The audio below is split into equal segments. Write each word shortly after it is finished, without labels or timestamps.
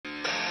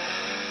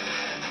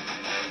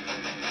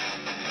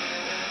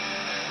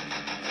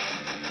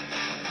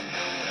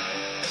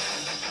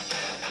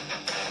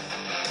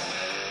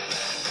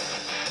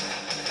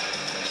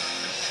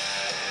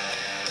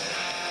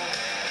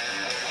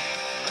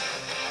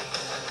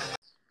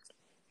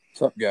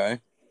What's up, guy?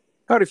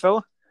 Howdy,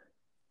 fella.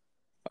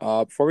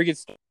 Before we get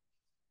started,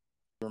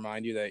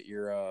 remind you that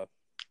your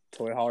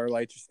toy hauler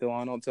lights are still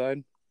on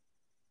outside.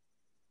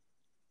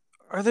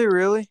 Are they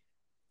really?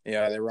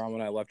 Yeah, they were on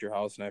when I left your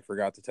house and I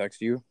forgot to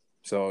text you,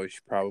 so you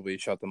should probably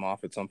shut them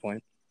off at some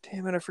point.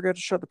 Damn it, I forgot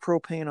to shut the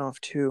propane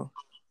off, too.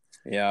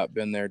 Yeah,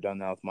 been there, done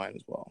that with mine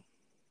as well.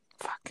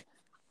 Fuck.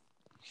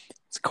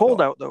 It's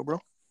cold out, though, bro.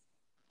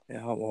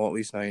 Yeah, well, at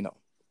least now you know.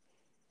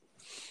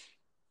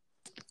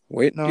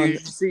 Waiting on...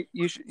 Dude,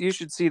 you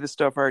should see the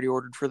stuff I already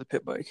ordered for the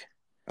pit bike.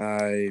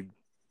 I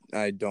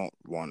don't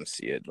want to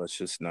see it. Let's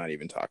just not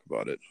even talk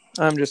about it.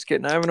 I'm just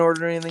kidding. I haven't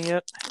ordered anything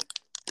yet.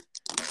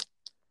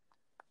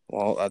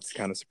 Well, that's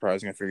kind of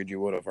surprising. I figured you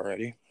would have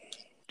already.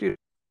 Dude,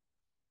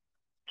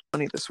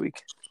 money this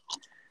week.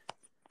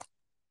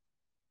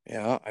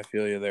 Yeah, I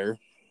feel you there.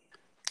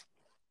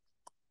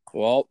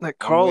 Well, that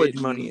college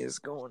money is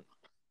going.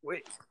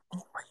 Wait.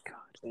 Oh my god.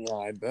 Yeah,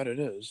 I bet it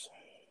is.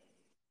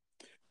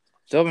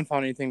 Still haven't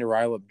found anything to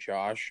rile up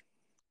Josh.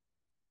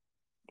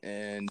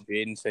 And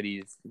Jaden said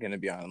he's going to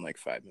be on in like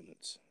 5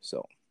 minutes.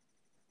 So.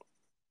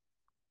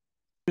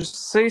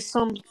 Just say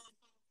some.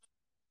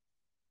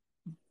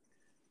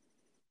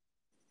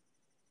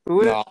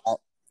 No,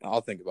 I'll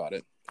think about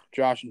it.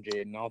 Josh and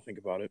Jaden, I'll think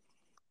about it.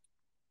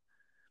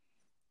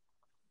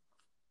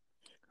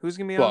 Who's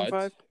going to be on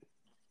 5?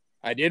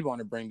 I did want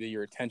to bring to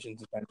your attention.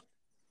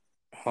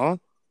 Huh?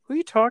 Who are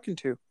you talking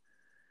to?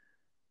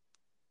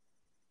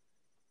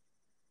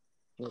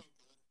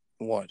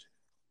 What?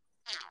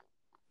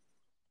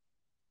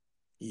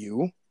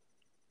 You?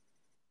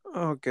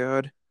 Oh,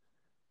 God.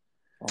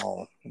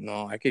 Oh,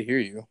 no, I could hear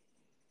you.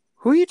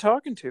 Who are you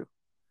talking to?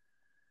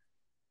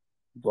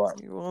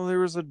 But well, there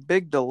was a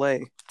big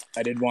delay.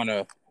 I did want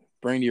to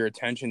bring to your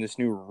attention this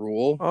new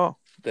rule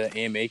the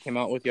AMA came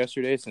out with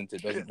yesterday, since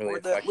it doesn't really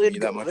affect me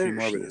that much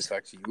anymore, but it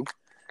affects you.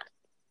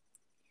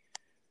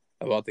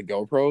 About the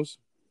GoPros.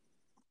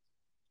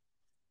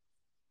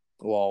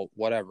 Well,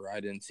 whatever. I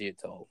didn't see it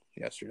till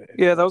yesterday.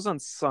 Yeah, that was on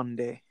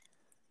Sunday.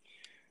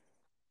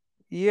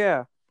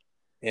 Yeah.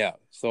 Yeah.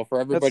 So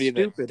for everybody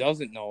that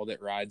doesn't know that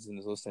rides and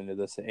is listening to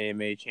this, the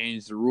AMA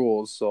changed the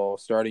rules. So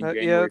starting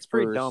January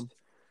 1st,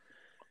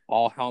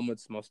 all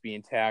helmets must be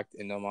intact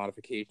and no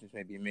modifications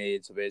may be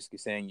made. So basically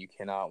saying you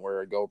cannot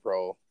wear a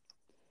GoPro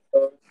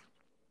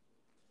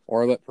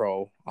or a Lit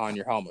Pro on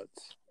your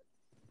helmets,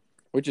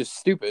 which is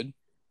stupid.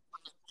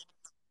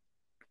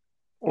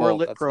 Or a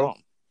Lit Pro. Dumb.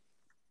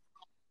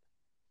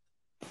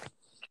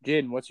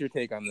 Jaden, what's your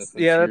take on this?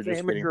 Yeah, that's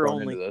amateur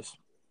only. Into this.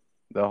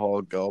 The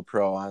whole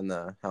GoPro on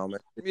the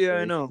helmet. Yeah,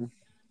 I know.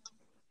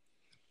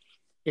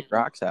 It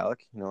rocks,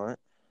 Alec. You know what?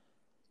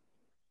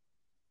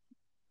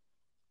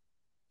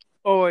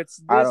 Oh, it's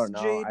this, I don't know.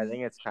 Jaden? I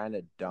think it's kind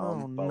of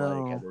dumb, but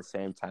like at the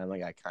same time,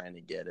 like I kind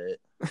of get it.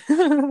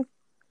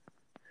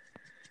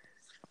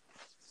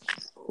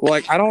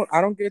 Like I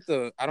don't get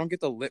the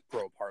Lit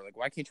Pro part. Like,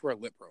 why can't you wear a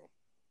Lit Pro?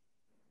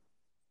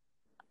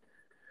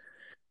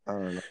 I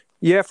don't know.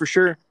 Yeah, for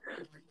sure.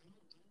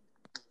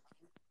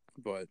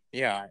 But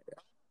yeah,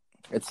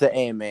 it's the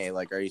AMA.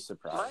 Like, are you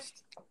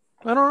surprised?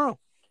 I don't know,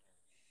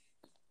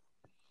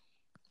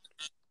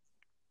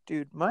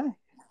 dude. My.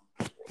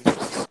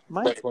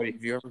 Buddy,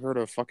 have you ever heard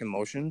of fucking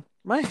lotion?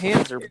 My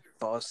hands are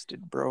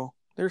busted, bro.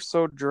 They're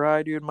so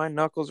dry, dude. My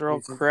knuckles are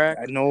all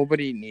cracked.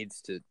 Nobody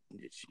needs to.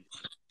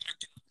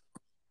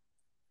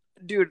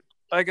 Dude,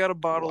 I got a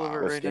bottle of it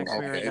right next to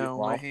me right now.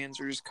 My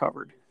hands are just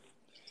covered.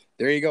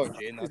 There you go,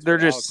 Jaden. They're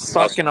just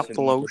sucking up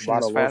the lotion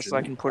as fast as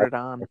I can put it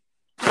on.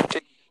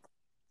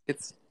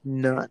 It's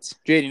nuts.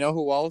 Jaden, you know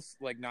who else?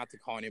 Like, not to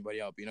call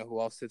anybody up. You know who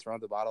else sits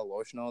around the bottle of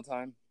lotion all the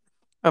time?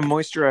 I'm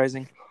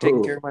moisturizing,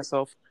 taking care of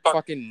myself.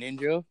 Fucking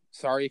Ninja.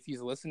 Sorry if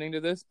he's listening to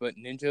this, but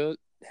Ninja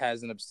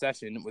has an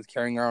obsession with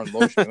carrying around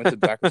lotion. He went to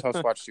Becker's house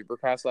to watch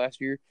Supercross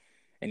last year,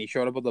 and he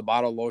showed up with a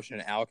bottle of lotion,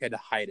 and Alec had to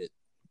hide it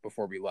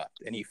before we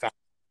left. And he found.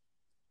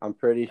 I'm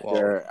pretty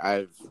sure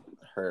I've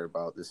heard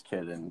about this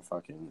kid in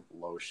fucking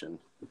lotion.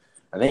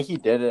 I think he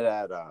did it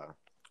at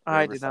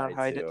I did not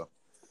hide it.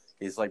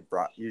 He's like,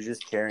 you're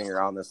just carrying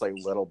around this like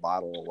little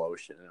bottle of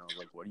lotion, and I was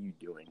like, what are you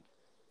doing?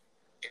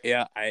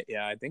 Yeah,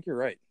 I think you're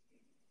right.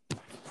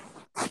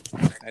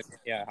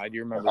 I do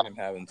remember him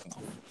having some.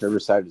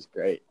 Riverside was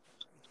great.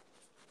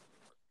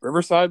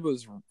 Riverside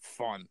was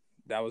fun.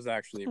 That was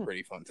actually a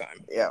pretty fun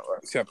time. Yeah.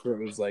 Except for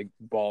it was like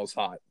balls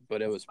hot,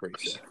 but it was pretty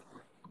sick.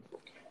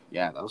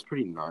 Yeah, that was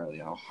pretty gnarly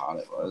how hot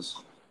it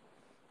was.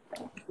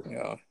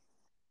 Yeah.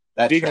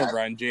 Speaking of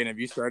riding, Jane, have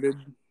you started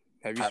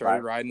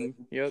riding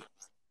yet?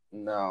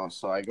 No,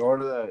 so I go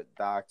to the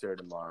doctor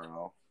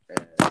tomorrow,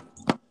 and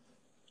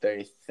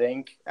they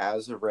think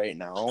as of right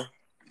now,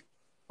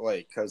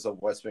 like, because of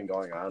what's been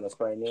going on with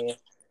my knee,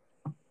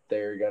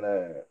 they're going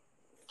to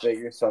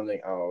figure something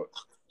out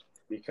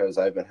because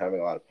I've been having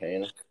a lot of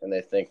pain, and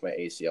they think my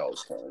ACL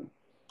is torn.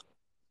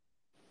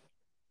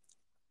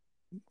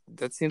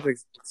 That seems like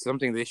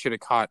something they should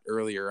have caught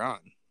earlier on.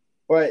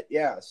 But,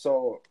 yeah,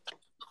 so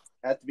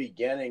at the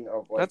beginning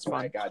of, like, when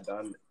I got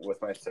done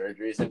with my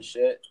surgeries and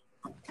shit,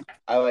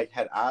 I like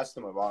had asked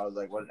them about it. I was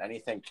like, was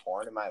anything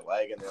torn in my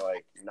leg? And they're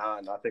like, nah,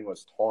 nothing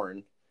was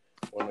torn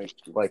when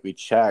we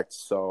checked.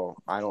 So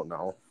I don't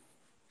know.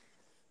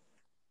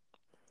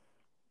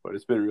 But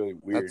it's been really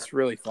weird. That's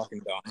really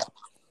fucking dumb.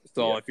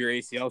 So if your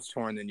ACL's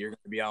torn, then you're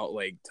gonna be out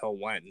like till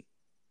when?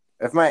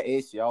 If my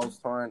ACL's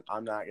torn,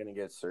 I'm not gonna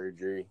get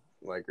surgery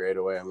like right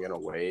away. I'm gonna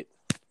wait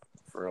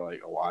for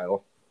like a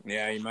while.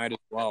 Yeah, you might as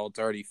well. It's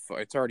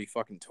already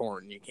fucking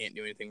torn. You can't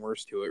do anything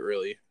worse to it,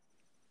 really.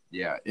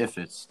 Yeah, if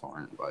it's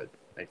torn, but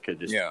it could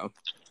just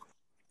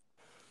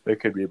There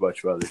could be a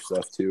bunch of other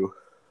stuff too.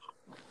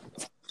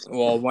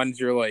 Well, when's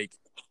your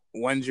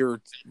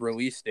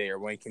release day, or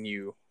when were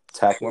you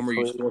supposed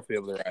to be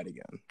able to ride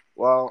again?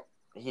 Well,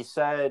 he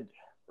said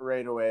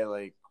right away,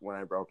 like when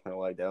I broke my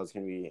leg, that was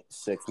going to be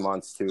 6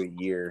 months to a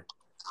year.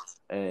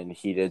 And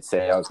he did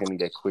say I was going to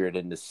get cleared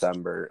in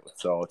December.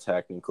 So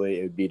technically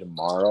it would be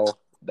tomorrow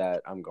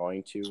that I'm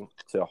going to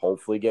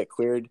hopefully get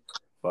cleared.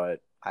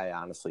 But I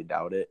honestly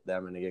doubt it that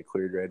I'm going to get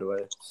cleared right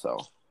away. So,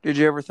 did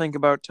you ever think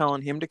about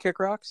telling him to kick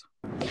rocks?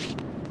 No.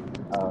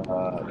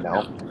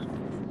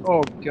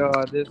 Oh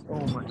God!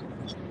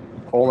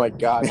 Oh my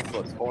God! It's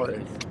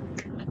Latoris.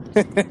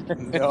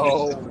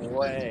 No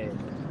way.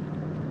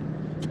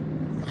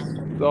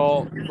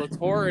 So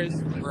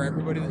Latoris, for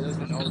everybody that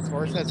doesn't know,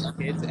 Latoris has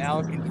kids,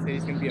 Alec, and he said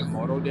he's gonna be a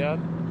moto dad.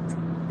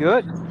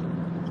 Good.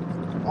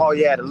 Oh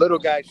yeah, the little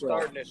guy's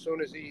starting as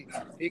soon as he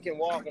can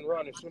walk and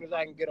run. As soon as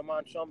I can get him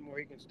on something where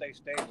he can stay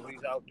stable,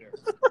 he's out there.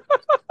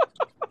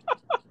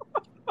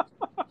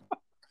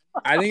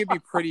 I think it'd be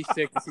pretty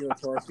sick to see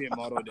Latoris be a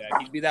moto dad.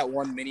 He'd be that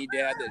one mini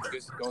dad that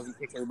just goes and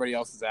kicks everybody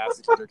else's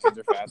ass because their kids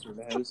are faster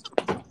than his.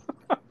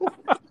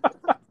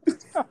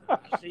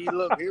 See,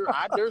 look here,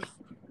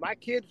 my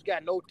kids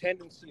got no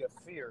tendency of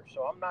fear,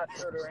 so I'm not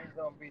sure there ain't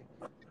gonna be.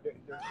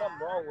 There's something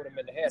wrong with them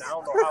in the head. I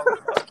don't know how.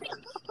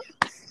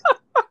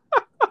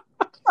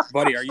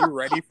 Buddy, are you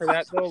ready for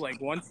that though?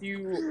 Like once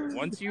you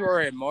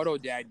are a moto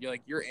dad,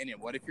 you're in it.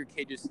 What if your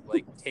kid just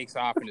like takes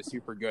off and is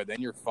super good?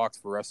 Then you're fucked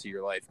for the rest of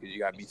your life because you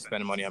gotta be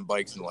spending money on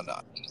bikes and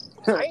whatnot.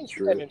 I ain't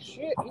spending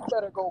shit. He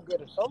better go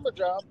get a summer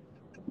job.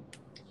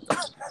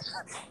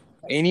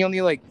 Ain't he only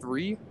like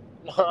 3?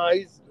 Nah,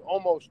 he's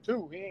almost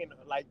 2. He ain't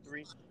like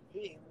 3.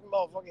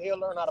 He'll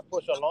learn how to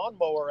push a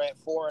lawnmower at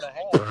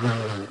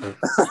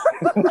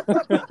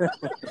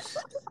 4.5.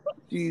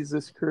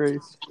 Jesus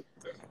Christ.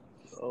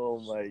 Oh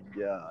my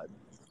God.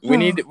 We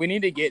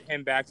need to get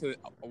him back to.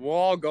 We'll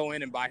all go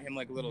in and buy him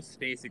like a little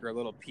Stasic or a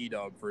little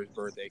P-Dub for his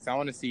birthday. Cause I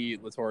want to see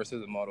Latoris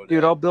as a moto dad.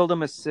 Dude, I'll build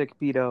him a sick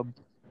P-Dub.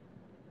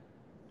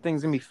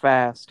 Thing's gonna be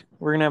fast.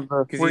 We're gonna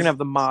have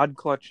the mod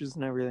clutches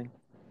and everything.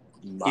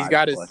 He's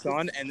got his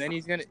son, and then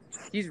he's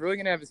really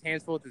gonna have his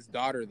hands full with his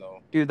daughter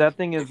though. Dude, that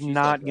thing is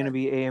not gonna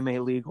be AMA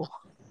legal.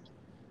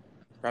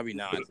 Probably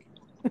not.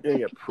 You're gonna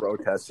get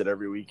protested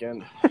every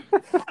weekend.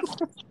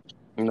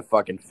 In the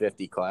fucking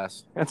 50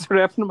 class. That's what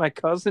happened to my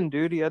cousin,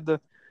 dude. He had the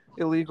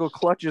illegal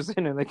clutches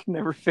in and they could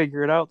never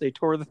figure it out. They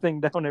tore the thing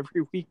down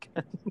every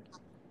weekend.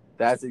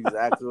 That's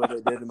exactly what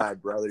they did to my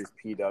brother's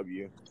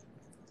PW.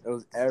 It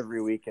was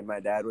every weekend. My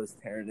dad was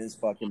tearing his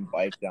fucking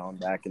bike down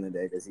back in the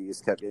day because he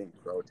just kept getting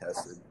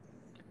protested.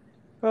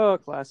 Oh,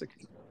 classic.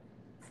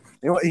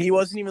 You know, he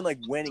wasn't even like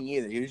winning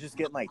either. He was just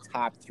getting like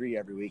top 3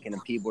 every weekend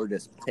and people were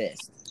just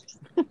pissed.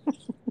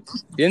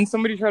 Didn't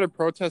somebody try to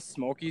protest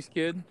Smokey's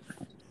kid?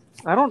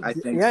 I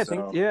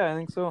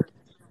think so.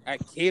 At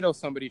Cato,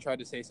 somebody tried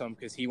to say something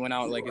because he went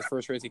out like his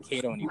first race at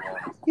Cato and he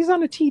won. He's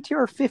on a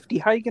TTR 50.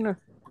 How are you gonna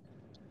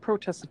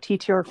protest a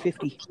TTR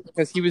 50?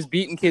 Because he was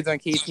beating kids on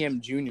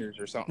KTM juniors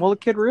or something. Well, the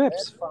kid rips.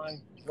 That's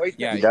fine. Wait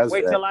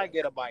till I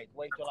get a bike.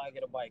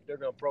 They're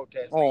gonna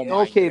protest. Oh my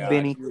okay, God.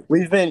 Benny.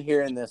 We've been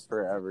hearing this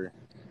forever.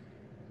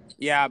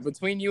 Yeah,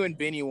 between you and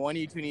Benny, one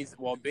of you two needs.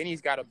 Well,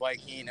 Benny's got a bike.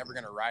 He ain't never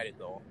gonna ride it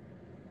though.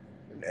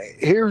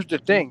 Here's the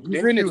thing.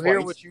 You've Didn't you hear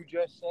what you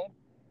just said?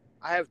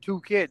 I have 2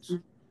 kids.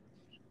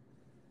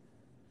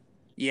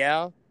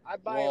 Yeah. I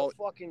buy a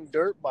fucking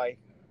dirt bike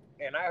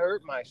and I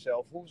hurt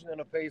myself. Who's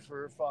gonna pay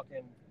for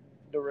fucking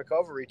the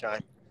recovery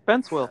time?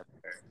 Spence will.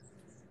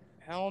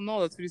 Hell no,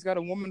 that's what he's got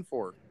a woman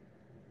for.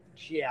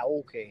 Yeah,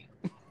 okay.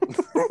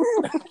 Fuck,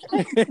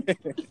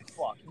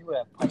 you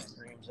have pipe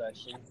dreams, I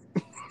see.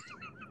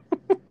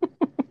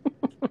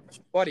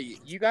 Buddy,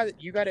 you got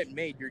it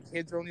made. Your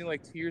kids are only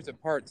like 2 years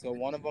apart, so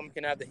one of them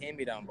can have the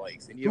hand-me-down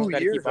bikes, and you don't got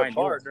to keep buying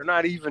apart. They're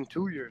not even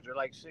 2 years. They're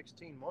like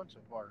 16 months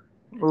apart.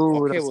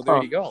 Ooh, okay, well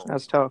there you go.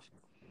 That's tough.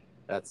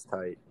 That's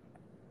tight.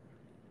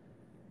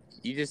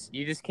 You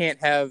just can't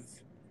have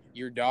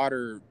your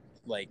daughter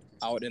like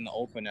out in the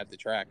open at the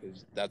track,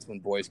 because that's when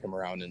boys come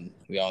around, and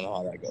we all know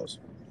how that goes.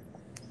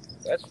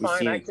 That's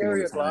fine. I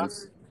carry a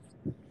glass.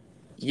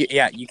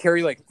 Yeah, you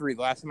carry like 3.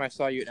 The last time I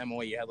saw you at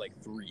MOA, you had like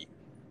 3.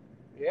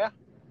 Yeah.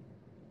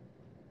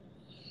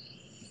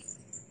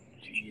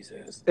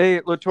 Jesus.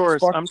 Hey,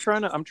 Latoris, I'm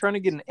trying to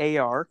get an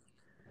AR.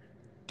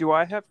 Do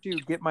I have to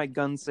get my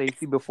gun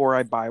safety before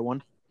I buy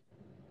one?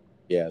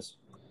 Yes.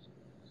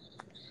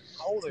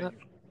 How old are you?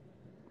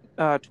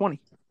 20.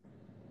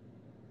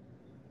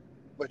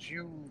 But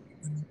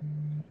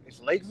Is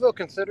Lakeville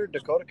considered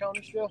Dakota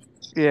County still?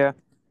 Yeah.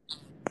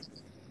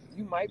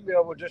 You might be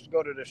able to just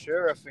go to the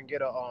sheriff and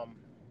get a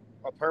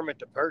permit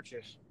to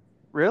purchase.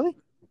 Really?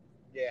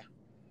 Yeah.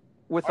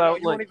 Without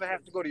you don't even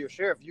have to go to your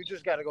sheriff. You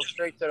just got to go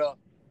straight to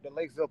the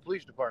Lakeville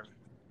Police Department.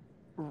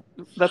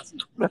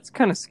 That's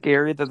kind of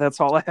scary that's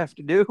all I have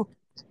to do.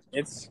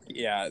 That's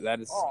you got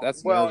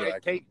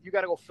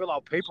to go fill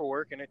out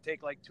paperwork, and it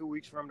take like 2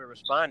 weeks for them to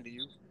respond to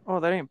you. Oh,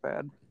 that ain't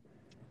bad.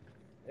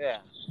 Yeah.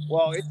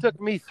 Well, it took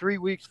me 3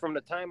 weeks from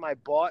the time I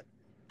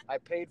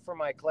paid for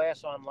my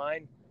class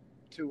online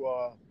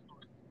to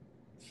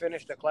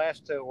finish the class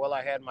to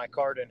I had my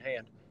card in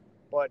hand.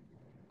 But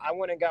I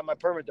went and got my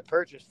permit to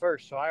purchase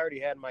first, so I already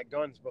had my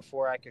guns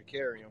before I could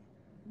carry them.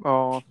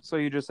 Oh, so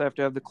you just have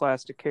to have the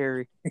class to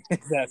carry.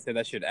 That's it.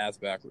 That shit ass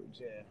backwards.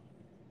 Yeah.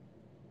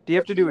 Do you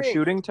have to do a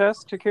shooting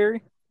test to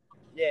carry?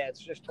 Yeah,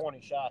 it's just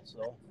 20 shots,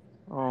 though.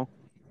 Oh.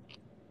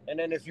 And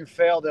then if you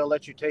fail, they'll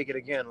let you take it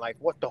again. Like,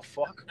 what the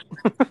fuck?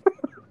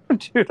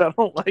 Dude, I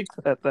don't like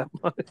that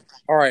much.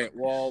 All right,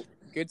 well,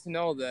 good to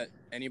know that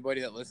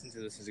anybody that listens to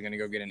this is going to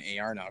go get an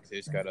AR now because they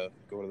just got to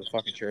go to the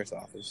fucking sheriff's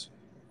office.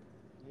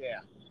 Yeah.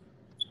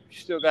 You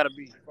still got to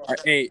be... All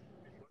right, hey,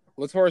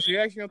 Latoris, are you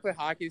actually going to play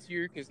hockey this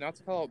year? Because not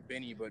to call out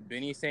Benny, but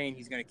Benny's saying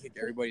he's going to kick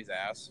everybody's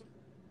ass.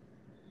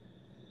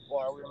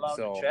 Well, are we allowed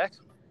to check?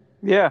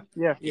 Yeah,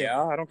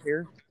 I don't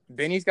care.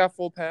 Benny's got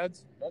full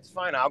pads. That's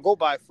fine. I'll go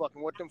buy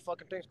what them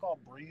fucking things called,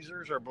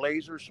 breezers or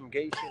blazers, some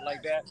gay shit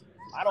like that.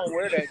 I don't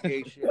wear that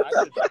gay shit. I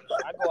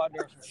go out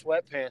there in some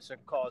sweatpants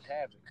and cause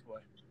havoc.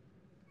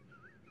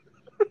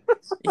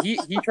 But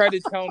he tried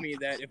to tell me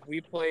that if we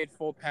played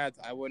full pads,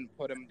 I wouldn't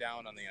put him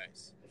down on the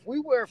ice. If we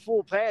wear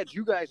full pads,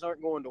 you guys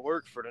aren't going to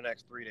work for the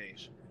next 3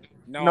 days.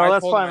 No,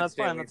 that's fine.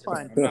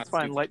 That's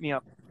fine. Light me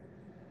up.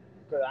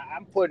 Because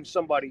I'm putting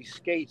somebody's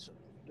skates.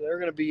 They're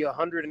going to be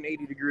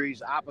 180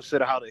 degrees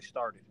opposite of how they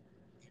started.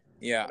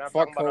 Yeah,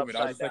 fuck COVID.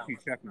 I'll just let you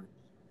check me.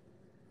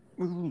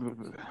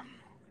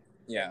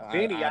 Yeah,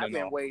 Benny, I've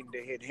been waiting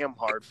to hit him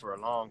hard for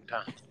a long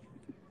time.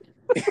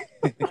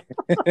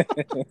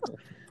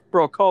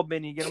 Bro, call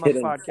Benny. Get him on the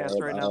podcast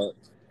right now.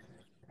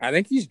 I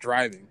think he's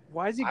driving.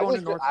 Why is he going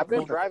to North Dakota? I've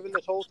been driving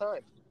this whole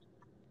time.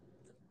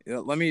 Yeah,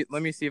 let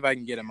me see if I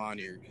can get him on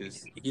here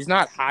because he's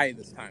not high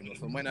this time,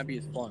 so it might not be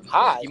as fun.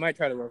 High? He might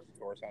try to work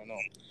for us. I don't know.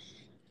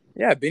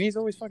 Yeah, Benny's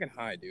always fucking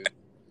high, dude.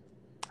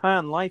 High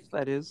on life,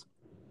 that is.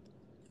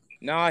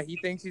 Nah, he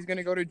thinks he's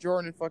gonna go to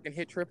Jordan and fucking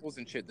hit triples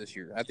and shit this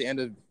year at the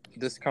end of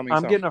this coming.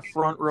 I'm getting a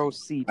front row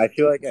seat. I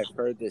feel like I've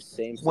heard this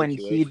same when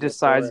he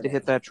decides to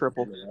hit that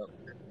triple.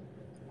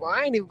 Well,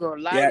 I ain't even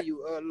gonna lie to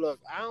you. Look,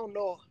 I don't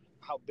know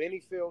how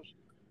Benny feels,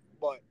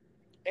 but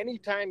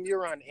anytime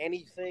you're on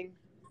anything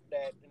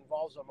that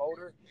involves a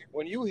motor,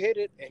 when you hit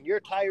it and your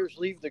tires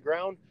leave the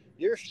ground,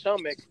 your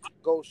stomach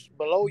goes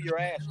below your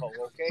asshole.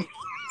 Okay,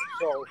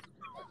 so.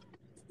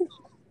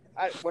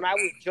 When I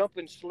was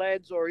jumping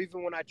sleds or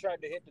even when I tried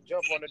to hit the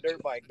jump on a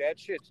dirt bike, that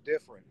shit's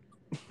different.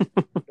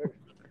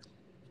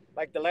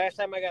 Like the last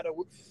time I got a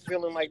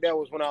feeling like that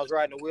was when I was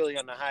riding a wheelie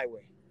on the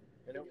highway.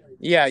 You know?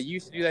 Yeah, you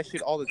used to do that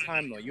shit all the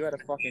time, though. You had a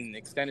fucking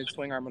extended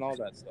swing arm and all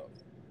that stuff.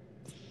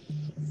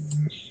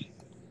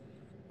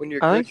 When you're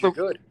good, you're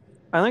good.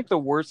 I think the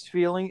worst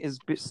feeling is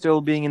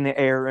still being in the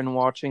air and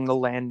watching the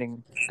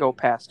landing go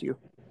past you.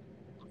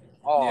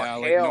 Oh, yeah,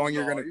 like knowing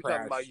you're going to crash.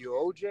 Talking about you,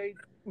 OJ?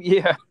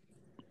 Yeah.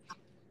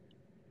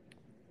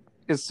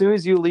 As soon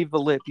as you leave the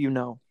lip, you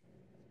know.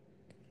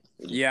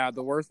 Yeah,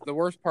 the worst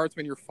part's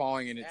when you're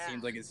falling and it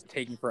seems like it's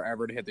taking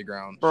forever to hit the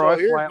ground. Bro, so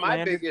here's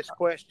my biggest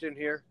question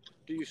here.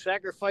 Do you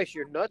sacrifice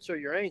your nuts or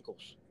your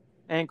ankles?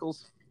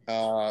 Ankles.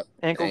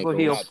 Ankles will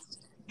heal.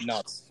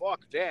 Nuts.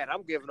 Fuck that.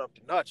 I'm giving up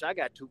the nuts. I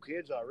got 2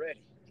 kids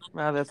already.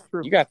 Wow, that's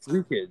true. You got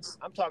 3 kids.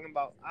 I'm talking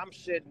about I'm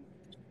sitting,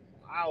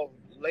 I'll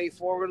lay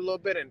forward a little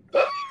bit and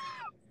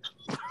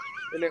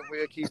then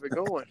we'll keep it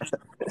going.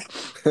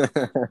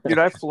 Dude,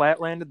 I flat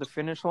landed the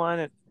finish line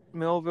at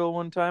Millville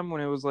one time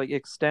when it was like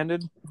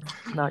extended.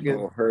 Not good.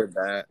 I heard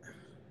that.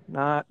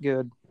 Not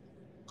good.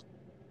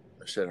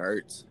 That shit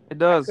hurts. It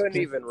does. I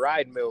couldn't even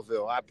ride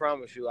Millville. I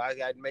promise you.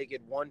 I'd make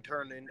it one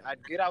turn and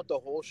I'd get out the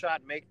whole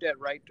shot, make that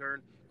right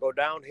turn, go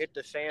down, hit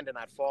the sand, and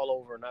I'd fall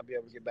over and not be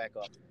able to get back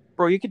up.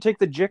 Bro, you could take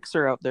the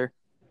Gixxer out there.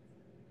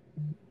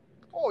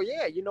 Oh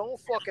yeah,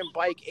 fucking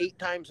bike 8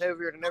 times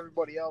heavier than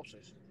everybody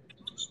else's.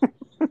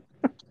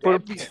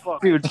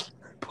 Dude,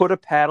 put a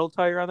paddle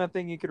tire on that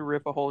thing, you could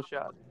rip a whole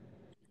shot.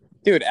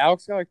 Dude,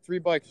 Alex got like 3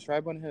 bikes. Try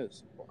one of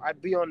his.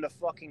 I'd be on the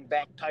fucking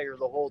back tire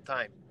the whole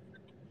time.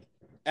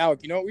 Alec,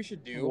 you know what we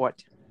should do?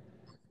 What?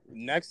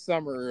 Next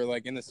summer,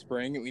 like in the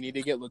spring, we need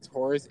to get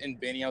Latoris and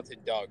Benny out to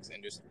Doug's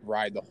and just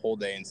ride the whole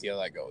day and see how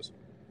that goes.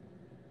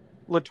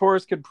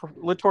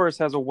 Latoris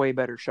has a way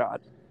better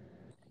shot.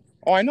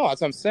 Oh, I know. That's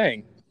what I'm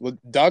saying.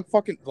 Doug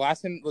fucking...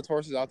 Last time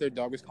Latoris was out there,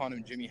 Doug was calling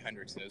him Jimi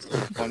Hendrix. And it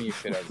was the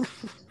funniest shit ever.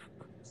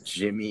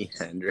 Jimi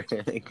Hendrix?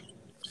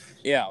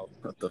 Yeah.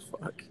 What the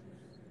fuck?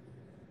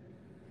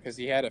 Because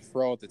he had a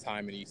fro at the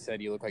time, and he said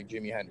he looked like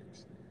Jimi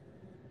Hendrix.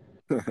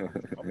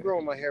 I'm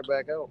growing my hair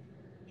back out.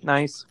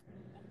 Nice.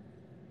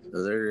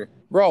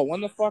 Bro,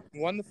 when the fuck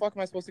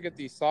am I supposed to get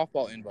these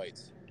softball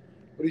invites?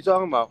 What are you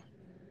talking about?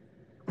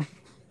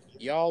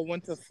 Y'all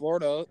went to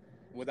Florida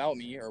without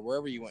me, or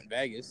wherever you went,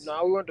 Vegas.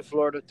 No, we went to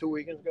Florida 2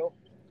 weekends ago.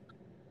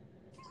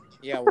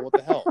 Yeah, well, what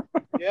the hell?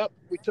 Yep,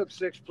 we took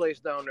 6th place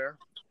down there.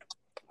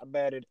 I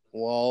batted.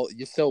 Well,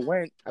 you still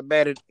went. I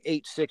batted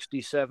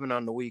 .867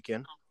 on the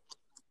weekend.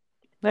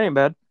 That ain't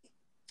bad.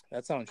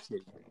 That sounds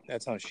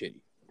shitty.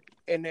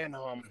 And then,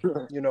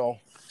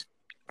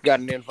 got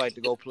an invite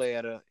to go play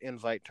at an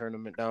invite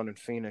tournament down in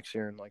Phoenix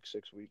here in like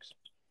 6 weeks.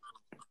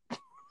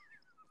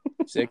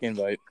 Sick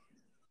invite.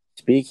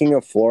 Speaking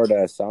of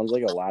Florida, it sounds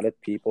like a lot of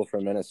people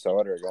from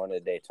Minnesota are going to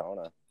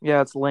Daytona.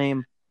 Yeah, it's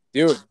lame.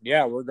 Dude,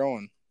 yeah, we're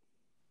going.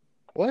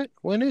 What?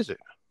 When is it?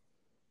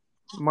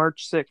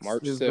 March 6th.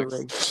 March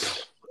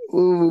 6th.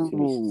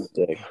 Ooh,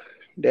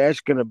 that's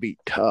going to be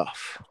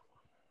tough.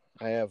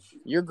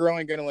 Your girl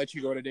ain't going to let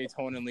you go to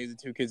Daytona and leave the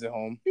 2 kids at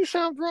home. You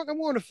sound drunk. I'm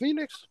going to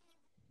Phoenix.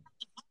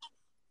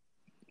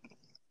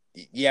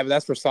 Yeah, but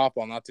that's for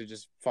softball, not to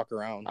just fuck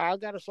around. I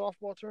got a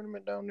softball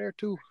tournament down there,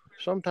 too,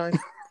 sometime.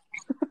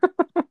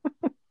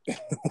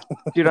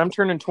 Dude, I'm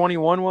turning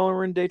 21 while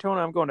we're in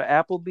Daytona. I'm going to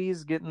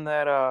Applebee's, getting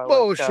that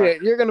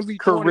bullshit. You're gonna be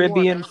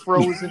Caribbean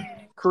frozen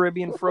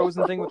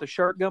thing with the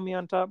shark gummy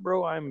on top,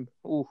 bro. I'm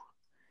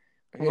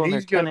going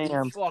there 10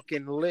 a.m.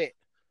 Fucking lit,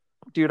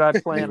 dude. I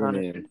plan on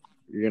it.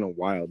 You're gonna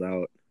wild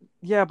out.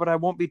 Yeah, but I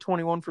won't be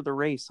 21 for the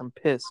race. I'm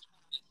pissed.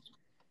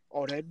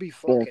 Oh, that'd be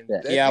fucking.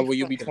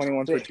 You'll be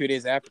 21 for 2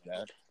 days after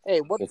that. Hey,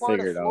 what part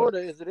of Florida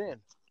is it in?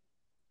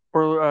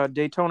 Or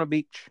Daytona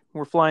Beach.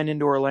 We're flying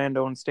into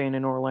Orlando and staying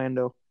in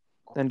Orlando.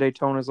 Then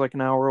Daytona's like an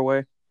hour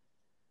away.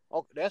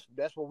 Oh, that's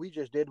what we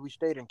just did. We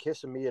stayed in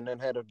Kissimmee and then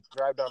had to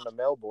drive down to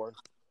Melbourne.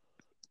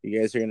 You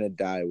guys are gonna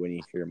die when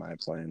you hear my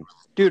plan.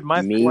 Dude,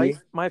 my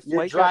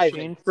flight got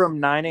changed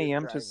from 9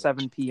 a.m. to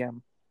 7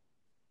 p.m.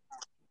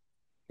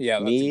 Yeah,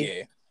 that's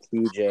gay.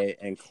 TJ,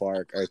 and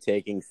Clark are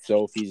taking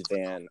Sophie's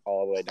van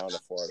all the way down to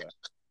Florida.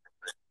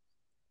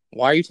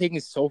 Why are you taking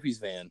Sophie's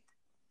van?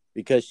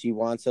 Because she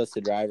wants us to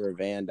drive her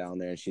van down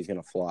there and she's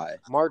gonna fly.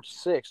 March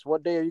 6th.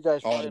 What day are you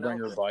guys flying? To bring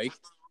her bike?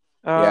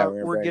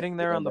 We're getting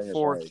there on the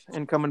 4th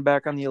and coming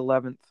back on the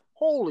 11th.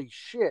 Holy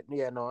shit.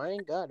 Yeah, no, I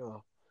ain't got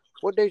no.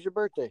 What day's your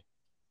birthday?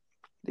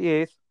 The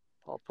 8th.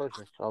 Oh,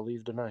 perfect. I'll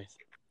leave the 9th.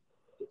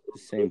 The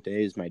same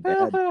day as my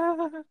dad.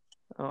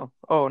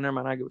 Oh, never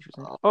mind. I get what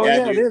you're saying. Oh,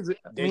 yeah, it is.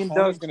 Me and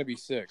Doug's going to be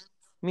sick.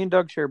 Me and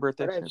Doug share a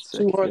birthday. That's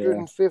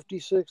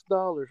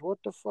 $256. What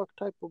the fuck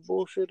type of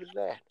bullshit is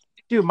that?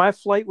 Dude, my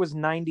flight was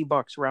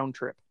 $90 round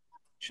trip.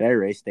 Should I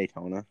race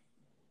Daytona?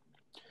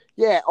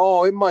 Yeah.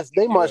 Oh, it must.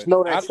 They must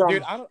know that.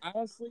 Dude,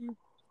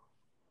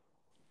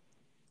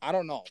 I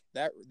don't know.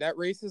 That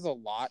race is a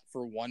lot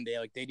for one day.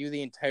 Like, they do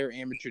the entire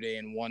amateur day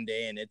in one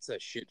day, and it's a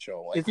shit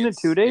show. Like, isn't it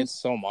 2 days? It's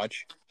so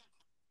much.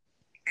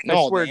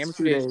 No, the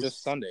amateur day is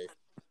just Sunday.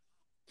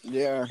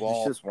 Yeah,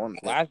 it's just one.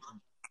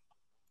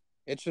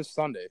 It's just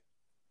Sunday.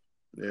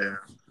 Yeah.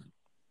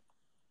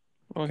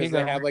 Because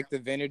they have like the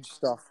vintage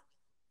stuff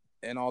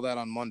and all that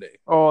on Monday.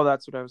 Oh,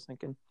 that's what I was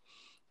thinking.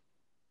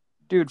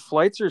 Dude,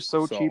 flights are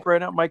so cheap right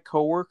now. My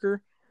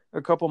coworker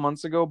a couple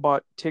months ago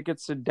bought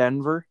tickets to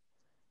Denver,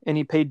 and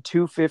he paid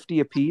 $250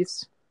 a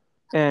piece.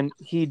 And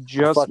he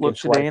just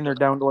looked today, and they're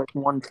down to like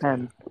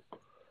 $110.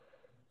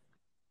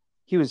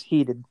 He was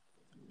heated.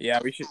 Yeah,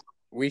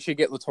 we should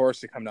get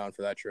Latours to come down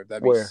for that trip.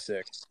 That'd be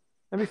sick.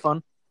 That'd be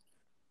fun.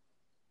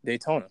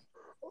 Daytona.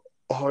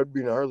 Oh, it'd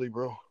be gnarly,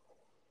 bro.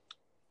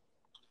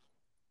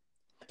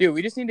 Dude,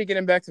 we just need to get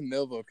him back to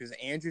Millville because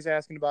Andrew's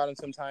asking about him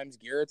sometimes.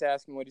 Garrett's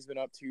asking what he's been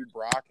up to.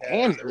 Brock has.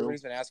 Andrew?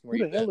 Everybody's been asking where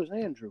Who the hell is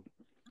Andrew?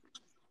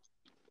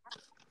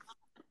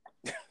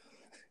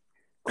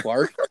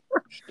 Clark?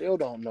 Still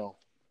don't know.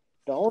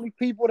 The only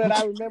people that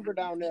I remember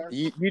down there...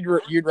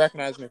 You'd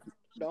recognize me.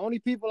 The only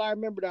people I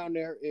remember down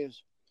there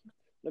is,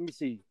 let me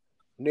see,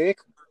 Nick,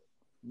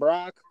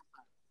 Brock,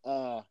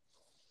 the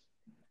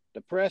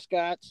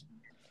Prescotts,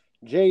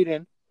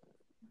 Jaden,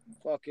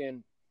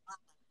 fucking...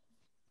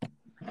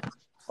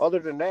 Other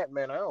than that,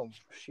 man, I don't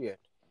shit.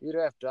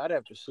 I'd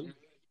have to see.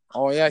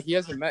 Oh yeah, he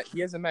hasn't met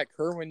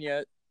Kerwin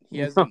yet. He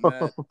hasn't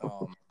met.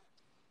 Oh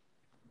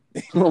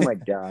my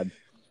god.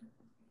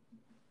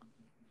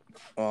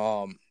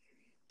 I'm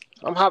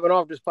hopping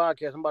off this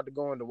podcast. I'm about to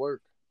go into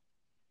work.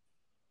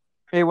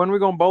 Hey, when are we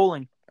going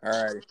bowling? All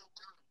right.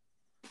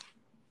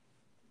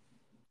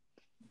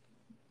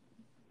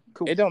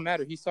 Cool. It don't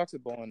matter. He sucks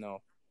at bowling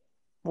though.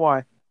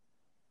 Why?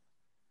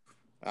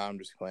 I'm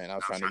just playing. I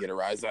was trying to get a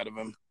rise out of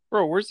him.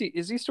 Bro, where's he?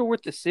 Is he still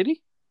with the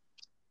city?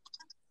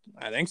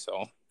 I think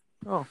so.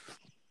 Oh.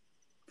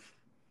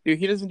 Dude,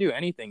 he doesn't do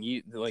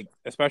anything.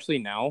 Especially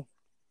now.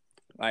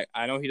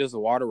 I know he does the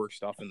waterworks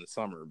stuff in the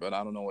summer, but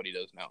I don't know what he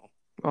does now.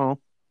 Oh.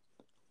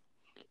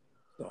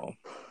 So.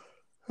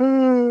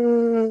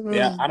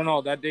 Yeah, I don't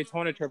know. That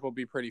Daytona trip will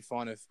be pretty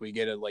fun if we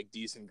get a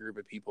decent group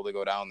of people to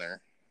go down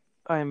there.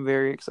 I am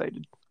very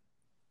excited.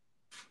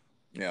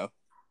 Yeah.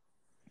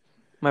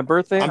 My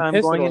birthday,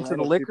 I'm going into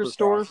the liquor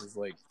store.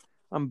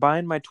 I'm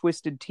buying my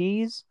Twisted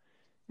Teas,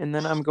 and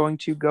then I'm going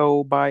to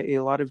go buy a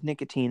lot of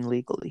nicotine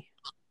legally.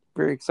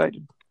 Very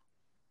excited.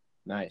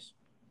 Nice.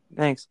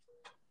 Thanks.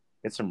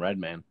 Get some Red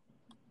Man.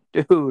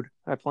 Dude,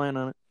 I plan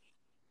on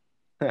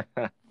it.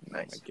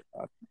 Nice.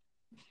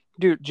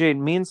 Dude, Jade,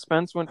 me and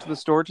Spence went to the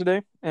store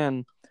today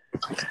and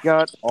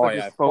got a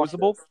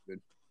disposable.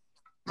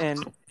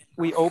 And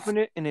we opened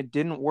it and it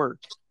didn't work.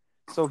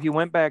 So he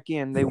went back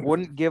in. They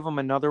wouldn't give him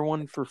another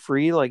one for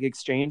free, like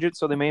exchange it.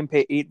 So they made him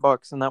pay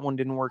 $8, and that one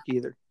didn't work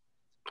either.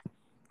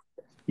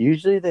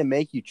 Usually they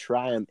make you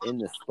try them in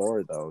the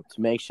store, though,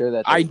 to make sure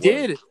that I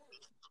did.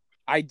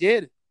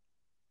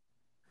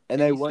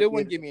 And they still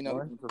wouldn't give me another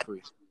one for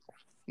free.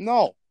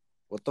 No.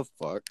 What the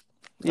fuck?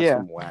 That's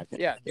some whack.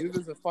 Yeah, dude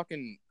was just a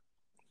fucking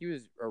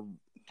douchebag.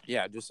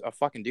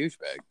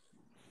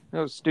 That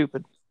was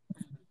stupid.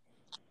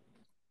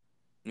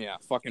 Yeah,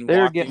 fucking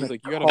They're walked getting in. He's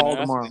like, you got call a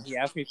mask? tomorrow. He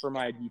asked me for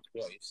my ID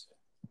twice.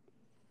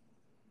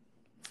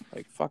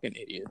 Like, fucking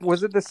idiot.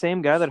 Was it the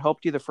same guy that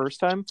helped you the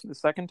first time? The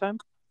second time?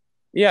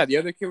 Yeah, the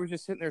other kid was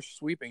just sitting there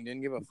sweeping,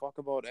 didn't give a fuck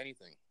about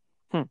anything.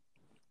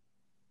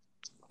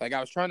 Like, I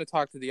was trying to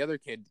talk to the other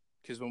kid,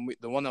 because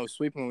the one that was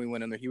sweeping when we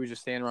went in there, he was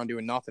just standing around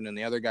doing nothing, and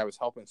the other guy was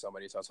helping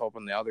somebody, so I was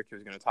hoping the other kid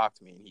was going to talk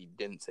to me, and he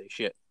didn't say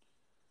shit.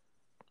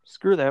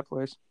 Screw that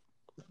place.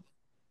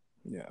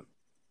 Yeah.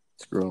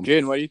 Screw him.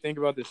 Jaden, what do you think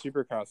about the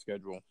Supercross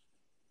schedule?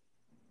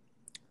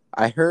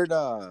 I heard,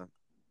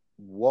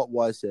 what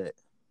was it?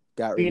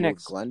 Got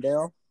Phoenix.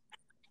 Glendale?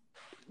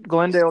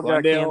 Glendale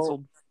got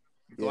canceled.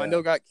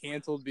 Glendale got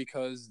canceled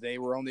because they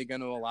were only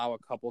going to allow a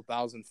couple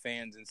thousand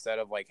fans instead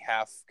of like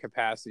half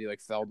capacity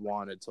like Feld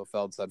wanted. So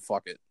Feld said,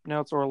 fuck it.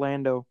 Now it's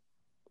Orlando.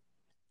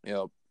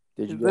 Yep.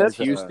 Did you guys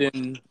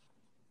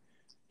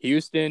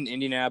Houston,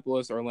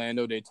 Indianapolis,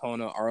 Orlando,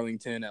 Daytona,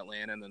 Arlington,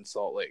 Atlanta, and then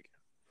Salt Lake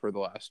for the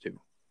last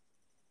two.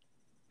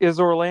 Is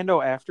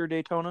Orlando after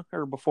Daytona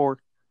or before?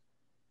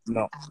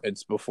 No,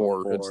 it's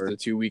before. It's the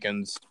 2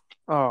 weekends.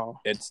 Oh.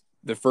 It's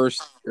the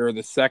first or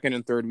the second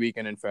and third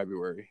weekend in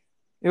February.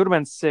 It would have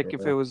been sick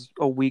if it was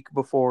a week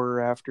before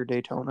or after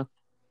Daytona.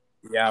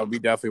 Yeah, we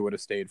definitely would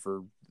have stayed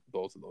for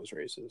both of those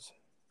races.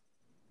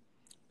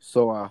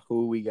 So,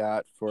 who we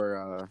got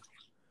for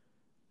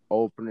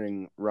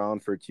opening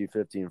round for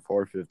 250 and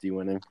 450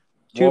 winning?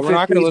 Well, we're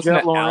not going to listen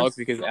to Alex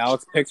because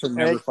Alex picks are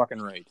never fucking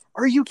right.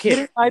 Are you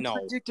kidding? I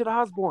predicted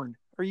Osborne.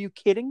 Are you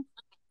kidding?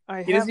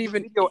 He doesn't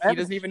even know.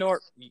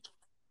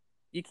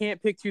 You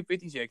can't pick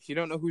 250s yet because you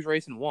don't know who's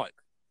racing what.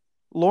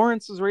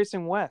 Lawrence is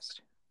racing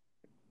west.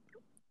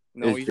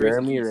 No, is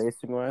Jeremy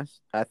racing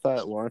west? I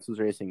thought Lawrence was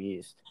racing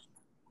east.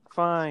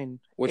 Fine.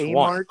 Which one?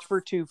 March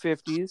for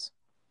 250s.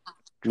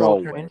 No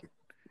way.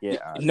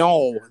 Yeah.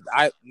 No.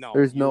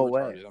 There's no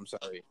way. I'm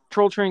sorry.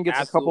 Troll Train gets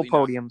absolutely a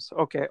couple podiums.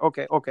 Okay.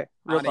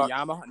 Real talk.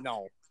 Yamaha?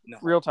 No.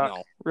 Real talk.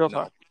 No. Real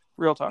talk.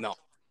 Real talk. No.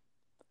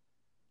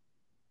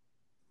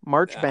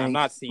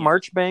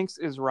 Marchbanks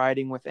is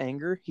riding with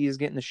Anger. He's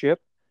getting the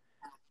ship.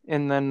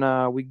 And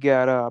then we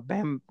got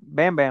Bam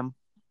Bam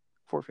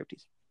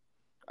 450s.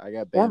 I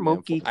got Bam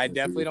Bam. I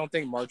definitely don't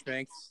think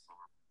Marchbanks.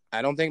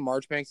 I don't think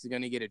Marchbanks is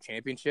going to get a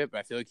championship.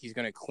 I feel like he's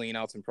going to clean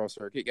out some pro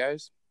circuit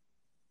guys.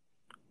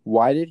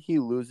 Why did he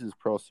lose his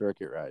pro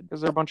circuit ride?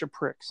 Because they're a bunch of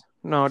pricks.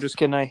 No, just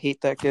kidding. I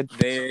hate that kid.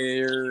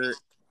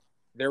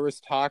 There was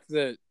talk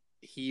that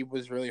he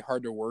was really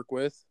hard to work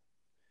with,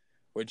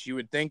 which you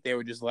would think they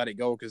would just let it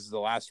go because the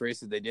last race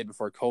that they did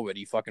before COVID,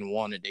 he fucking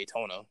won at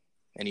Daytona,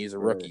 and he's a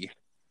rookie.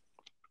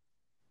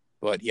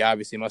 But he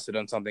obviously must have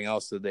done something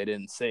else that they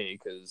didn't say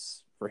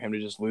because for him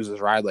to just lose his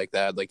ride like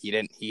that, like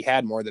he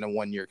had more than a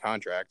 1-year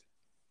contract.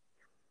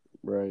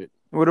 Right.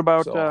 What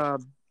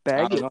about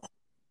Baggett?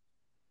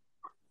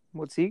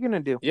 What's he gonna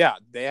do? Yeah,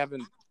 they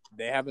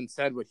haven't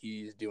said what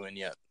he's doing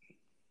yet.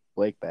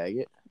 Blake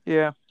Baggett?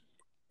 Yeah.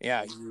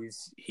 Yeah,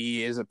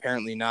 he is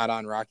apparently not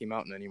on Rocky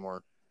Mountain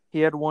anymore. He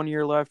had 1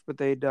 year left, but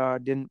they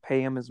didn't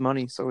pay him his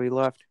money, so he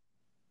left.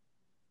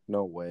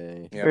 No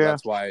way. Yeah,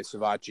 that's why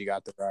Savachi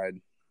got the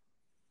ride.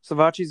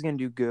 Savachi's gonna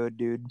do good,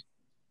 dude.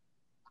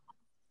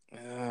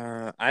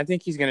 I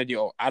think he's gonna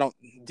do. I don't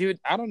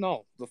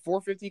know. The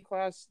 450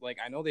 class, like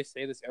I know they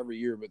say this every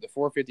year, but the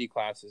 450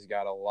 class has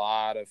got a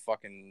lot of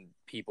fucking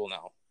people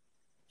now.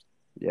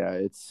 Yeah,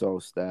 it's so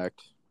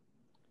stacked.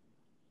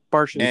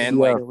 Barsha and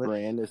like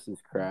Brandis'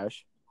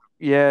 crash.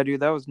 Yeah, dude,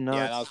 that was nuts.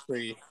 Yeah, that was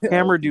pretty.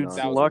 Camera dude's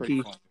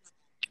lucky.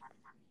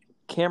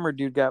 Camera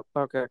dude got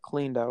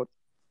cleaned out.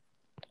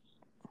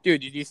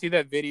 Dude, did you see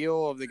that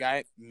video of the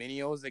guy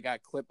Minios that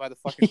got clipped by the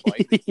fucking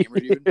bike? The camera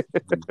dude.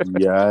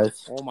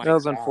 Yes. Oh my! That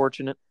was God.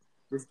 Unfortunate.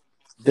 This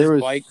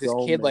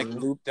kid like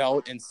looped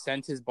out and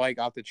sent his bike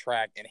off the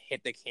track and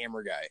hit the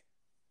camera guy,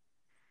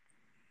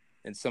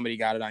 and somebody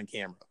got it on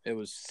camera. It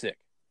was sick.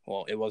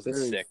 Well, it wasn't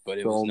sick, but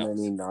it was nuts. So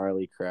many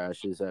gnarly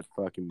crashes at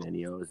fucking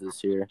Minios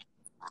this year.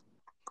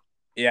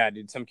 Yeah,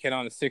 dude. Some kid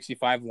on a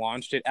 65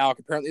 launched it. Alec,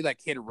 apparently that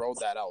kid rode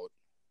that out.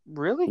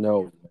 Really?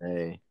 No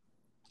way.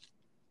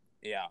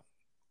 Yeah.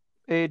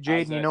 Hey,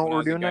 Jaden, you know what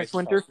we're doing next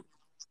winter?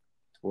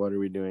 What are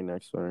we doing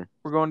next winter?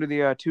 We're going to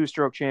the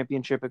two-stroke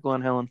championship at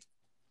Glen Helen.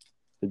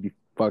 It'd be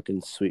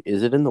fucking sweet.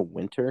 Is it in the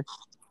winter?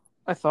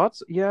 I thought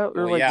so. Yeah,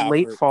 or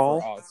late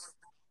fall. For us.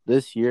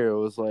 this year. It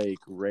was like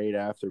right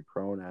after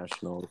Pro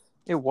Nationals.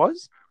 It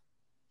was?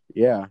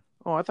 Yeah.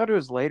 Oh, I thought it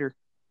was later.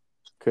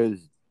 Because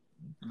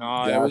it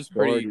was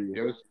pretty.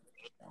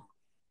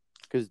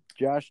 Because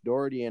Josh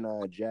Doherty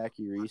and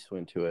Jackie Reese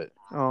went to it.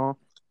 Oh.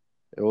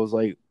 It was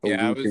like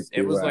a week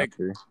it was like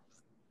after.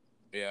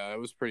 Yeah, it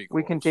was pretty cool.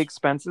 We can take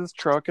Spence's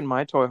truck and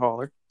my toy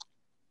hauler.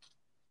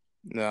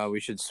 No, we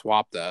should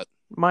swap that.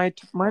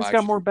 Mine's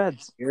got more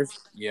beds. Yours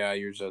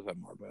does have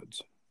more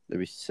beds. That'd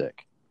be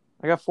sick.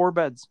 I got 4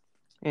 beds,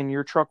 and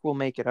your truck will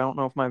make it. I don't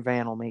know if my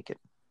van will make it.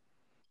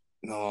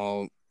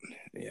 No,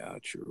 yeah,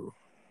 true.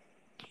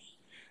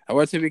 I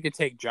would say we could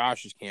take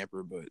Josh's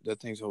camper, but that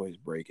thing's always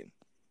breaking.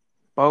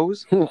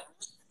 Bose?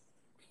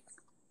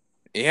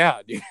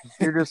 Yeah, dude.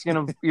 You're just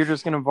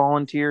gonna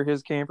volunteer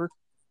his camper?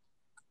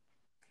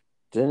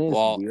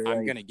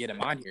 I'm gonna get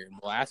him on here and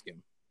we'll ask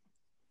him.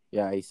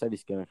 Yeah, he said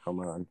he's gonna come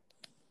on.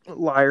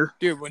 Liar.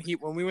 Dude, when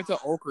we went to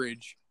Oak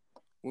Ridge,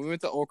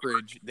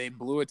 they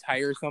blew a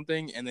tire or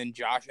something, and then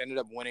Josh ended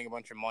up winning a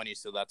bunch of money,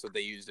 so that's what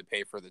they used to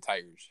pay for the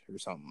tires or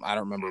something. I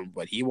don't remember,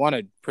 but he won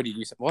a pretty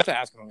decent. We'll have to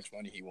ask him how much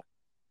money he won.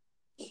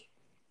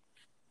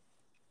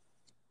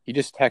 He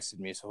just texted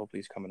me, so hopefully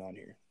he's coming on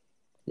here.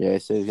 Yeah, he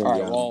said he's gonna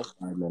be on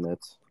in 5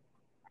 minutes.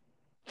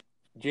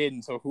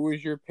 Jaden, so who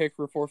is your pick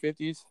for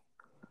 450s?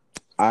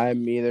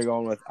 I'm either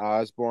going with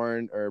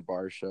Osborne or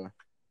Barcia.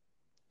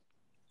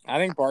 I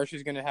think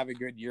Barcia's going to have a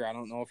good year. I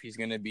don't know if he's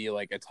going to be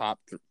like a top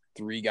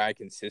 3 guy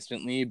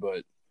consistently,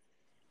 but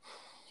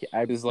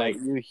I bet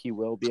you he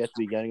will be at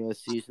the beginning of the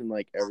season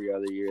like every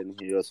other year, and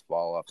he just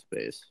fall off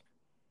space.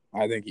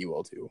 I think he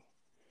will too.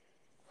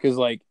 Because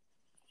like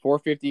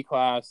 450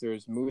 class,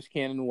 there's Moose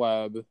Cannon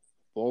Webb,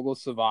 Vogel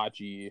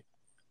Savacci,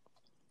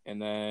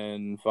 and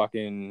then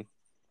fucking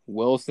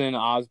Wilson,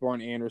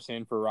 Osborne,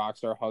 Anderson for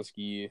Rockstar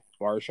Husky,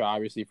 Barcia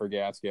obviously for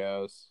Gas,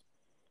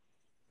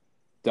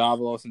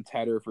 Davalos and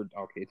Tedder for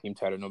Team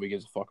Tedder. Nobody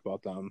gives a fuck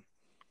about them.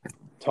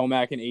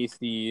 Tomac and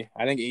AC.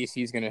 I think AC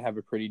is going to have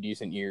a pretty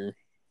decent year.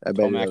 I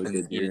bet Tomac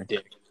is a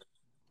dick.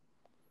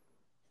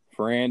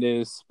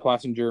 Ferrandis,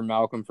 Plessinger,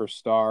 Malcolm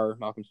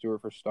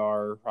Stewart for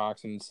Star,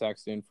 Roxon,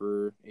 Sexton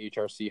for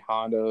HRC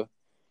Honda.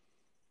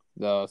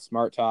 The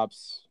Smart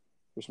Tops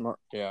for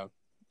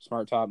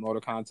Smart Top Moto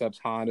Concepts,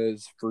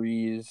 Hondas,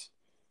 Freeze,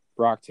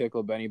 Brock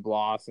Tickle, Benny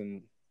Bloss,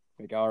 and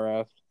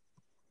McElrath.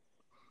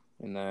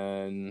 And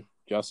then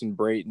Justin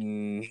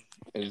Brayton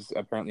is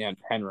apparently on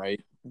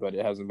Penrite, but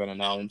it hasn't been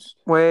announced.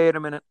 Wait a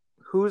minute.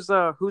 Who's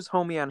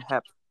homie on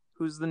Hep?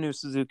 Who's the new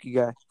Suzuki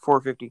guy?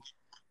 450.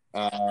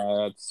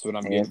 That's what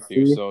I'm getting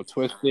to. So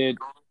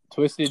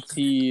Twisted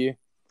T,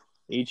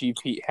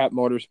 HEP, Hep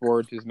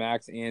Motorsports is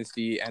Max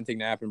Anstey, Enting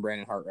Knapp, and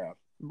Brandon Hartraff.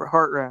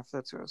 Hartraff,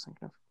 that's what I was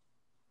thinking of.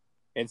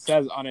 It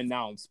says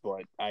unannounced,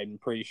 but I'm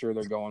pretty sure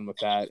they're going with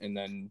that. And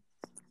then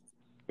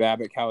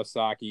Babbitt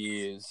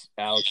Kawasaki is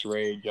Alex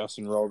Ray,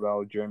 Justin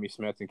Robel, Jeremy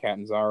Smith, and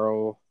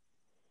Catanzaro.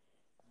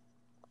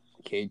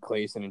 Cade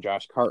Clayson and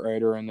Josh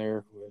Cartwright are in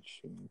there.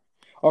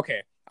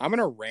 Okay, I'm going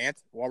to rant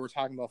while we're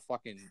talking about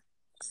fucking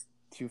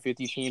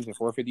 250 teams and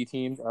 450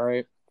 teams. All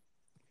right.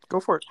 Go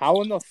for it.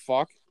 How in the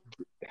fuck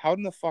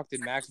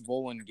did Max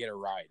Volan get a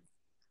ride?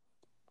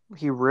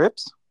 He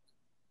rips?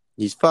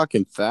 He's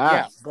fucking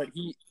fast. Yeah, but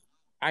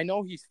I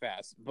know he's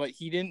fast, but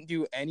he didn't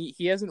do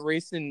he hasn't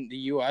raced in the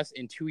U.S.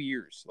 in 2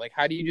 years. Like,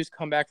 how do you just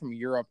come back from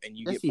Europe and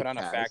you get put on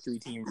a factory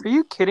team? Are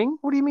you kidding?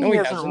 What do you mean he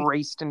hasn't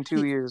raced in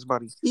 2 years,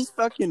 buddy? He's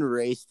fucking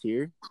raced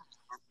here.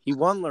 He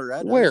won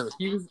Loretta. Where?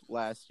 He was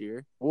last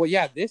year. Well,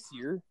 yeah, this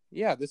year.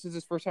 Yeah, this is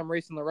his first time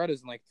racing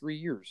Loretta's in like 3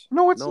 years.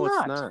 No, it's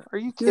not. Are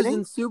you kidding? He was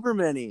in Super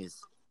Minis.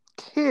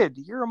 Kid,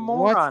 you're a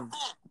moron.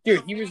 What?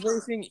 Dude, he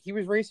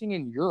was racing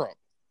in Europe.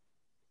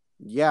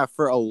 Yeah,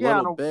 for a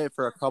little bit,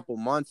 for a couple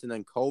months, and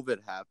then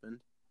COVID happened.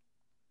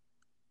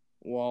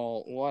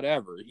 Well,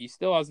 whatever. He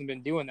still hasn't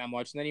been doing that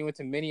much. And then he went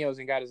to Minios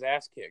and got his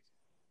ass kicked.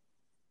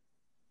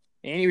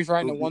 And he was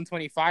riding a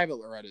 125 at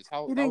Loretta's.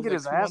 He didn't get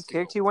his ass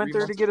kicked. He went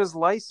there to get his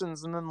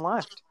license and then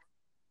left.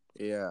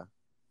 Yeah.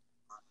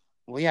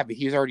 Well, yeah, but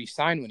he was already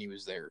signed when he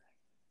was there.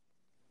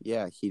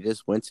 Yeah, he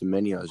just went to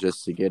Minios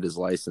just to get his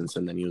license,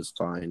 and then he was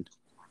fined.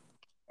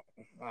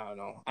 I don't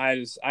know.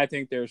 I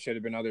think there should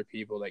have been other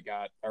people that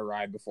got a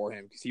ride before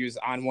him because he was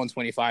on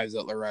 125s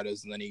at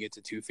Loretta's, and then he gets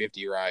a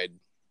 250 ride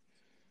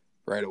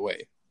right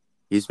away.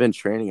 He's been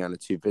training on a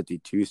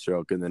 252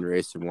 stroke and then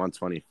racing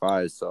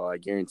 125. So I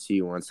guarantee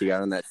you, once he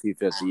got on that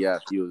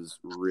 250F, he was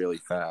really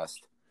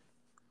fast.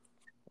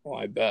 Well,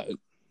 I bet.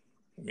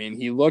 I mean,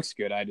 he looks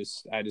good. I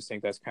just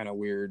think that's kind of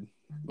weird,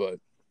 but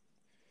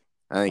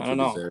I think he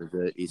deserves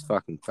it. He's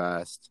fucking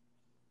fast.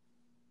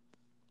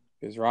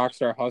 His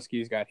Rockstar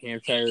Huskies got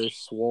Hampshire,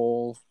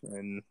 Swole,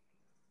 and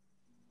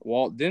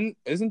Walt.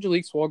 Isn't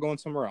Jalek Swole going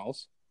somewhere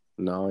else?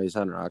 No, he's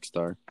on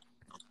Rockstar.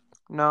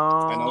 No,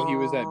 I know he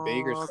was at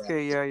Bakersfield.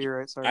 Okay, yeah, you're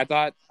right. Sorry.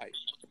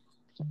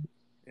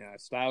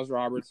 Styles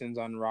Robertson's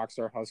on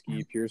Rockstar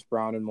Husky. Pierce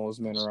Brown and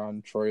Mosman are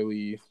on Troy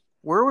Lee.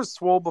 Where was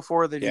Swole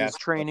before that? He was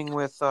training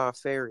with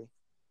Ferry.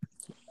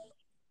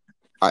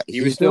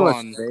 He was still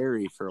on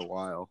Ferry for a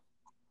while.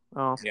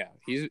 Oh, yeah.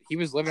 He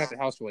was living at the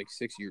house for like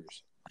 6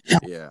 years.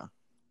 Yeah.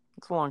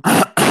 It's a long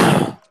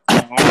time.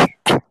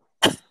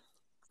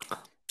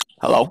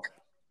 Hello?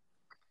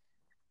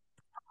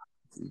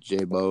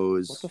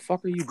 J-Bo's. What the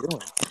fuck are you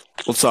doing?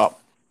 What's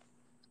up?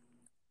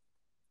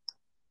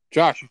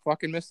 Josh, you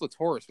fucking missed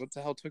Latourus. What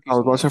the hell took you I was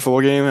so long? watching a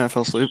football game and I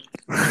fell asleep.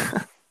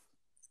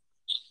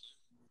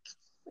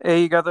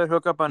 Hey, you got that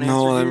hookup on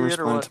No, I Instagram haven't yet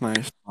or responded what? to my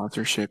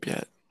sponsorship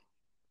yet.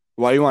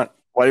 Why do you want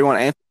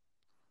Anthony?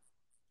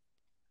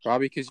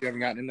 Probably because you haven't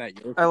gotten in that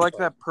Yoshi I like fight.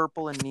 that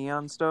purple and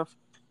neon stuff.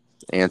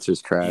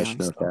 Answer's trash,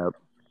 no cap.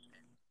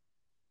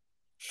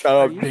 Shut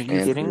Are up, you Dave.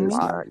 kidding me?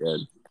 Not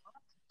good.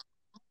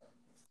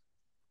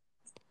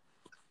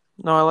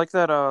 No, I like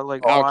that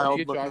like Oh, did you wild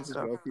get looking Josh's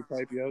stuff. Yoshi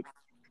pipe yet?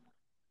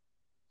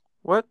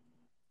 What?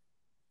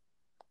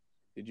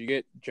 Did you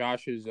get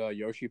Josh's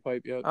Yoshi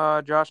pipe yet?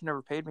 Josh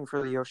never paid me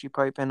for the Yoshi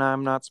pipe, and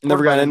I'm not supported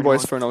Never got by an him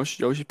invoice anymore. for an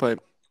Yoshi pipe.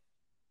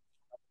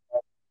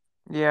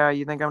 Yeah,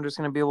 you think I'm just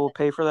gonna be able to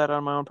pay for that out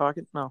of my own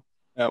pocket? No.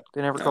 Nope.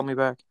 They never called me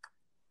back.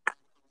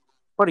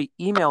 Buddy,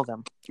 email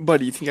them.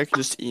 Buddy, you think I could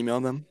just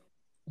email them?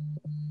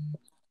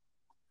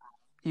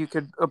 You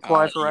could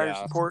apply for yeah. Irish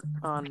support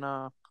on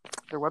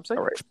their website.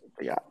 All right.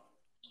 Yeah.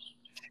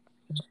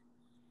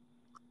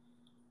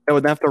 I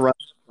wouldn't have to run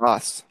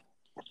across.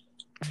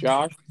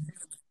 Josh,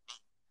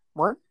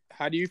 What?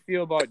 how do you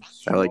feel about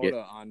I like it.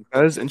 Shimoda on?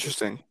 That is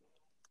interesting.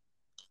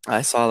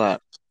 I saw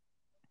that.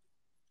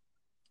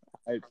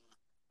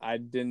 I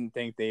didn't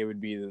think they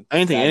would be the. I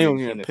didn't think that anyone big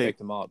was team gonna that pick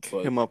picked him up.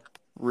 But him up.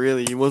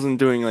 Really, he wasn't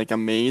doing like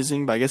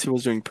amazing, but I guess he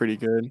was doing pretty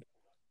good.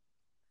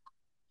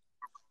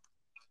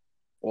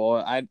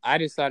 well, I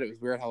just thought it was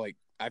weird how like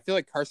I feel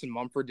like Carson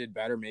Mumford did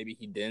better. Maybe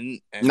he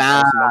didn't. And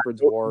Nah, Carson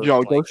Mumford's more Joe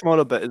like,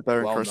 Shimoda is better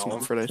than well Carson known.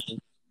 Mumford.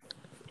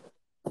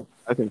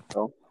 I think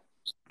so.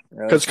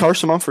 Because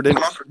Carson Mumford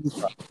didn't.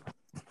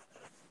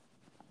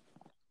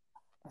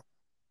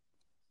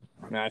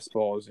 I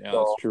suppose, yeah,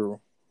 that's true.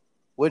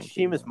 Which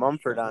team is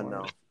Mumford on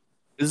now?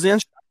 Is he on?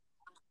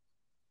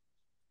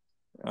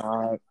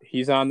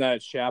 He's on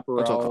that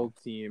Chaparral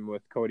team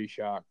with Cody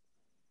Schock.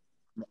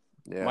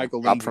 Yeah, Michael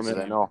up Lindsay. from it.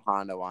 I know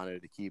Honda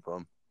wanted to keep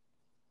him.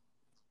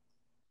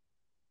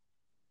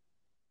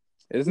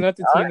 Isn't that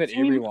the team that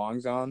Avery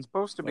Long's on?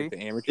 Supposed to be. The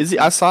amateur. Is he?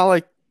 I saw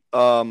like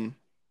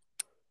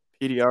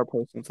PDR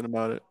post something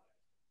about it.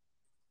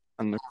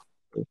 On the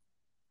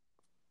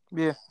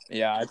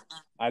Yeah,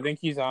 I think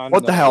he's on.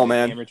 What the hell,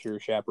 man? Amateur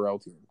Chaparral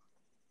team.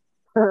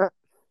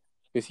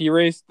 Because he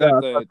raced at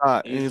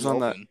the. He's on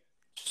that.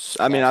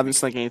 I mean, I haven't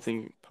seen like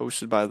anything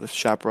posted by the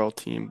Chaparral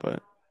team,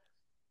 but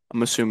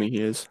I'm assuming he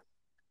is.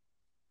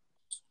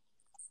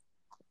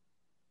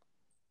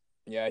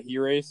 Yeah, he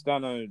raced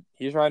on a.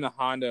 He's riding a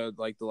Honda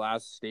like the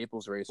last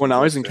Staples race. Well,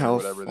 now he's in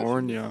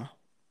California.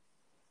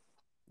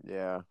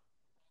 Yeah,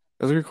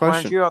 that's a good Why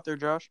question. aren't you out there,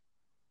 Josh?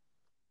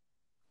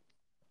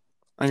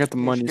 I got the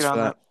money for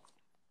that.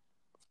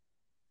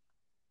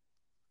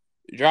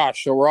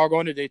 Josh, so we're all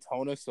going to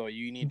Daytona, so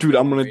you need. Dude,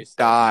 I'm gonna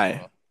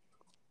die.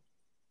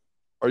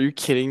 Are you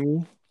kidding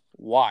me?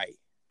 Why?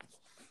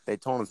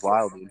 Daytona's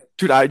wild, dude.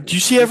 Dude, do you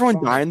see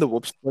everyone dying the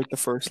whoops like the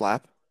first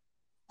lap?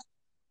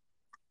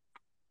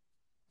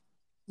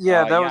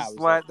 Yeah,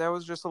 that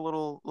was just a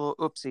little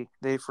oopsie.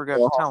 They forgot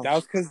to tell. That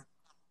was because.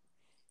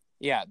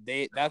 Yeah,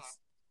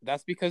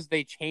 that's because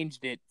they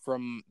changed it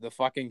from the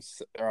fucking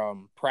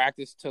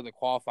practice to the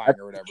qualifying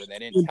or whatever. They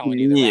didn't tell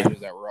any of the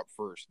riders that were up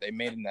first. They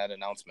made that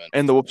announcement.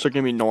 And the whoops are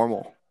gonna be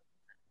normal.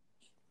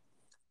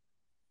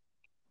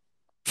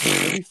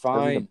 It'll be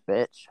fine.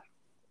 Bitch.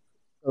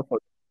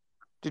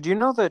 Did you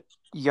know that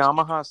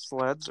Yamaha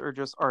sleds are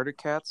just Arctic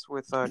Cats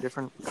with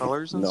different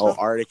colors and stuff?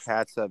 No, Arctic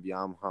Cats have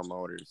Yamaha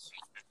motors.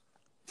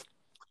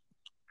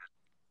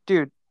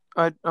 Dude,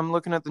 I'm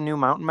looking at the new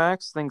Mountain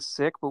Max. Thing's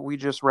sick, but we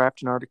just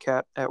wrapped an Arctic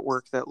Cat at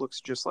work that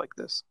looks just like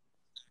this.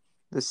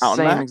 The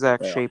same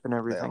exact shape and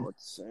everything. Look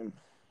the same.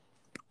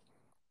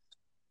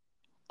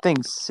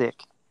 Thing's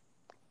sick.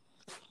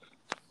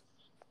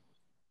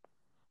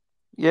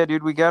 Yeah,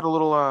 dude, we got a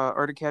little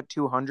Arctic Cat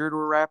 200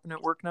 we're wrapping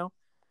at work now,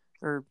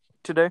 or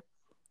today.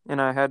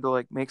 And I had to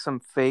like make some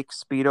fake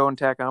speedo and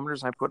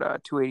tachometers. And I put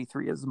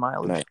 283 as the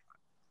mileage. Nice.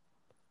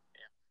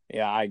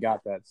 Yeah, I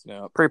got that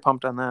snap. Pretty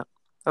pumped on that.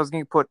 I was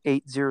going to put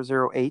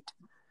 8008,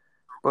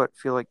 but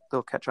feel like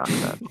they'll catch on to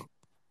that.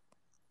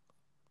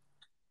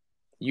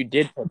 You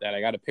did put that. I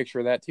got a picture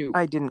of that too.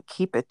 I didn't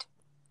keep it.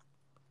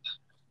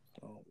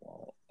 Oh,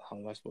 well, how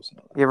am I supposed to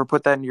know that? You ever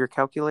put that into your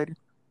calculator?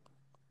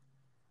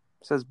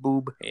 It says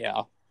boob.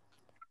 Yeah.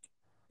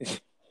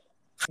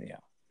 Yeah.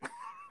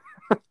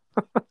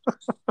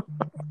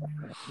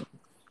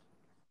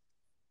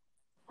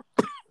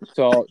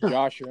 So,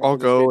 Josh, I'll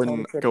go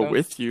and go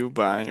with you,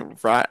 but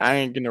I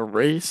ain't gonna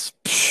race.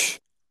 Psh.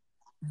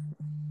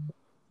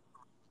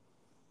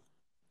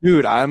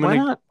 Dude, I'm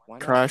gonna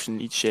crash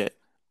and eat shit.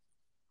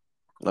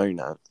 No, you're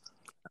not.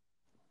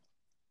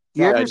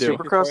 You have I your do.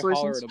 Supercross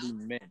license? It'll be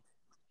mint.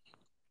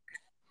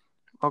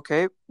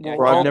 Okay. Yeah,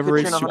 well, I've never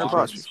pitch raced in $100.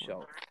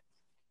 Supercross.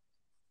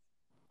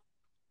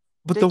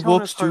 But Daytona's the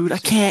whoops, hard dude, I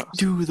for can't Supercross.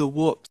 do the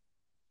whoops.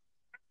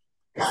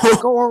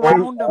 Go around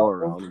them. Go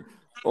around.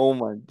 Oh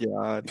my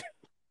god.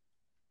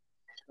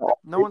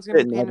 No one's going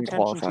to be paying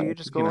attention to you.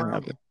 Just go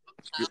around it.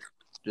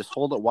 Just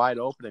hold it wide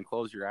open and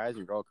close your eyes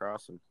and go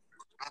across them.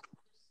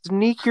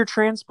 Sneak your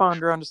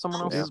transponder onto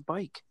someone else's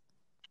bike.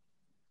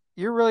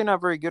 You're really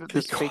not very good at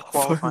this fake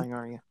qualifying,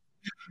 are you?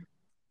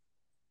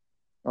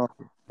 Oh,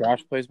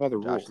 Josh plays by the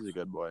rules. Josh is a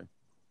good boy.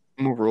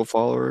 I'm a rule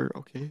follower.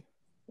 Okay.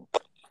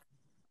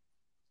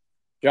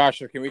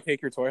 Josh, can we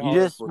take your toy hauler?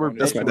 You just were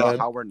bitching about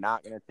how we're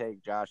not going to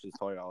take Josh's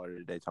toy hauler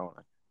to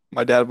Daytona.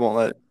 My dad won't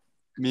let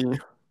me.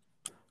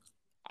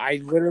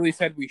 I literally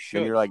said we should.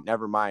 And you're like,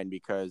 never mind,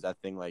 because that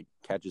thing like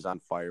catches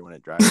on fire when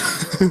it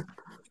drives.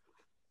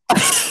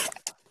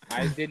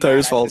 I did.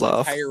 Tires falls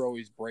off. The tire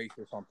always breaks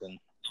or something.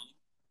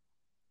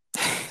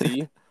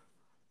 See?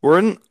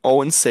 Weren't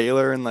Owen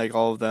Saylor and like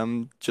all of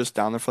them just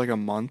down there for like a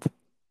month?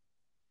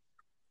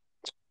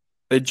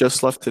 They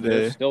just left today.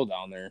 They're still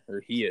down there,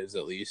 or he is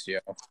at least. Yeah.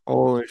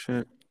 Holy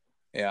shit.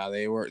 Yeah,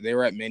 they were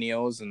at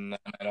Minio's, and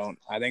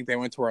I think they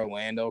went to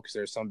Orlando because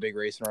there's some big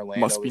race in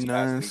Orlando. Must be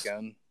nice. Past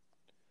weekend.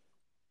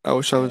 I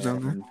wish I was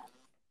down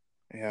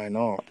there. Yeah, I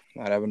know.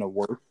 Not having to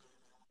work.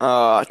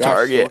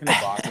 Target.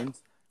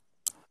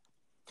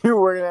 You're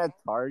working at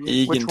Target?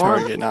 Egan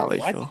Target, not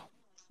Lakeville.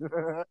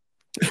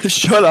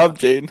 Shut up,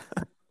 Jane.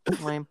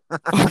 Lame.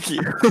 Fuck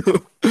you.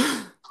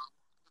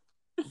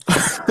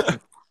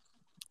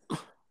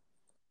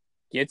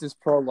 Gets his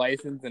pro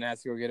license and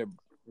has to go get a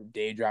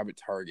day job at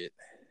Target.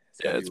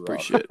 Yeah, it's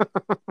pretty shit.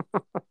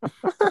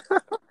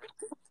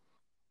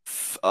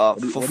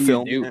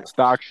 Fulfillment.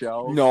 Stock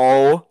show.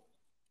 No.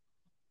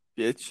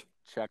 Bitch.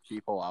 Check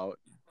people out.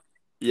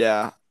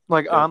 Yeah.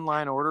 Like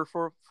online order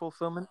for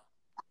fulfillment?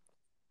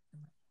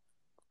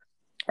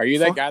 Are you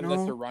that guy that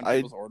lets to run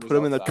people's orders? Put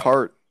them in the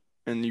cart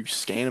and you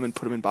scan them and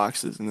put them in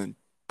boxes and then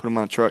put them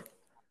on a truck.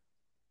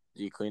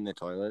 Do you clean the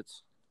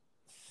toilets?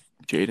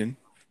 Jaden.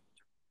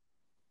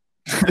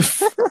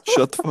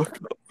 Shut the fuck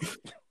up.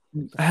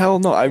 Hell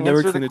no, I've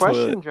never cleaned a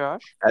toilet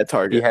Josh. At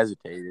Target.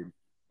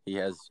 He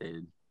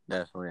hesitated.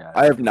 Definitely.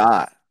 I have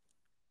not.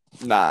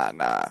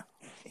 Nah.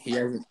 He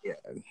hasn't. Yeah.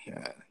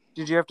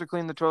 Did you have to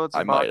clean the toilets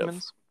at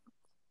Bachman's?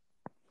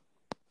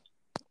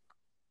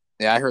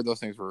 Yeah, I heard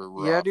those things were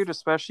rough. Yeah, dude,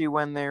 especially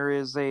when there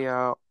is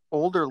a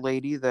older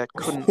lady that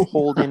couldn't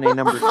hold in a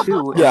number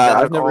 2. Yeah,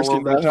 I've never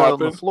seen that happen. On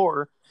the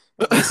floor.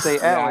 You say,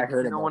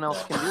 no one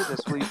else can do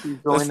this. Will you please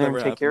go in there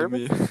and take care of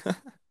it?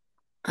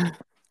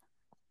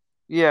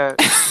 Yeah.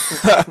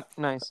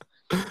 Nice.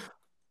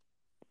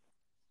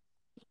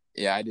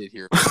 Yeah, I did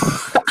hear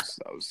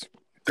that was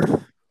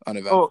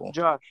uneventful. Oh,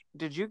 Josh,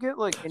 did you get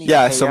like any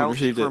someone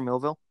received for it.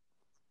 Millville?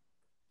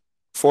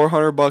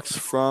 $400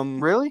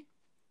 from really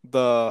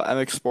the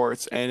MX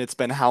Sports, and it's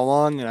been how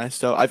long? And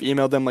I've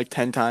emailed them like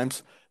 10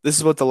 times. This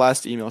is what the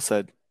last email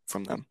said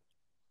from them.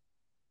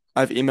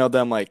 I've emailed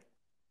them like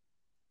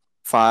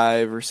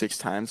 5 or 6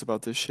 times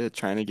about this shit,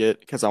 trying to get,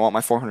 because I want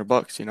my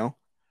 $400, you know.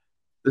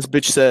 This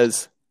bitch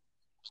says,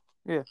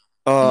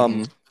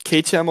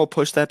 KTM will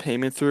push that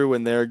payment through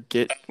when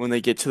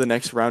they get to the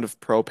next round of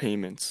pro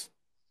payments.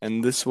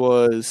 And this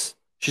was,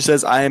 she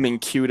says, I am in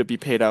queue to be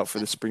paid out for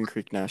the Spring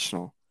Creek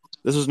National.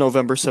 This was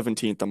November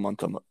 17th,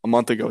 a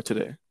month ago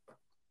today.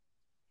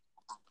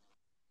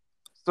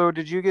 So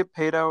did you get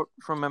paid out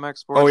from MX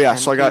Sports? Oh yeah,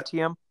 so I got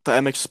KTM? the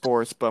MX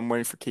Sports, but I'm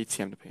waiting for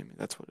KTM to pay me.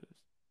 That's what it is.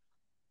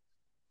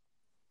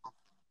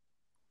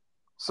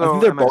 So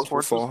MX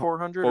Sports was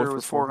 400, or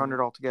was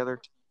 400 altogether?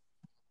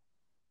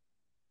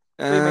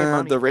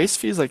 The race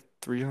fee is like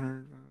 $300,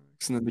 and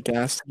then the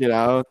gas to get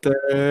out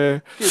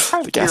there,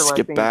 the gas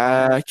to get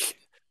back.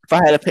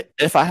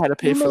 If I had to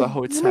pay for the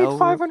hotel,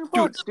 $500,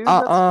 dude. That's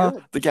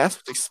good. The gas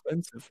was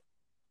expensive.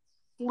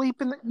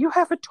 Sleep in you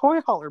have a toy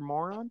hauler,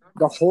 moron.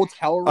 The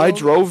hotel room? I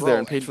drove there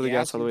and paid for the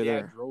gas all the way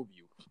there.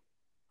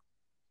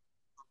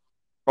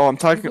 Oh, I'm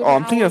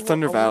thinking of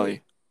Thunder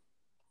Valley.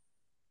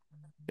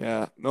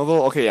 Yeah,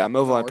 Millville. Okay, yeah,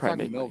 Millville. I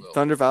probably made money.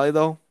 Thunder Valley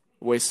though,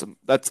 waste of.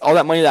 That's all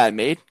that money that I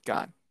made.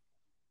 Gone.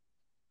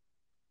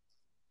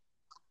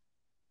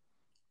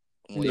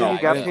 No,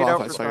 you got paid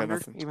out for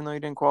Thunder, even though you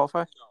didn't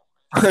qualify.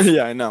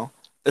 Yeah, I know.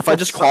 If I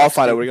just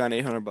qualified, I would have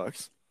gotten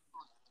 $800.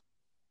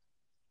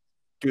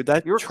 Dude,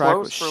 that you were track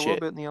close was for shit. A little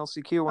bit in the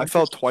LCQ. I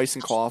fell twice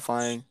in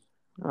qualifying.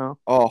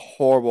 Oh,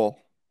 horrible.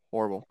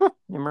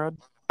 Nimrod.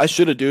 I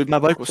should have, dude. My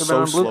bike was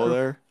so slow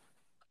there.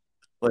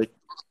 Like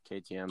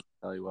KTM,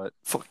 tell you what.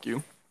 Fuck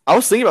you. I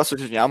was thinking about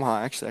switching to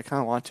Yamaha. Actually, I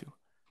kind of want to.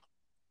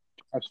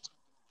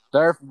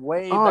 They're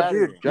way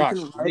better. Dude, Josh,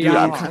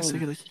 I'm kind of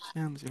sick of the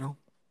KTMs, you know.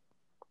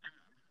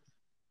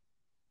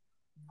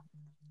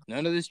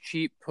 None of this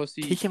cheap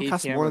pussy KTM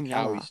costs more than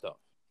Yamaha stuff.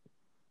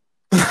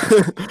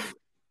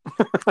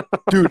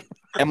 Dude,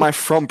 and my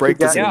front brake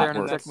doesn't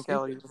work.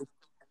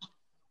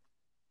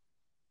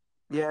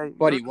 Yeah,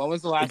 buddy. When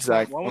was the last?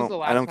 Exactly. When was the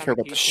last I don't care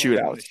about the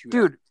shootouts,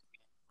 dude.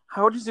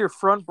 How does your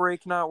front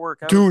brake not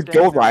work? Dude,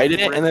 go ride it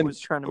and then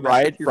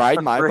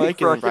ride my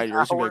bike and then ride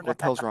yours. And be like, what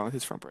the hell's wrong with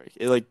his front brake?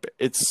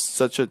 It's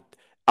such a.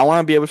 I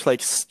want to be able to like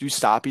do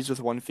stoppies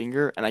with one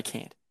finger, and I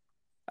can't.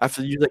 I have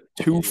to use like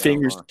 2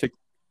 fingers to.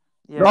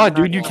 Yeah, no,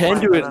 dude, you can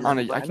do it on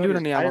a. I can do it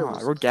on the Yamaha.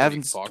 I rode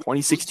Gavin's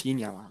 2016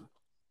 Yamaha.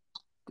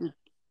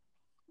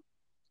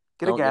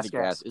 Get a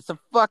gas. It's a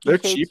fucking They're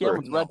KTM cheaper.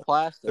 with red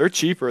plastic. They're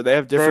cheaper. They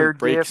have different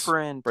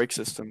brake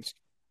systems.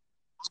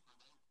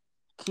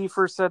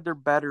 Kiefer said they're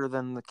better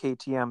than the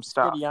KTM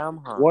stock.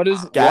 What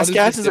is gas what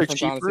gases is the are difference,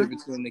 cheaper? honestly,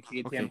 between the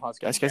KTM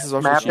Husky Gas and gases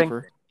are Mapping.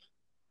 cheaper.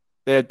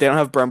 They don't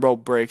have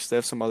Brembo brakes. They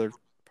have some other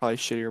probably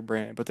shittier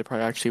brand, but they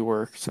probably actually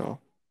work. So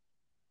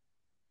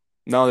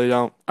no, they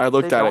don't. I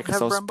looked at it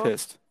because I was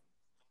pissed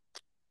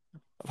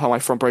of how my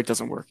front brake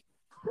doesn't work.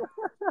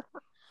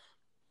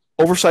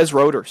 Oversized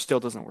rotor still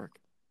doesn't work.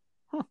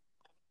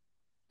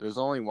 There's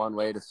only one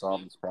way to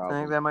solve this problem. I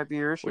think that might be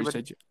your issue.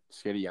 Shitty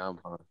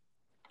Yamaha.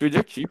 Dude,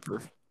 they're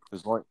cheaper.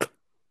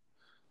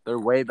 They're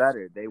way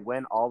better. They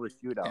win all the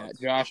shootouts.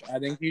 Yeah, Josh, I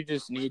think you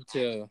just need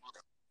to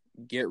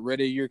get rid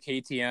of your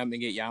KTM and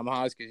get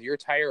Yamahas because your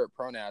tire at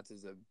Pronats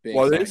is a big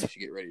thing. You should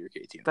get rid of your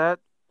KTM. That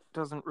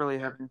doesn't really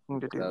have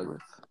anything to do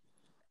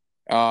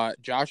with.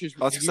 Josh is.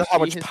 That's how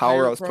much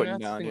power I was putting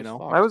down. You know,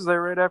 I was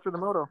there right after the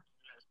moto.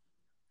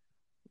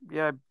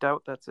 Yeah, I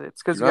doubt that's it.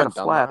 It's because you got a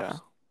flat.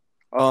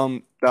 Yeah.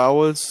 That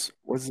was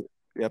it?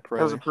 Yeah, Pirelli.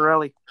 That was a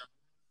Pirelli.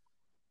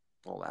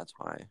 Well, that's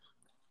why.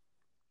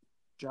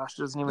 Josh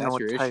doesn't even know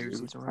what tires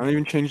he's around. I don't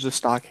even change the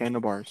stock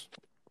handlebars.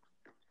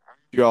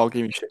 You all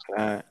gave me shit for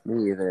that.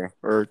 Me either.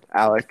 Or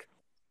Alec.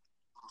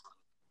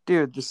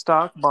 Dude, the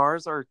stock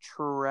bars are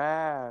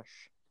trash.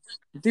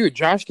 Dude,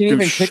 Josh can't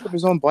even pick up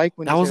his own bike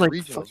when that was like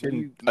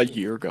fucking a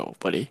year ago,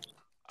 buddy.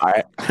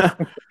 Alright.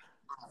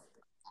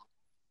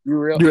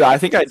 Dude, I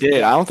think I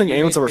did. I don't think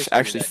anyone's ever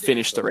actually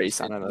finished the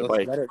race on another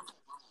bike.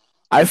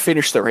 I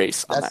finished the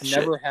race on that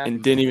shit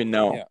and didn't even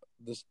know. Yeah,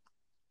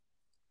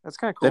 that's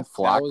kind of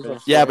cool.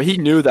 Yeah, but he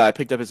knew that I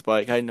picked up his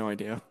bike. I had no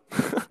idea.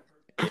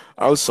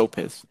 I was so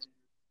pissed.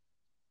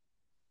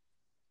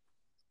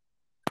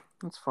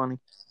 That's funny.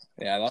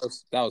 Yeah, that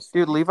was.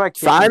 Dude, Levi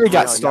finally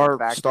got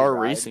Star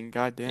Racing.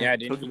 Goddamn. Yeah,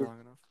 took long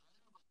enough.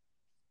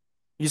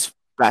 He's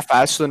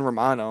faster than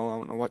Romano. I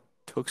don't know what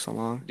took so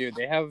long. Dude,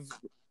 they have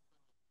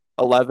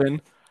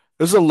 11.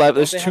 There's 11.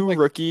 There's two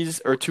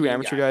rookies or two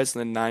amateur guys, and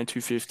then 9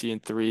 250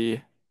 and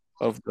 3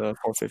 of the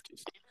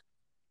 450s.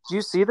 Do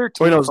you see their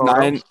team? Wait, no, it's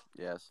 9.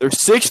 Yes. There's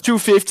 6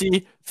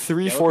 250,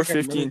 3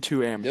 450, and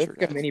 2 amateur.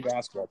 Look at mini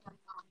basketball.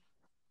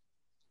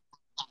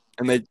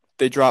 And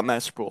they dropped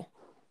Master Pool.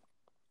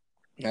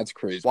 That's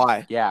crazy.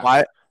 Why? Yeah.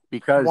 Why?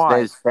 Because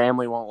his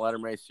family won't let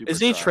him race Supercross.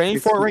 Isn't he training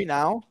for it right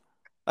now?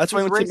 That's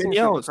why he went to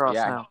Mignola's.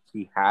 Yeah,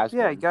 he has.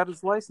 Yeah, he got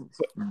his license.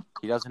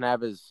 He doesn't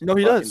have his. No,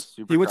 he does.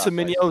 He went to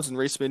Mignola's and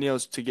raced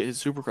Mignola's to get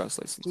his Supercross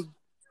license.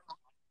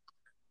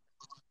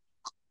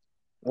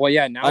 Well,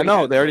 yeah, now I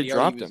know they already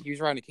dropped him. He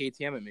was riding a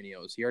KTM at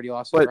Mignola's. He already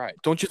lost his ride.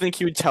 Don't you think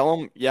he would tell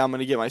him, "Yeah, I'm going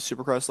to get my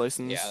Supercross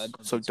license,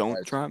 so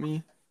don't drop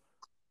me"?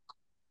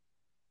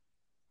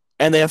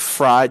 And they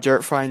have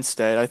Dirt Fry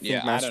instead. I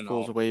think Master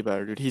Pool is way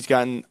better, dude. He's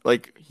gotten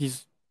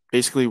he's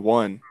basically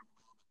won.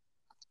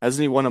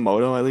 Hasn't he won a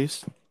moto at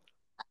least?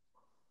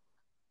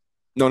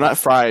 No, not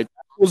Fry.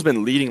 Pool's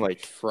been leading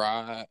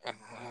Fry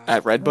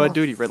at Redbud,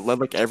 dude. He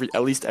led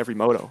at least every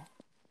moto.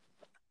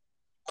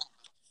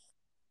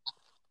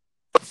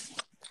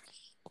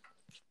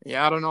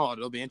 Yeah, I don't know.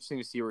 It'll be interesting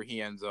to see where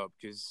he ends up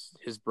because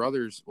his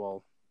brother's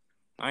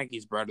I think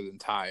he's better than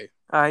Ty.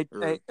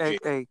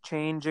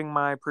 Changing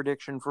my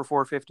prediction for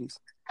 450s.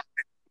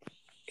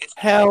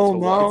 Hell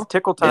no! It's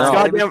tickle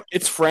time.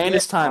 It's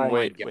Francis time.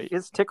 Wait.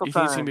 It's tickle you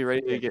time. think he's gonna be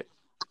ready to get?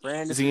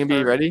 Is he gonna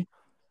be ready?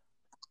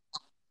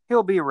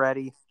 He'll be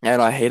ready.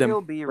 And I hate him.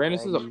 He'll be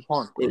Brandis ready. is a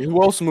punk. Wait,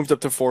 who else moved up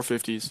to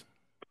 450s?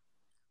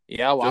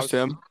 Yeah, just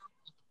him.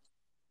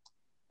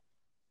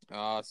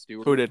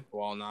 Stewart. Who did?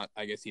 Well, not.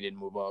 I guess he didn't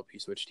move up. He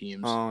switched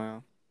teams. Oh yeah.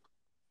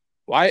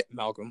 Why,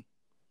 Malcolm?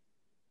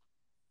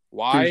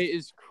 Why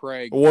is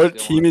Craig? What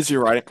team is he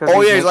riding?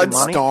 Oh yeah, he's like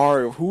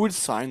Star. Who would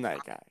sign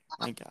that guy?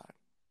 My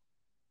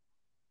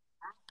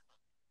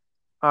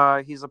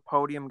God. He's a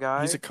podium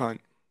guy. He's a cunt.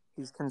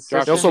 He's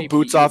consistent. He also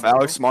boots off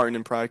Alex Martin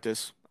in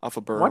practice off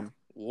a berm.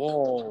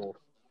 Whoa.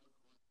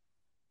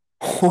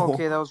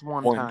 Okay, that was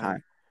one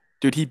time.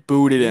 Dude, he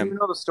booted him. You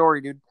know the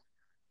story, dude.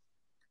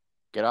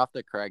 Get off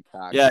the Craig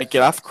talk. Yeah,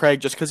 get off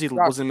Craig just because he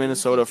was in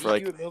Minnesota for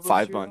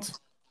 5 months.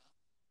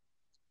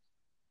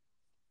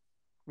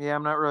 Yeah,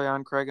 I'm not really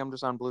on Craig. I'm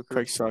just on Blue Creek.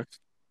 Craig sucks.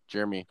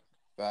 Jeremy.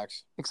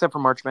 Facts. Except for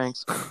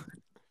Marchbanks.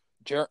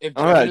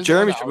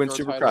 Jeremy should win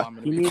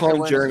Supercross. You call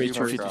him Jeremy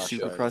 250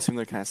 Supercross, even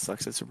though he kind of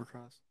sucks at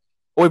Supercross.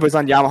 Oh, but he's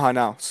on Yamaha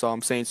now, so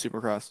I'm saying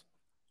Supercross.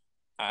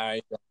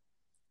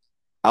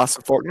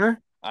 Austin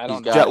Faulkner? I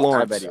don't know. Jet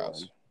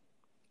Lawrence.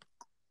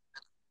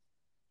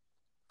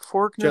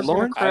 Faulkner's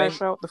going to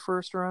crash out the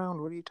first round.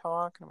 What are you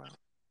talking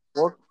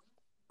about?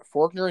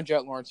 Faulkner and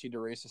Jet Lawrence need to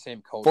race the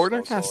same coast.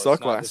 Faulkner kind of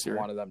sucked last year.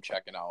 One of them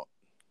checking out.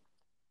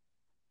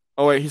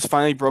 Oh, wait, he's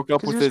finally broke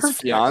up with his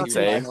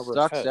fiance.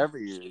 Sucks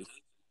every year.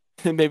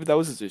 Maybe that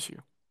was his issue.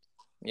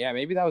 Yeah,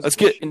 maybe that was.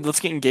 Let's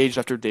get engaged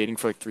after dating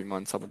for 3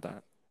 months. How about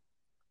that?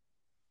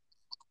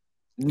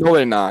 No,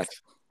 they're not.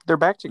 They're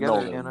back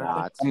together again,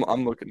 aren't they?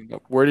 I'm looking it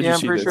up. Where did you see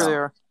this? I'm pretty sure they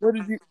are.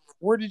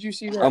 Where did you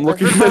see that? I'm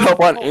looking it up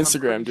on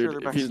Instagram,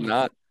 dude. If he's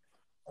not.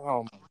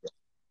 Oh my God.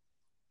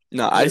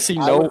 No, I see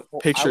no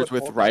pictures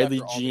with post Riley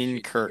after all the Jean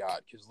shit Kirk.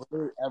 Because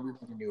literally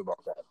everybody knew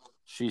about that.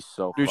 She's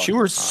so Dude, she fucking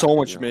wears so hot,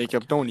 much dude.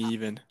 makeup. Don't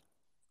even.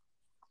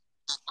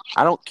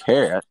 I don't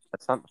care.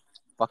 That's not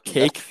fucking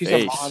Cake She's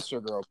face. a monster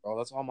girl, bro.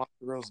 That's all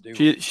monster girls do.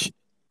 She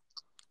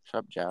Shut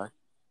up, Jack.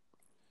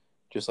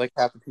 Just like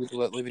half the people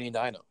that live in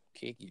Edina.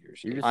 Cake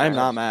eaters. You're just I'm mad.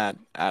 not mad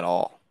at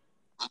all.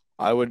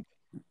 I would.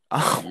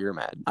 You're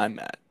mad. I'm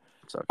mad.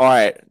 Okay. All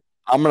right,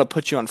 I'm gonna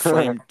put you on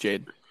flame,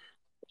 Jade.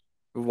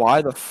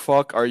 Why the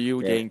fuck are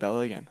you dating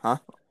Bella again, huh?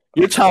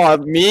 You're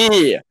telling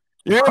me.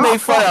 You're gonna make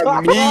fun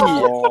of me.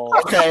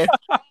 Okay.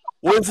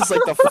 What is this,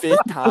 like the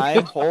 5th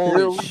time?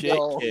 Holy shit,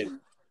 kid.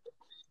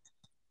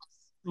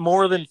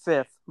 More than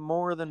 5th.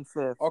 More than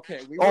 5th. Okay.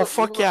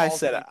 Fuck yeah, I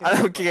said it. I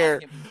don't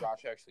care.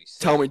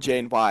 Tell me,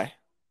 Jane, why?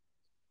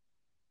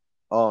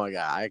 Oh my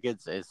god, I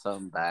could say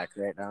something back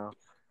right now.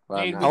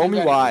 Jane, Tell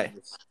me why.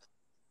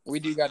 We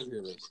do gotta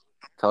hear this.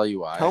 Tell you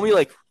why. Tell me,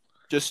 like,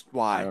 just I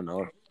why. don't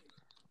know.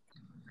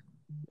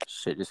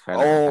 Shit just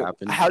kind of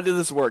happened. How did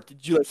this work?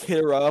 Did you like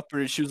hit her up,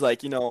 or she was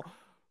like, you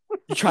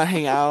try to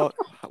hang out?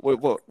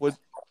 What?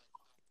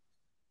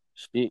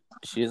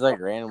 She's like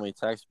randomly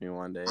texted me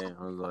one day and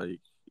was like,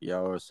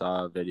 "Yo, I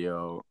saw a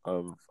video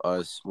of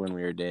us when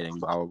we were dating,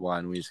 blah blah blah,"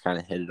 and we just kind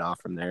of hit it off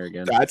from there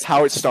again. That's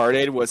how it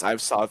started. Was I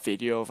saw a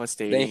video of us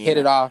dating? They hit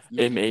it off.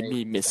 It made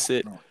me miss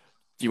it. Do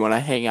you want to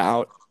hang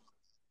out?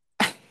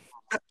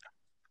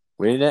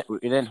 We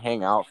didn't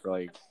hang out for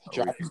like.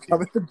 Josh is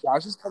coming.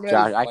 Josh,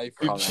 I I can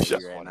come at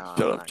you right now.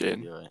 Shut up,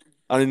 Jane.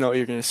 I don't know what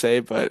you're gonna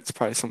say, but it's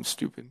probably something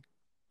stupid.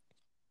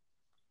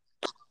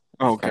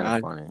 Oh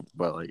god, funny,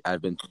 but like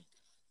I've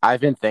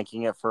been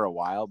thinking it for a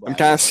while. But I'm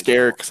kind of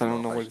scared because I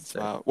don't know what it's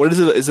about. What is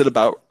it? Is it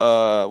about?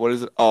 What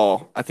is it?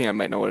 Oh, I think I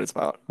might know what it's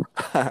about.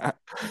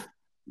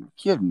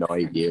 You have no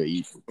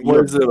idea.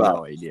 What is it about?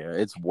 No idea.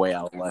 It's way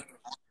out left.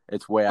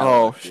 It's way out.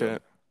 Oh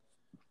shit.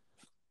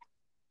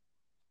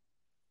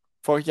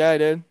 Fuck yeah, I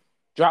did.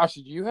 Josh,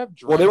 did you have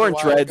dreads? Well, they weren't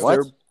dreads.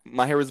 What?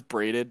 My hair was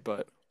braided,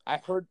 but I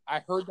heard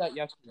that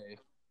yesterday.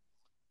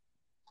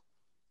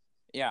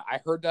 Yeah, I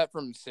heard that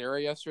from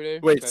Sarah yesterday.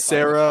 Wait,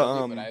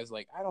 Sarah. But I was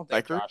like, I don't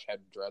think Josh had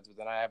dreads, but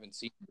then I haven't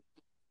seen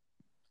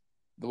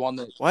the one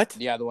that. What?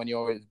 Yeah, the one you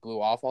always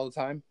blew off all the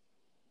time.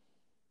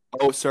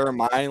 Oh, Sarah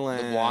Mylan.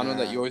 The blonde one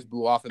that you always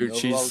blew off in the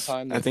middle all the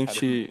time. I think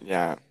she.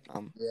 Yeah.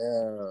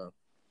 Yeah.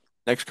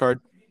 Next card.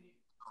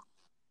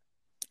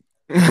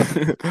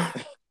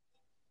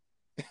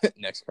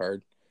 Next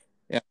card.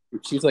 Yeah,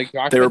 she's like,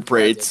 Josh they were had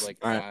dreads. braids. Like,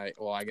 right.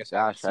 well, I guess.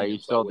 Josh, are you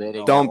still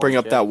dating? Don't bring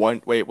up that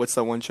one. Wait, what's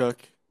that one, Chuck?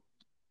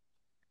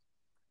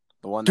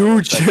 The one.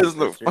 Dude, just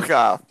the fuck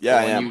off. Yeah,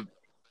 I am.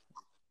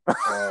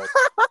 And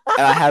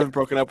I haven't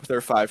broken up with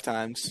her 5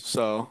 times,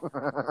 so.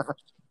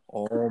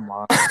 Oh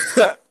my.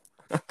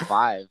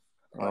 5.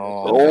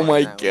 Oh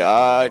my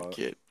god,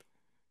 kid.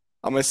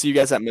 I'm gonna see you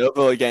guys at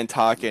Millville again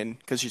talking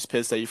because she's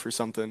pissed at you for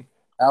something.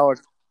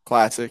 Alex.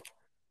 Classic.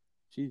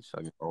 She's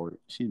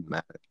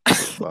mad.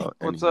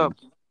 What's up?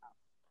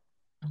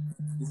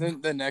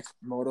 Isn't the next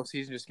moto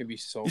season just gonna be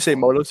so? You say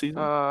moto season?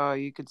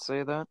 You could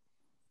say that.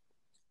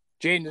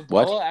 Jane, does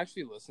Bella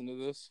actually listen to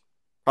this?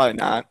 Probably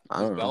not.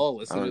 Does Bella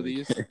listen to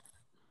these? I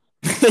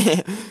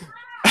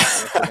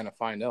guess we're gonna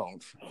find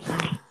out.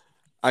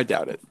 I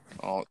doubt it.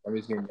 Oh,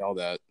 somebody's gonna yell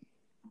that.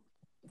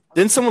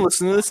 Didn't someone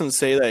listen to this and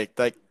say like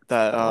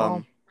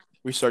that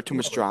we start too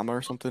much drama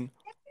or something?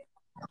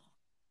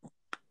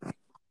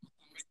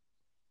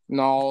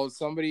 No,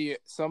 somebody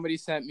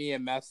sent me a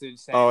message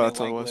saying that's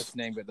they what it like was.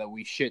 listening, but that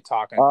we shit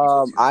talk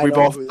on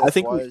people. I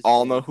think we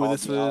all know who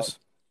this is.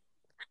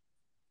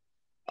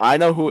 I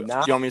know who. Do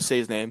you want me to say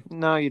his name?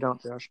 No, you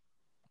don't, Josh.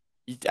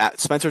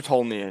 Spencer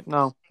told me it.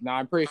 No,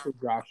 I'm pretty sure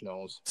Josh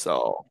knows.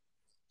 So,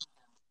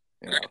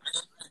 yeah.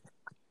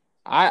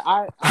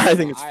 I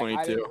think it's funny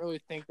too. I didn't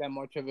really think that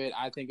much of it.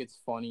 I think it's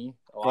funny.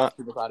 A lot of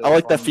people thought it I was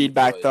like the funny,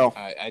 feedback though.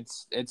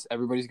 It's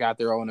everybody's got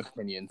their own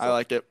opinion. So. I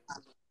like it.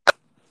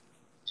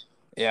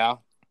 Yeah.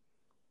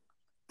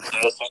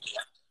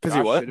 Because he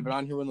what? Should have been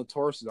on here when the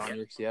Taurus is on here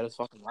because he had his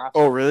fucking rap.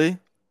 Oh really?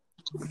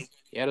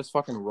 He had his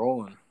fucking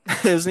rolling.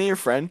 Isn't he your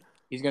friend?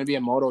 He's gonna be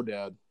a moto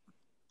dad.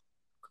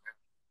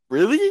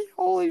 Really?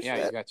 Holy shit.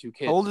 Yeah, he's got 2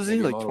 kids. How old is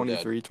he? Like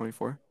 23,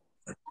 24?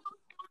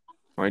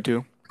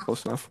 22.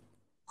 Close enough.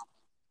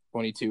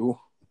 22. All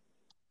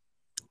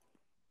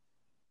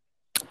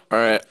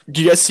right.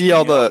 Do you guys see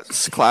all the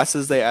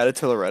classes they added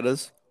to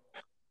Loretta's?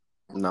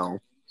 No.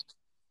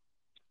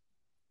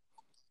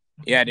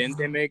 Yeah, didn't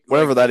they make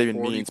whatever that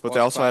even means? But they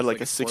also had like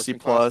a 60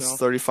 plus,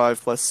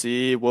 35 plus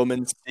C,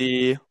 women's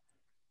C.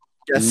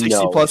 Yeah,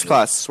 60 plus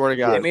class. Swear to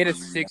God. They made a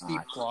 60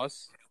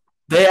 plus.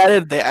 They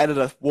added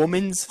a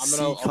women's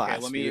C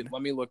class. Let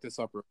me look this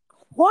up.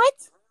 What?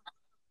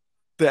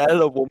 They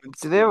added a women's.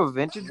 Do they have a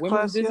vintage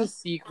class? Women's is a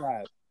C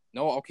class.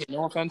 No, okay.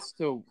 No offense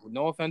to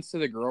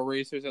the girl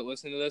racers that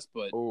listen to this,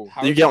 but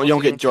you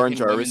don't get Jordan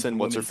Jarvis and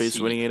what's her face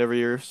winning it every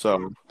year.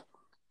 So,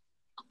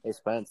 hey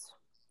Spence.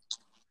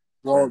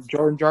 Well,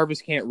 Jordan Jarvis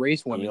can't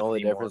race women. You know the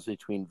anymore. difference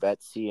between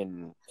vet C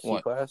and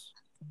C class?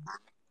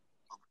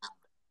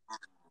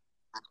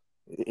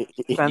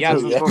 Spence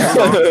isn't supposed to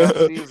go in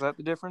vet C. Is that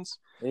the difference?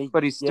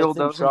 But he still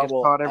doesn't get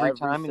caught every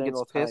time and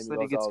gets pissed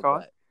that he gets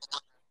caught.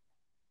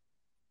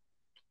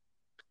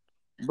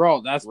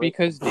 Bro, that's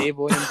because Dave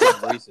Williams is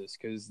racist.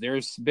 Because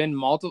there's been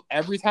multiple.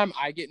 Every time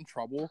I get in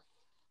trouble,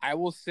 I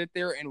will sit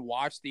there and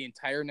watch the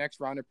entire next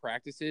round of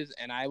practices,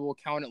 and I will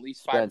count at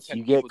least 5 or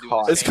 10 people doing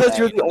the same. It's because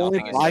you're the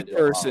only black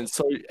person,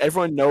 so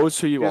everyone knows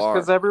who you are. Just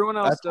because everyone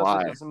else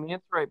does it doesn't mean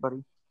it's right,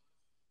 buddy.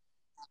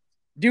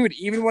 Dude,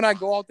 even when I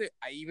go out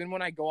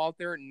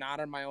there, not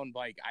on my own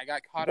bike, I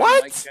got caught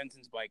on Mike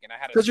Jensen's bike, and I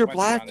had because you're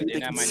black, dude.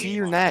 They can see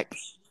your neck.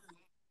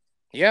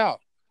 Yeah.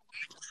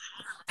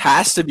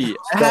 Has to be. It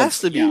has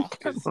to be. Yeah,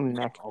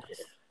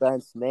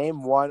 Spence,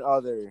 name one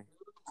other.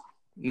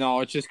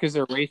 No, it's just because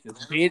they're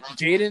racist.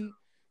 Jaden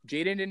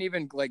didn't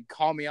even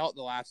call me out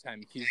the last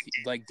time. He's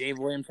Dave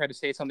Williams tried to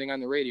say something on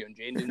the radio, and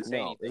Jaden didn't say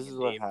anything. This is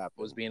Dave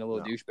was being a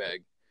little douchebag.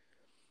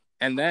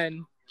 And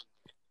then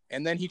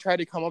he tried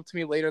to come up to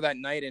me later that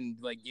night and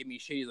give me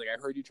shit. He's like,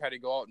 "I heard you try to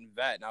go out and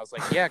vet," and I was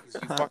like, "Yeah, because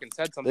you fucking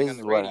said something on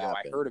the radio.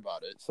 I heard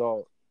about it."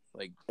 So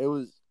it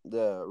was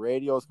the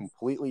radio was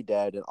completely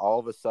dead, and all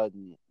of a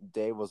sudden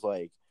Dave was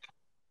like,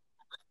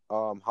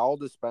 how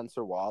old is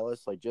Spencer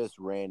Wallace? Just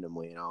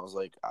randomly. And I was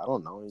like, I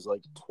don't know. He's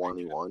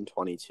 21,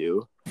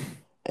 22.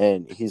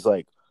 And he's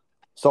like,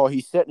 so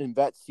he's sitting in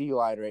vet C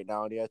line right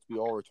now, and he has to be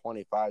over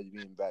 25 to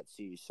be in vet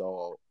C.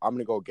 So I'm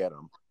going to go get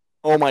him.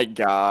 Oh, my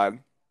God.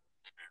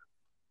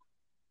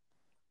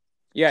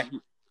 Yeah,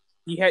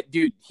 he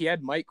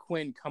had Mike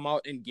Quinn come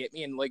out and get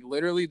me. And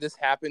literally this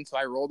happened. So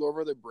I rolled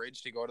over the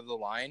bridge to go to the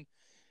line.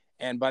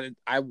 And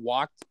I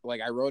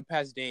rode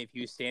past Dave. He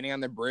was standing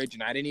on the bridge,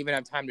 and I didn't even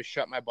have time to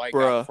shut my bike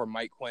out before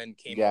Mike Quinn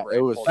came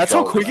over. That's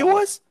how quick it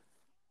was?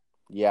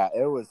 Yeah,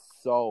 it was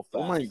so